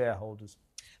from shareholders.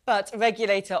 But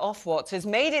regulator Ofwat has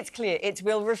made it clear it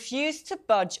will refuse to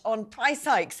budge on price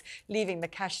hikes, leaving the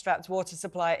cash-strapped water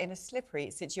supplier in a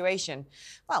slippery situation.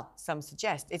 Well, some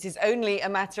suggest it is only a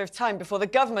matter of time before the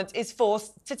government is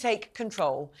forced to take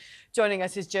control. Joining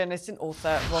us is journalist and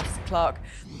author Ross Clark.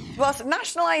 Ross,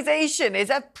 nationalisation is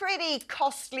a pretty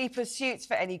costly pursuit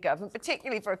for any government,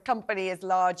 particularly for a company as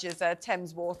large as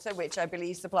Thames Water, which I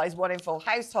believe supplies 1 in 4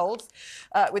 households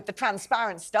with the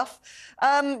transparent stuff.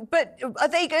 But are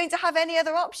they going to have any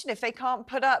other option if they can't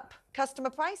put up customer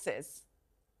prices?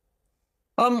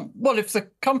 Well, if the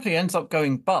company ends up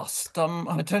going bust,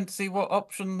 I don't see what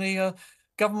option the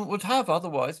government would have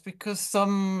otherwise, because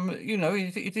you know,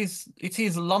 it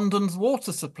is London's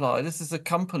water supply. This is a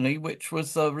company which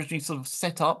was originally sort of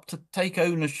set up to take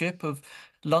ownership of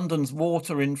London's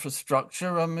water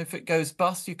infrastructure. If it goes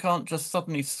bust, you can't just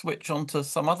suddenly switch onto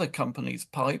some other company's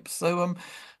pipes. So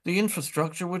the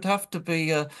infrastructure would have to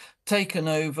be taken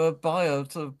over by a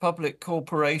sort of public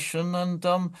corporation, and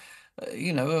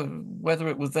you know, whether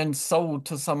it was then sold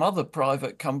to some other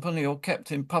private company or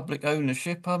kept in public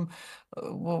ownership,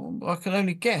 well, I can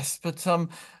only guess. But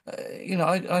you know,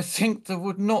 I think there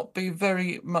would not be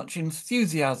very much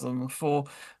enthusiasm for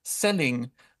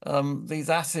selling these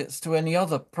assets to any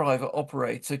other private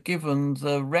operator, given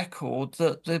the record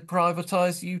that the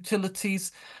privatised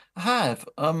utilities have.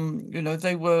 You know,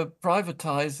 they were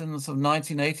privatised in the sort of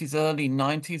 1980s, early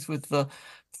 90s, with the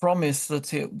promise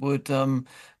that it would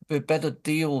be a better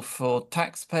deal for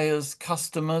taxpayers,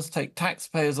 customers, take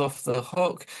taxpayers off the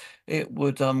hook. It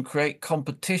would create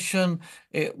competition.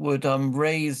 It would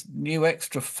raise new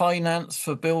extra finance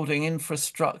for building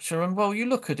infrastructure. And well, you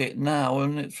look at it now,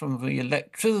 and it's from the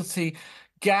electricity,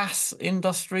 gas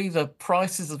industry. The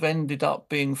prices have ended up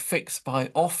being fixed by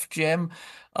Ofgem.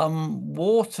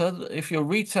 Water, if you're a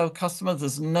retail customer,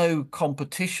 there's no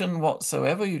competition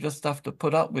whatsoever. You just have to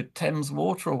put up with Thames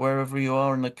Water or wherever you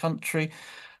are in the country.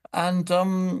 And,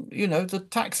 you know, the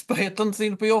taxpayer doesn't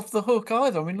seem to be off the hook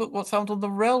either. I mean, look what's happened on the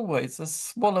railways. They're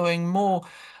swallowing more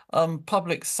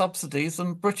public subsidies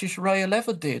than British Rail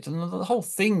ever did. And the whole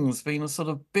thing's been a sort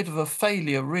of bit of a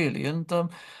failure, really. And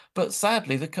but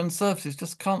sadly, the Conservatives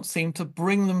just can't seem to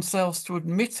bring themselves to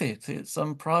admit it. It's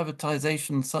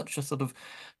privatisation such a sort of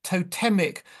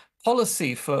totemic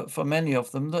policy for many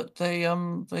of them that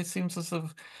they seem to sort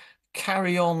of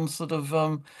carry on sort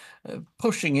of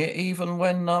pushing it, even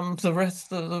when the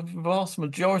rest of the vast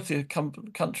majority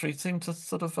of countries seem to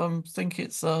sort of think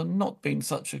it's not been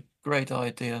such a great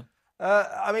idea.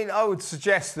 I mean, I would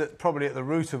suggest that probably at the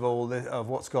root of all this, of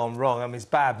what's gone wrong, I mean, it's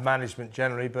bad management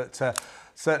generally, but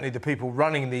certainly the people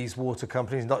running these water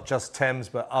companies, not just Thames,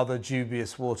 but other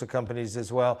dubious water companies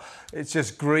as well, it's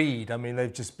just greed. I mean,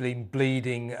 they've just been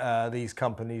bleeding these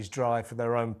companies dry for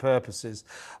their own purposes.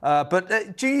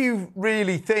 But do you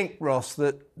really think, Ross,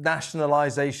 that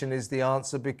nationalisation is the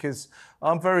answer? Because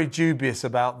I'm very dubious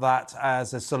about that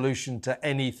as a solution to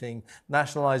anything.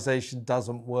 Nationalisation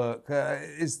doesn't work.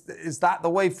 Is that the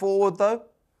way forward, though?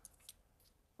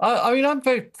 I mean, I'm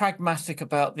very pragmatic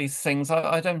about these things.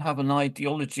 I don't have an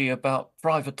ideology about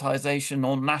privatisation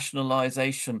or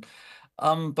nationalisation.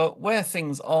 But where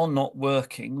things are not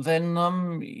working, then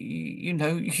you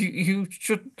know, you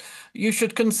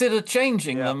should consider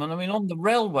changing them. And I mean, on the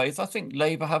railways, I think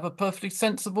Labour have a perfectly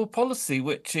sensible policy,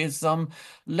 which is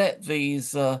let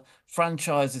these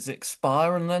franchises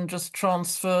expire and then just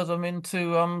transfer them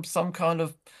into some kind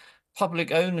of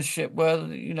public ownership where,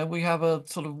 you know, we have a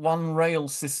sort of one rail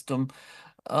system.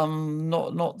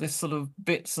 Not this sort of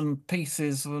bits and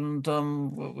pieces and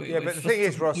yeah, but the thing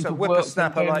is, Ross, a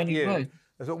whippersnapper like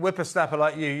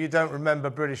you, you don't remember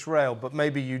British Rail, but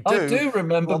maybe you do. I do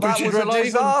remember British Rail.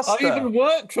 I even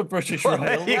worked for British Rail.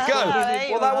 There you go.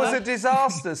 Well, that was a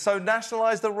disaster. So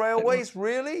nationalise the railways,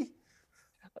 really?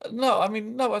 No, I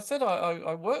mean, no, I said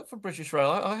I work for British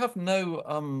Rail. I have no,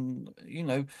 you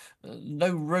know,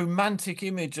 no romantic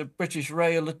image of British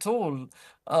Rail at all.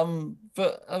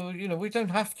 But, you know, we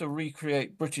don't have to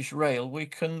recreate British Rail. We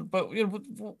can, but, you know,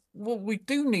 what we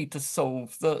do need to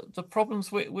solve the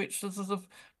problems which the sort of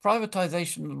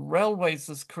privatisation of railways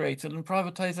has created and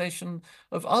privatisation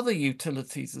of other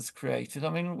utilities has created. I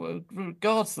mean, with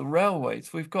regards to the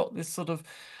railways, we've got this sort of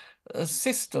a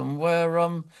system where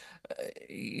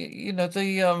you know, the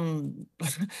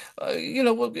you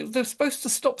know, well, they're supposed to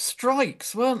stop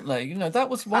strikes, weren't they? You know, that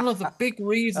was one of the big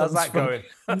reasons for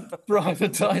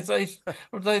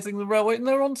privatising the railway, and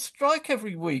they're on strike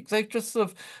every week. They've just sort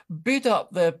of bid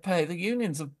up their pay. The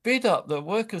unions have bid up their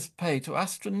workers' pay to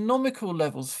astronomical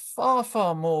levels, far,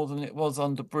 far more than it was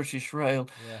under British Rail.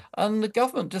 And the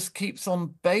government just keeps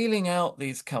on bailing out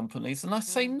these companies. And I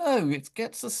say, no, it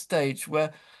gets a stage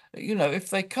where, you know, if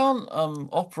they can't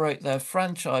operate their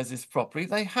franchises properly,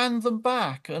 they hand them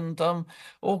back and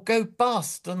or go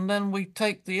bust, and then we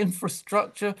take the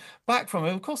infrastructure back from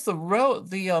it. Of course, the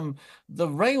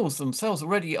rails themselves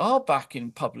already are back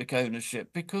in public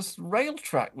ownership because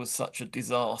Railtrack was such a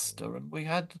disaster, and we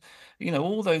had, you know,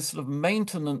 all those sort of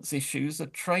maintenance issues. The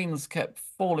trains kept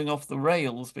falling off the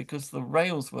rails because the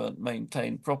rails weren't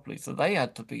maintained properly, so they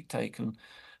had to be taken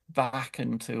back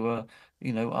into a,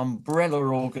 you know, umbrella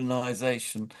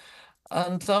organisation.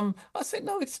 And I think,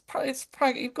 no,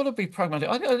 you've got to be pragmatic.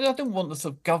 I don't want the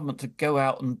sort of government to go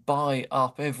out and buy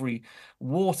up every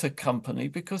water company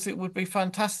because it would be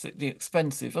fantastically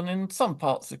expensive, and in some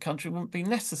parts of the country it wouldn't be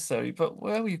necessary. But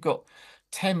where you've got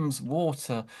Thames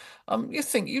Water,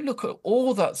 you look at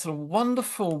all that sort of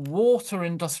wonderful water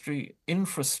industry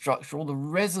infrastructure, all the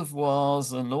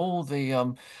reservoirs and all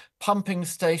the pumping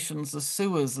stations, the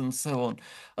sewers and so on,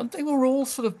 and they were all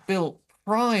sort of built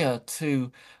prior to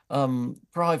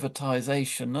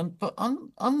privatisation. But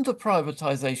under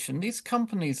privatisation, these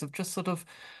companies have just sort of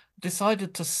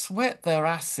decided to sweat their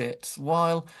assets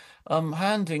while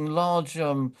handing large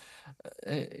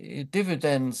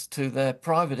dividends to their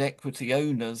private equity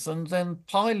owners and then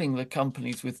piling the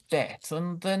companies with debt.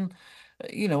 And then,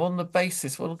 you know, on the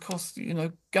basis, well, of course, you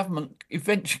know, government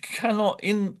eventually cannot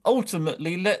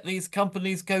ultimately let these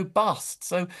companies go bust.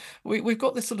 So we've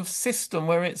got this sort of system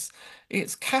where it's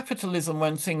capitalism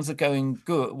when things are going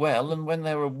well, and when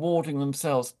they're awarding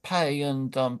themselves pay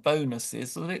and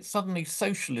bonuses, and it's suddenly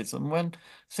socialism when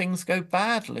things go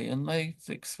badly and they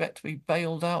expect to be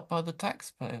bailed out by the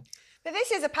taxpayer. But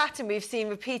this is a pattern we've seen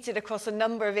repeated across a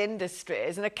number of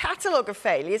industries and a catalogue of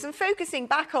failures, and focusing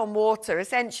back on water,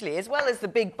 essentially, as well as the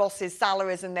big bosses'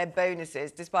 salaries and their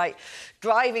bonuses, despite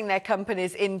driving their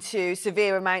companies into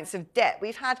severe amounts of debt.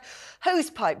 We've had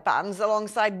hosepipe bans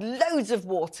alongside loads of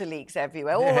water leaks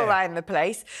everywhere, all around the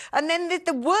place. And then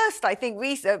the worst, I think,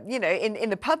 you know, in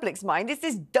the public's mind, is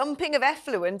this dumping of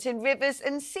effluent in rivers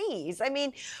and seas. I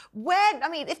mean,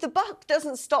 if the buck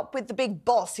doesn't stop with the big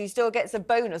boss who still gets a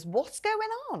bonus, what's going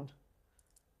on?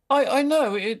 I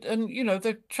know it, and you know,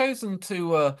 they've chosen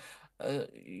to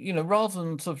you know, rather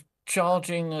than sort of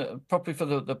charging properly for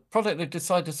the product, they've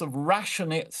decided to sort of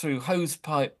ration it through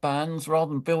hosepipe bans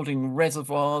rather than building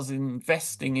reservoirs,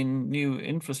 investing in new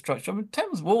infrastructure. I mean,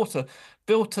 Thames Water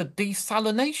built a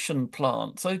desalination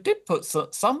plant. So it did put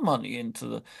some money into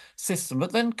the system,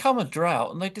 but then come a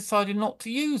drought and they decided not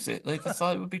to use it. They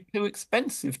decided it would be too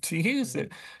expensive to use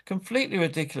it. Completely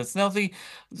ridiculous. Now, the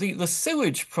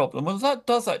sewage problem, well, that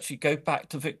does actually go back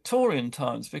to Victorian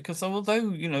times, because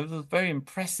although, you know, the very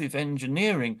impressive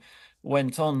engineering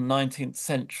went on 19th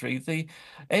century, the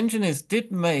engineers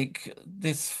did make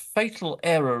this fatal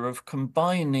error of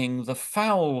combining the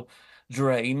foul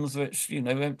drains, which, you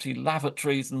know, empty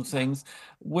lavatories and things,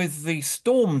 with the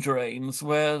storm drains,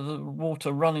 where the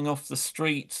water running off the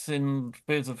streets in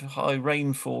periods of high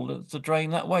rainfall to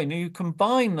drain that way. Now, you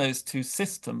combine those two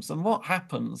systems, and what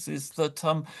happens is that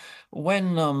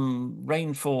when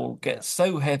rainfall gets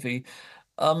so heavy,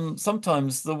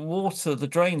 sometimes the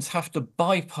drains have to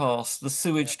bypass the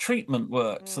sewage treatment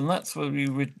works, and that's where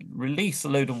you release a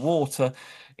load of water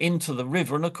into the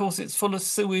river, and of course it's full of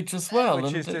sewage as well.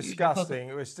 Which is disgusting.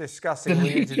 It was disgusting.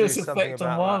 We need to do something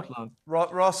about that.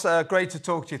 Ross, great to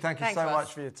talk to you. Thanks so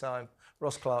much for your time.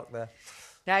 Ross Clark there.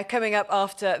 Now, coming up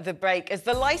after the break, as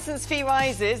the licence fee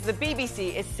rises, the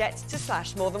BBC is set to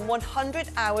slash more than 100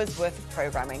 hours worth of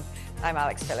programming. I'm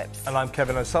Alex Phillips. And I'm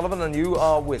Kevin O'Sullivan, and you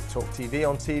are with talkTV,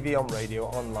 on TV, on radio,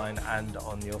 online and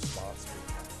on your smart speaker.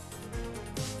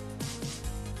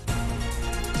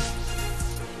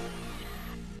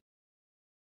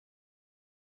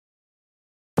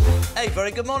 Hey,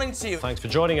 very good morning to you. Thanks for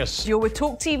joining us. You're with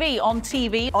talkTV, on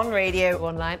TV, on radio,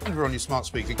 online. And we're on your smart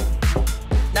speaker.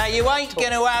 Now, you ain't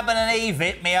going to have an Eve,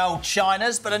 me old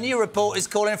Chinas, but a new report is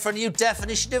calling for a new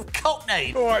definition of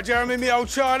cockney. All right, Jeremy, me old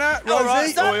China. All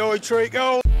right, Rosie, oi,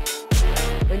 treacle.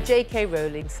 When J.K.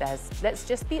 Rowling says, let's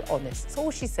just be honest, that's all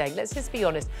she's saying, let's just be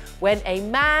honest. When a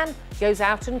man goes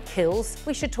out and kills,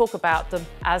 we should talk about them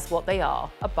as what they are,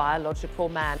 a biological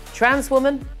man. Trans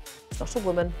woman, it's not a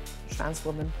woman. Trans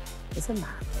woman is a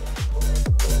man.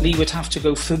 Lee would have to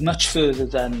go much further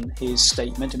than his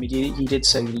statement. I mean, he did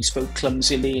say that he spoke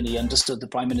clumsily and he understood the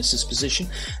Prime Minister's position,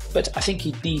 but I think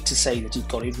he'd need to say that he'd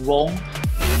got it wrong.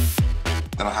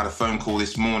 Then I had a phone call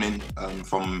this morning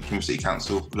from Plymouth City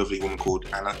Council, a lovely woman called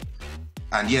Anna.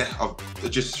 And yeah,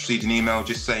 I've just received an email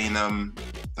just saying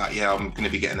that, yeah, I'm going to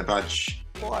be getting a badge.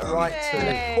 Quite right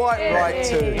too. Quite right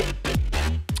too.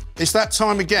 It's that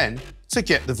time again to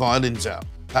get the violins out.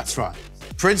 That's right.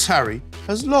 Prince Harry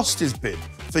has lost his bid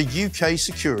for UK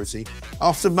security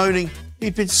after moaning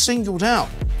he'd been singled out.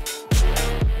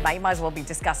 You might as well be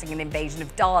discussing an invasion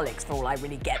of Daleks for all I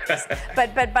really get this.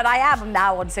 but I am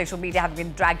now on social media, having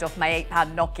been dragged off my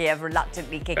 £8 Nokia,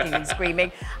 reluctantly kicking and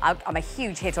screaming. I'm a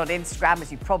huge hit on Instagram,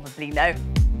 as you probably know.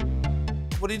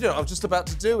 What are you doing? I'm just about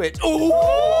to do it. Ooh!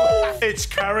 It's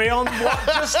Carry On. What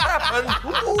just happened?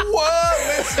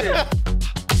 Whoa, listen.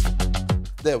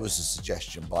 There was a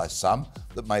suggestion by some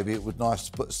that maybe it would be nice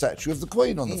to put a statue of the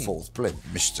Queen on the fourth plinth.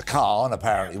 Mr. Khan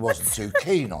apparently wasn't too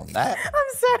keen on that. I'm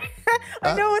sorry.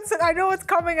 I know what's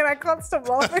coming and I can't stop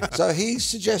laughing. So he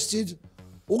suggested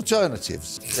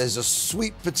alternatives. There's a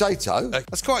sweet potato.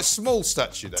 That's quite a small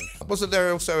statue then. Wasn't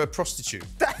there also a prostitute?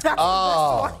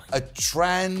 A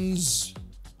trans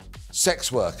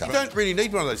sex worker. You don't really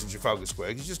need one of those in Trafalgar Square.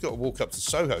 You just got to walk up to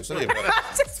Soho. It's only about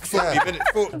 40 minutes.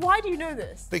 Why do you know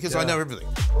this? Because I know everything.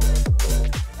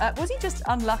 Was he just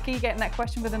unlucky getting that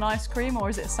question with an ice cream, or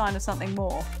is it a sign of something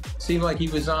more? Seemed like he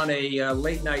was on a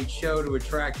late-night show to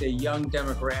attract a young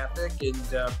demographic,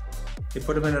 and they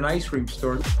put him in an ice cream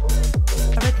store.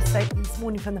 I read the statement this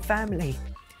morning from the family.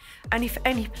 And if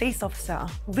any police officer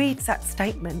reads that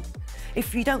statement,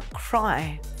 if you don't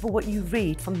cry for what you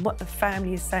read from what the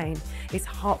family is saying, it's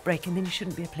heartbreaking, then you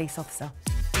shouldn't be a police officer.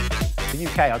 The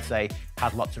UK, I'd say,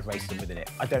 has lots of racism within it.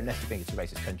 I don't necessarily think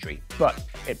it's a racist country, but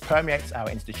it permeates our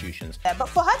institutions. Yeah, but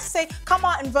for her to say, come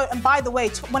out and vote, and by the way,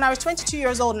 when I was 22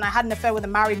 years old and I had an affair with a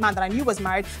married man that I knew was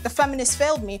married, the feminists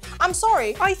failed me. I'm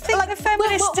sorry. I think the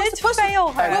feminists did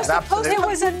fail her. It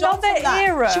was another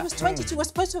era. She was 22. We're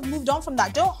supposed to have moved on from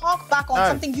that. Don't hark back on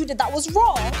something you did that was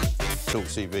wrong.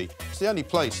 talkTV. It's the only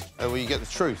place where you get the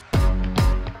truth.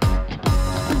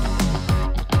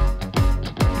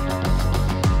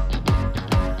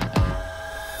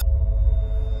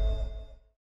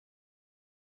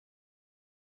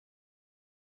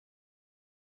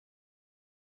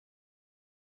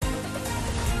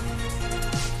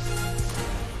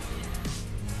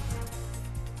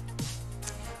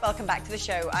 Welcome back to the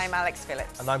show. I'm Alex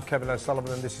Phillips. And I'm Kevin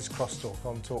O'Sullivan, and this is Crosstalk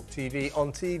on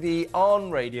talkTV,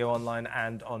 on radio, online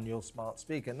and on your smart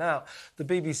speaker. Now, the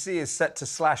BBC is set to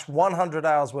slash 100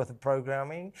 hours worth of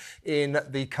programming in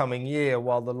the coming year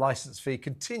while the licence fee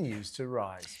continues to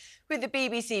rise. With the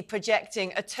BBC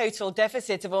projecting a total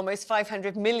deficit of almost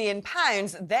 £500 million,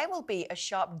 there will be a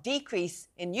sharp decrease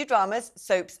in new dramas,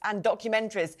 soaps and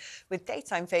documentaries, with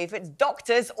daytime favourites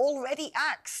Doctors already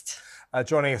axed.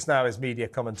 Joining us now is media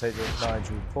commentator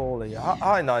Nigel Pawley.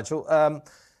 Hi, Nigel.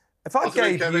 If I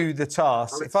gave you the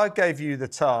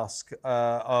task,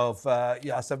 of,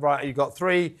 I said, right, you've got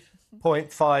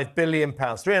 £3.5 billion,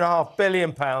 £3.5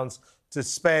 billion to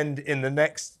spend in the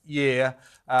next year,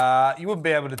 you wouldn't be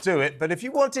able to do it. But if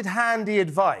you wanted handy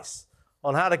advice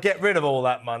on how to get rid of all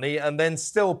that money and then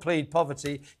still plead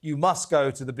poverty, you must go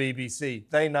to the BBC.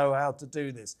 They know how to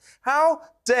do this. How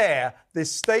dare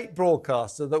this state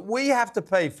broadcaster that we have to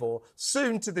pay for,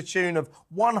 soon to the tune of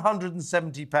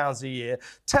 £170 a year,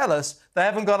 tell us they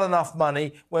haven't got enough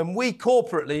money when we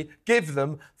corporately give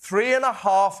them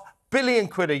 £3.5 billion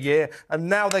a year, and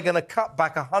now they're going to cut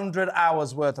back 100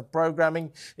 hours worth of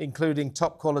programming, including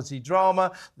top quality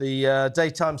drama, the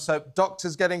daytime soap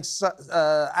Doctors getting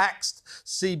axed,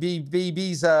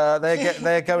 CBBBs,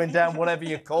 they're going down, whatever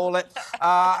you call it,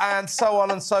 and so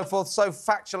on and so forth. So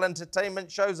factual entertainment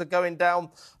shows are going down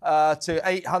to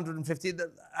 850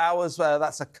 hours.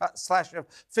 That's a slash of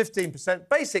 15%.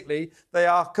 Basically, they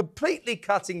are completely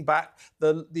cutting back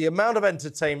the amount of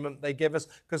entertainment they give us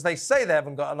because they say they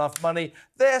haven't got enough money.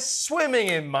 They're swimming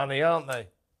in money, aren't they?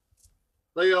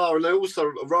 They are, and they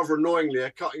also, rather annoyingly,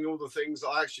 are cutting all the things that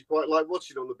I actually quite like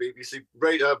watching on the BBC.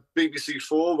 BBC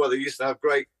 4, where they used to have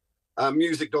great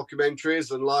music documentaries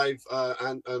and live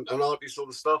and arty sort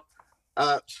of stuff.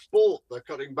 Sport, they're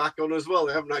cutting back on as well.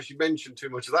 They haven't actually mentioned too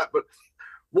much of that, but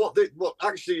what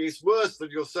actually is worse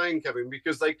than you're saying, Kevin,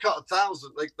 because they cut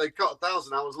 1,000. They cut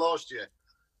 1,000 hours last year,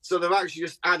 so they're actually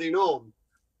just adding on.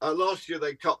 Last year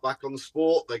they cut back on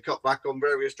sport, they cut back on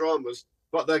various dramas,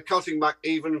 but they're cutting back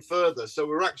even further. So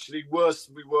we're actually worse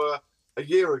than we were a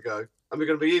year ago, and we're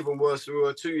going to be even worse than we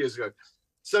were 2 years ago.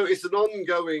 So it's an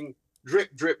ongoing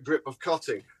drip, drip, drip of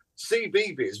cutting.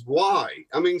 CBeebies, why?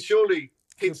 I mean, surely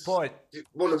kids want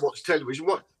to watch television.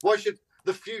 Why should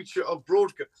the future of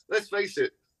broadcast? Let's face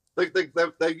it,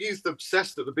 they're youth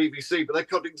obsessed at the BBC, but they're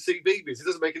cutting CBeebies. It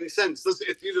doesn't make any sense, does it?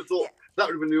 If you'd have thought that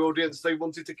would have been the audience they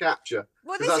wanted to capture,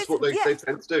 because that's what they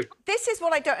tend to do. This is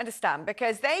what I don't understand,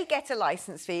 because they get a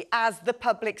licence fee as the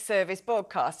public service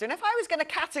broadcaster. And if I was going to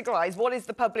categorise what is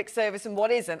the public service and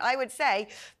what isn't, I would say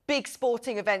big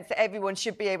sporting events that everyone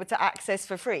should be able to access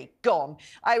for free, gone.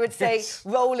 I would say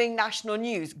rolling national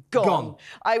news, gone.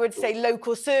 I would say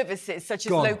local services such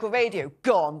as local radio,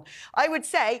 gone. I would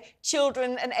say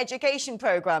children and education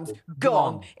programmes,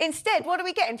 gone. Instead, what are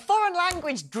we getting? Foreign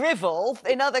language drivel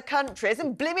in other countries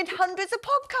and blimmin' hundreds of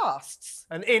podcasts.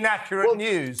 And inaccurate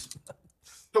news.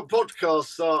 But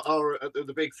podcasts are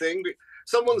the big thing.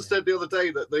 Someone said the other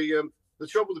day that the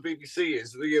trouble with the BBC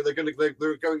is they're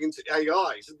going into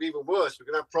AI. It's going to be even worse. We're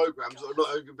going to have programmes that are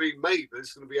not even being made, but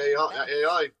it's going to be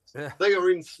AI. Yeah. They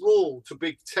are enthralled to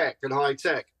big tech and high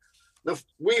tech. Now,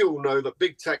 we all know that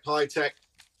big tech, high tech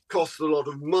costs a lot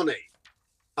of money.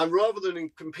 And rather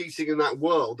than competing in that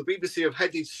world, the BBC have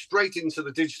headed straight into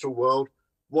the digital world,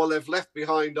 while they've left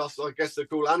behind us, I guess they're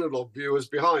called analogue viewers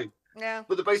behind. Yeah.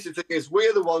 But the basic thing is,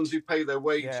 we're the ones who pay their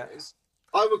wages. Yeah.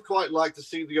 I would quite like to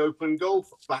see the open goal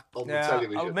back on the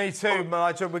television. Oh, me too,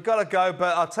 Nigel. We've got to go,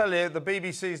 but I'll tell you, the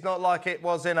BBC's not like it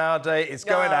was in our day. It's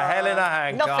going to hell in a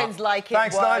handcart. Nothing's like it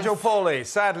Thanks, was. Nigel Pawley.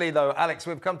 Sadly, though, Alex,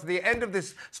 we've come to the end of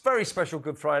this very special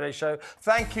Good Friday show.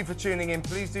 Thank you for tuning in.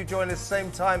 Please do join us same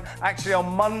time, actually on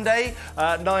Monday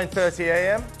at 9:30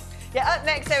 a.m. Yeah, up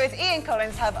next, though, is Ian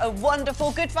Collins. Have a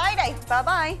wonderful Good Friday.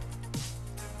 Bye-bye.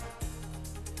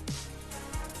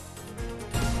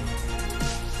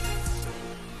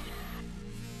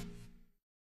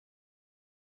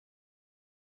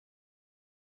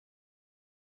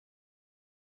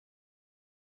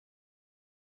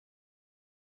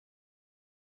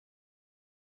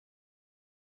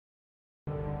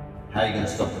 How are you going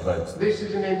to stop the votes? This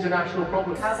is an international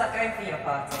problem. How's that going for your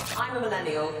party? I'm a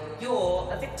millennial, you're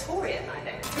a Victorian, I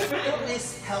think.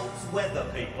 This helps weather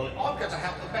people. I'm going to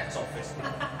help the Met Office.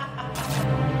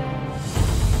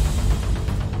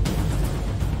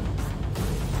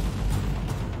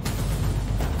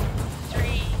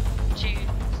 3, 2,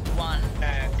 1.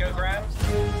 And go Grams.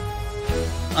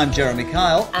 I'm Jeremy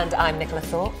Kyle. And I'm Nicola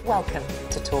Thorpe. Welcome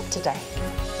to Talk Today.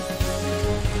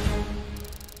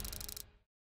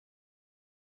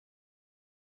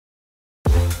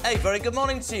 Hey, very good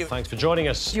morning to you. Thanks for joining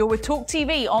us. You're with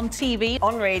talkTV, on TV,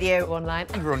 on radio, online.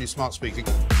 And we're on your smart speaking.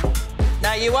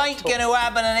 Now, you ain't going to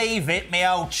have an eve it, me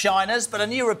old Chinas, but a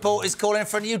new report is calling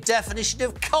for a new definition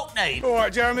of cockney. All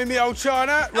right, Jeremy, me old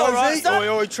China. Rosie, All right, oi,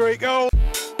 oi, treacle.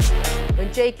 When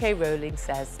when J.K. Rowling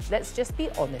says, let's just be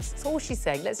honest. That's all she's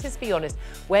saying. Let's just be honest.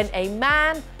 When a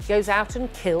man goes out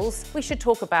and kills, we should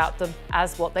talk about them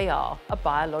as what they are, a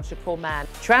biological man.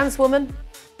 Trans woman,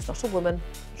 it's not a woman.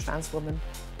 Trans woman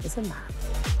is a man.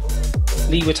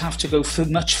 Lee would have to go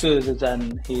much further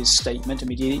than his statement. I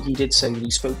mean, he did say that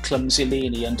he spoke clumsily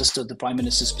and he understood the Prime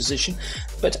Minister's position,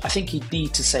 but I think he'd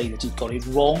need to say that he got it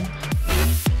wrong.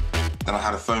 Then I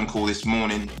had a phone call this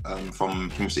morning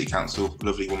from Plymouth City Council, a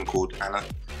lovely woman called Anna.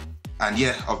 And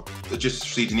yeah, I've just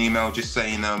received an email just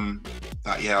saying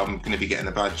that, yeah, I'm going to be getting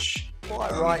a badge.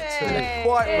 Quite right too.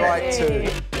 Quite right too.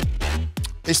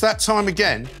 It's that time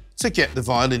again to get the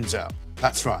violins out.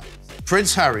 That's right.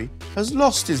 Prince Harry has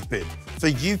lost his bid for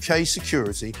UK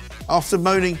security after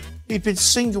moaning he'd been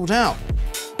singled out.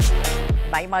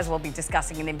 You might as well be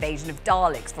discussing an invasion of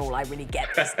Daleks for all I really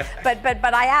get this.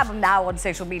 but I am now on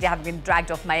social media, having been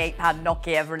dragged off my £8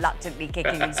 Nokia, reluctantly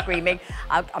kicking and screaming.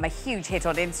 I'm a huge hit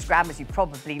on Instagram, as you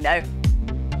probably know.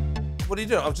 What are you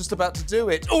doing? I'm just about to do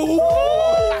it. Ooh!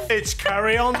 It's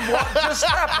carry on. What just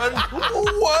happened?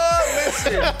 What?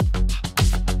 Listen.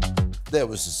 There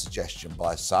was a suggestion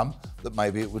by some that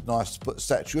maybe it would be nice to put a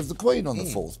statue of the Queen on the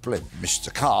fourth plinth.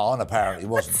 Mr. Khan apparently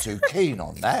wasn't too keen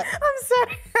on that. I'm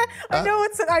sorry.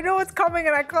 I know it's coming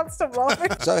and I can't stop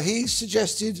laughing. So he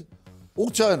suggested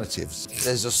alternatives.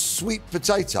 There's a sweet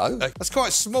potato. That's quite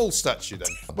a small statue then.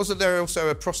 Wasn't there also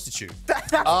a prostitute?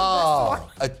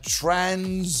 A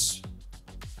trans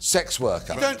sex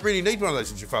worker. You don't really need one of those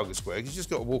in Trafalgar Square. You just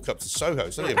got to walk up to Soho,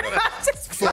 don't you?